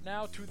right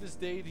now, to this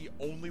day, the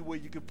only way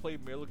you can play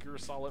Metal Gear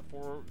Solid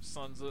 4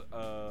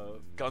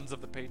 Guns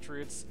of the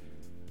Patriots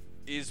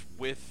is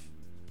with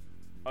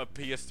a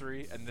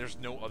PS3 and there's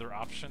no other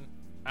option?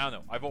 I don't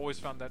know. I've always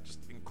found that just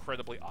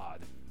incredibly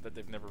odd that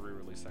they've never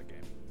re-released that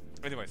game.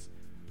 Anyways,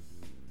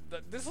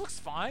 this looks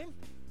fine.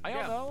 I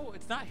don't know.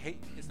 It's not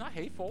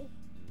hateful.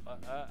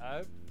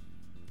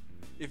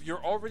 If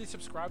you're already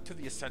subscribed to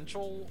the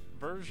Essential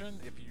version,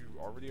 if you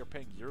already are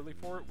paying yearly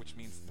for it, which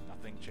means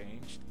nothing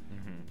changed,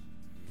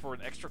 for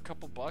an extra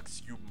couple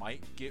bucks, you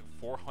might get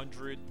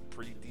 400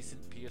 pretty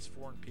decent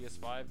PS4 and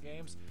PS5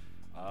 games.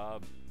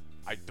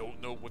 I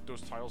don't know what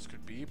those titles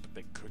could be, but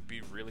they could be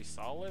really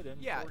solid,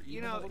 and for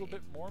even a little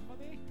bit more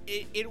money.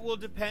 It will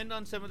depend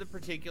on some of the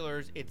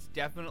particulars. It's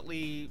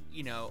definitely,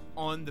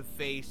 on the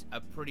face,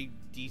 a pretty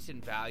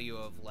decent value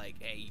of like,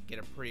 hey, you get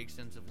a pretty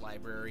extensive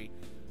library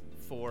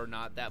for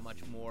not that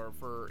much more.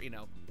 For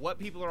what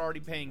people are already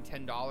paying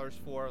 $10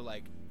 for,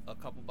 like a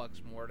couple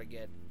bucks more to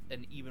get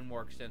an even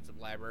more extensive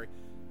library.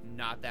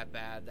 Not that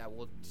bad. That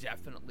will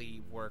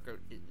definitely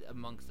work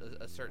amongst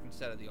a certain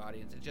set of the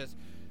audience. It's just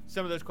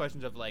some of those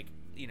questions of like,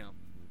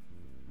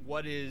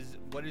 what is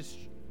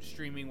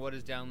streaming, what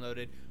is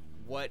downloaded,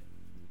 what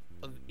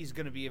is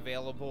going to be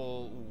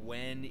available,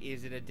 when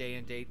is it a day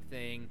and date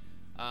thing,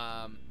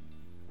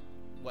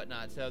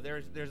 whatnot. So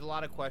there's a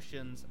lot of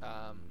questions,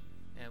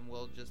 and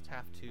we'll just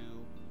have to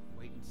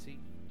wait and see.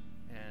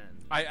 And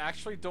I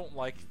actually don't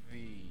like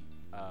the.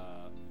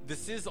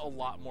 This is a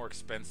lot more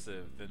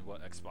expensive than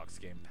what Xbox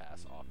Game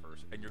Pass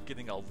offers, and you're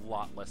getting a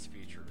lot less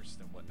features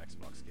than what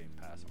Xbox Game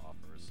Pass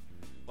offers.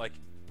 Like,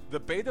 the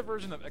beta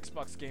version of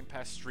Xbox Game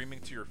Pass streaming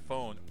to your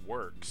phone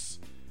works.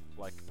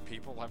 Like,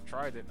 people have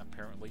tried it, and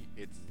apparently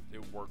it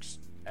works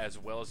as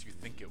well as you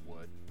think it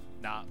would.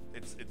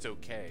 It's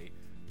okay,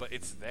 but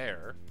it's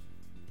there.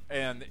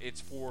 And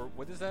it's for,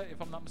 what is that, if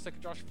I'm not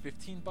mistaken, Josh?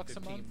 $15 a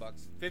month?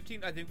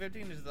 $15. I think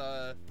 15 is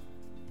the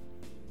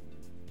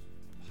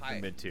high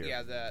mid-tier.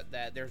 Yeah,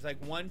 that there's like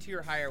one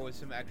tier higher with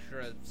some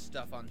extra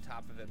stuff on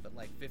top of it, but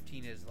like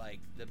 15 is like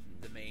the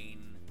main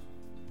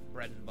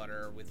bread and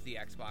butter with the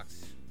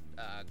Xbox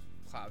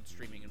cloud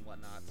streaming and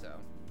whatnot. So,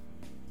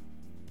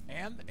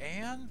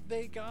 and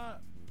they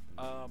got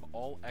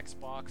all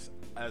Xbox,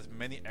 as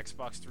many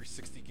Xbox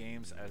 360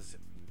 games as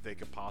they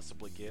could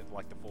possibly get,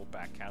 like the full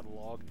back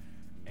catalog,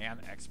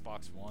 and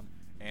Xbox One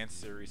and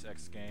Series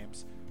X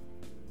games.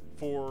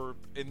 For,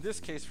 in this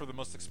case, for the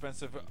most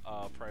expensive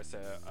price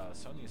that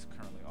Sony is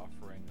currently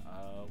offering,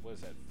 what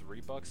is that,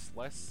 $3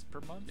 less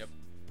per month? Yep.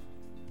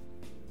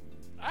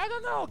 I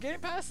don't know. Game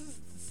Pass is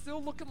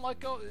still looking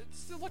like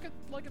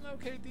an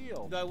okay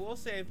deal. Though I will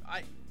say,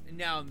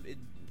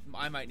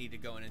 I might need to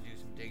go in and do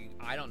some digging.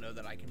 I don't know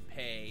that I can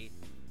pay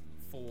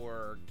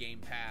for Game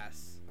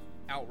Pass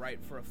outright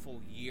for a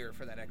full year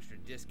for that extra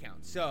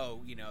discount.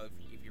 So,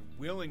 if you're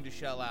willing to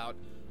shell out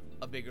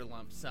a bigger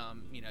lump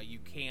sum, you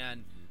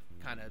can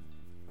kind of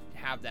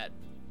have that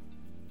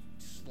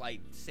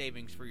slight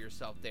savings for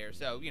yourself there.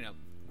 So,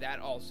 that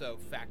also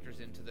factors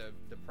into the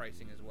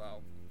pricing as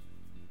well.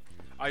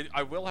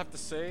 I will have to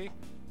say,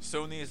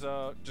 Sony's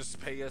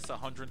just pay us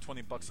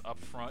 $120 up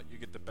front, you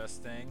get the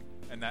best thing,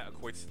 and that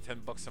equates to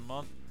 $10 a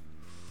month.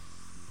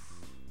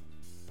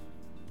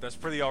 That's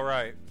pretty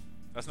alright.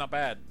 That's not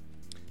bad.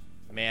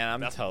 Man,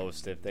 I'm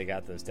toast if they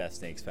got those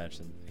Destiny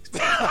expansion.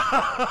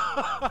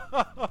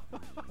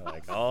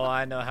 Like, oh,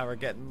 I know how we're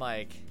getting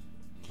Mike.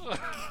 I'm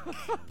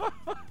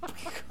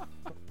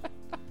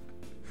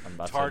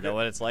about to know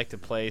what it's like to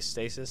play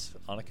Stasis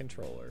on a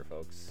controller,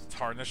 folks.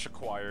 Tarnish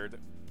acquired.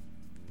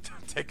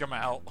 Take them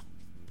out.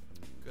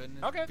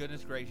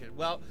 Goodness gracious.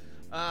 Well,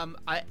 I'm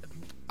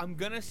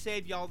gonna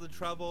save y'all the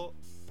trouble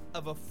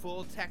of a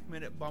full Tech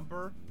Minute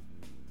bumper.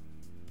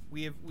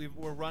 We're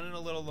running a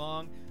little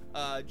long.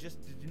 Just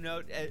to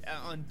note,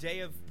 on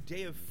day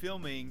of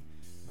filming,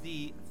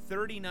 the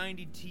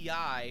 3090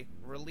 Ti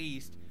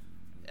released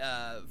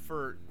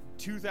for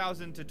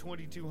 $2,000 to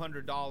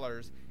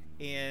 $2,200,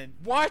 and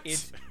what?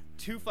 It's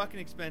too fucking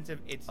expensive.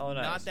 It's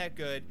not that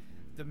good.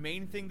 The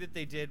main thing that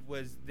they did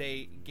was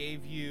they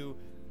gave you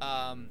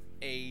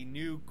a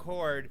new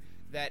cord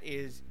that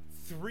is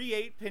 3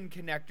 8-pin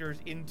connectors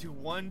into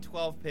one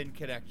 12-pin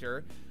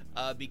connector.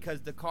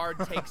 because the card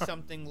takes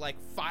something like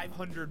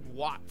 500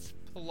 watts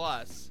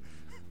plus,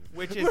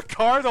 which is the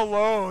card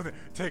alone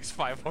takes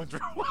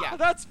 500. yeah,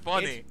 That's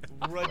funny.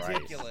 It's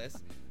ridiculous.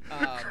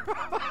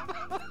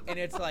 And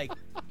it's like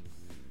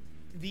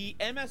the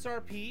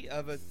MSRP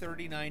of a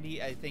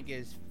 3090 I think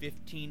is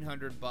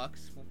 $1,500,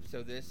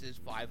 so this is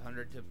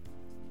 $500 to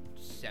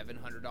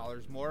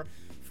 $700 more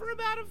for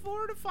about a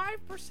 4 to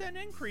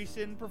 5% increase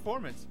in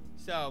performance.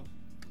 So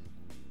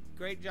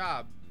great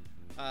job.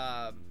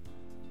 But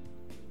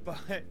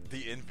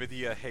The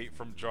Nvidia hate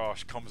from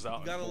Josh comes out.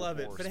 you gotta in full love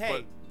it. force, But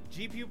hey,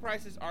 GPU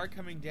prices are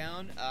coming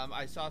down.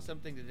 I saw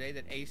something today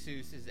that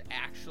Asus is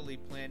actually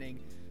planning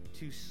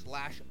to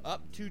slash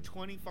up to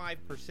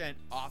 25%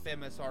 off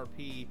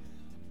MSRP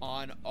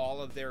on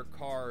all of their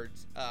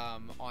cards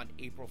on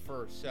April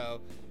 1st.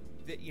 So,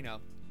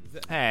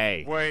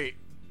 Hey, wait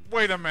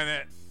a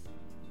minute.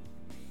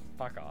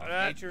 fuck off.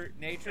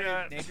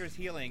 nature's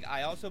healing.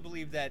 I also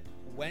believe that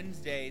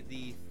Wednesday,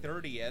 the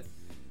 30th,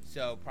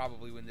 so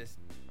probably when this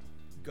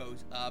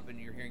goes up and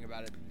you're hearing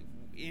about it,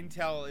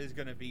 Intel is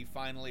going to be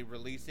finally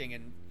releasing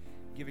and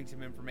giving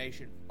some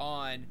information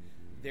on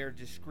their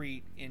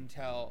discrete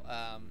Intel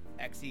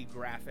Xe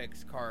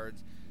graphics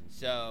cards.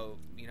 So,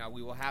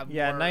 we will have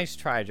Yeah, more... nice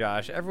try,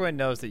 Josh. Everyone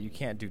knows that you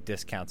can't do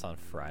discounts on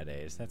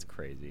Fridays. That's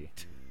crazy.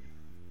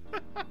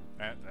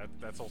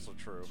 That's also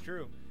true. It's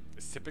true.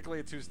 It's typically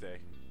a Tuesday.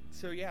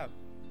 So, yeah.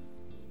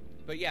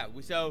 But, yeah,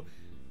 so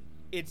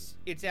it's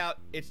out.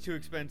 It's too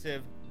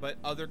expensive, but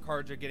other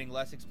cards are getting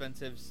less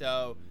expensive.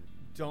 So,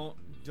 don't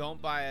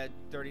buy a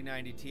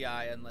 3090 Ti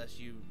unless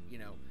you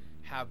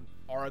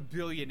are a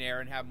billionaire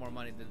and have more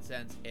money than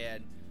sense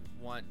and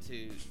want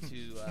to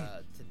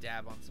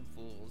dab on some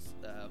fools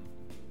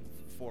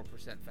 4%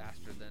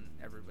 faster than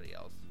everybody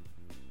else.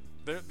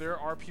 There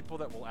are people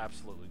that will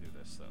absolutely do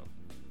this, though.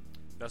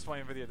 That's why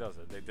Nvidia does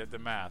it. They did the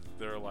math.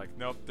 They're like,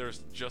 nope, there's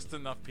just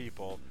enough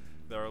people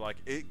that are like,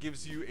 it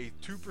gives you a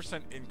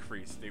 2%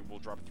 increase. They will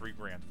drop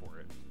 $3,000 for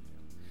it.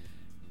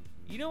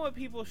 You know what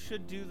people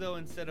should do, though,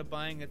 instead of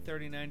buying a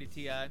 3090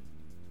 Ti?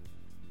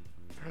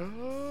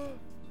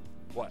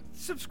 What?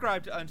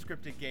 Subscribe to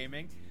Unscripted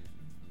Gaming.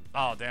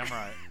 Oh, damn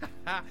right.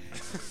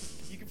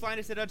 You can find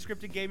us at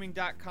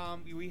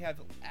unscriptedgaming.com. We have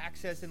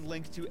access and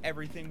links to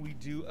everything we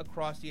do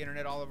across the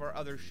internet, all of our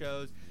other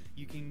shows.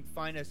 You can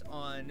find us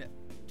on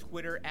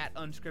Twitter at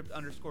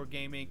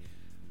unscript_gaming,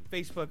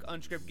 Facebook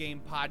Unscript Game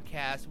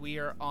Podcast. We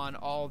are on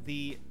all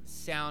the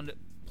sound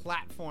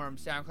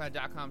platforms,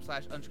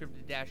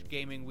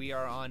 soundcloud.com/unscripted-gaming. We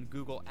are on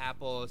Google,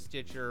 Apple,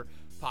 Stitcher,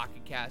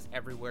 Pocket Cast,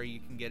 everywhere you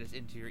can get us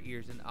into your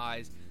ears and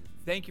eyes.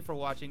 Thank you for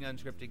watching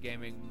Unscripted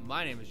Gaming.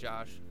 My name is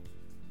Josh.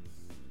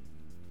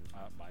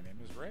 My name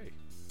is Ray.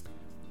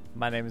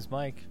 My name is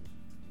Mike.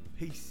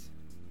 Peace.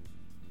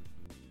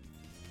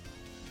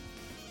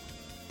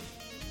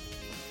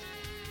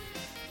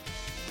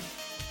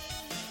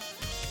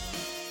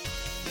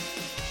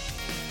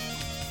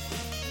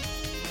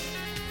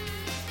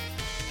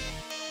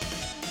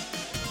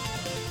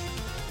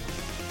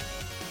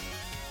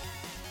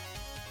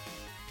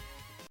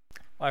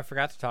 Oh, I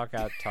forgot to talk in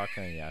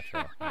the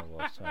outro. Oh,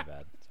 well, it's my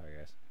bad. Sorry,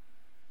 guys.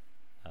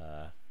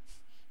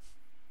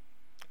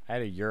 I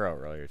had a gyro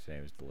earlier today.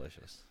 It was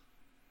delicious.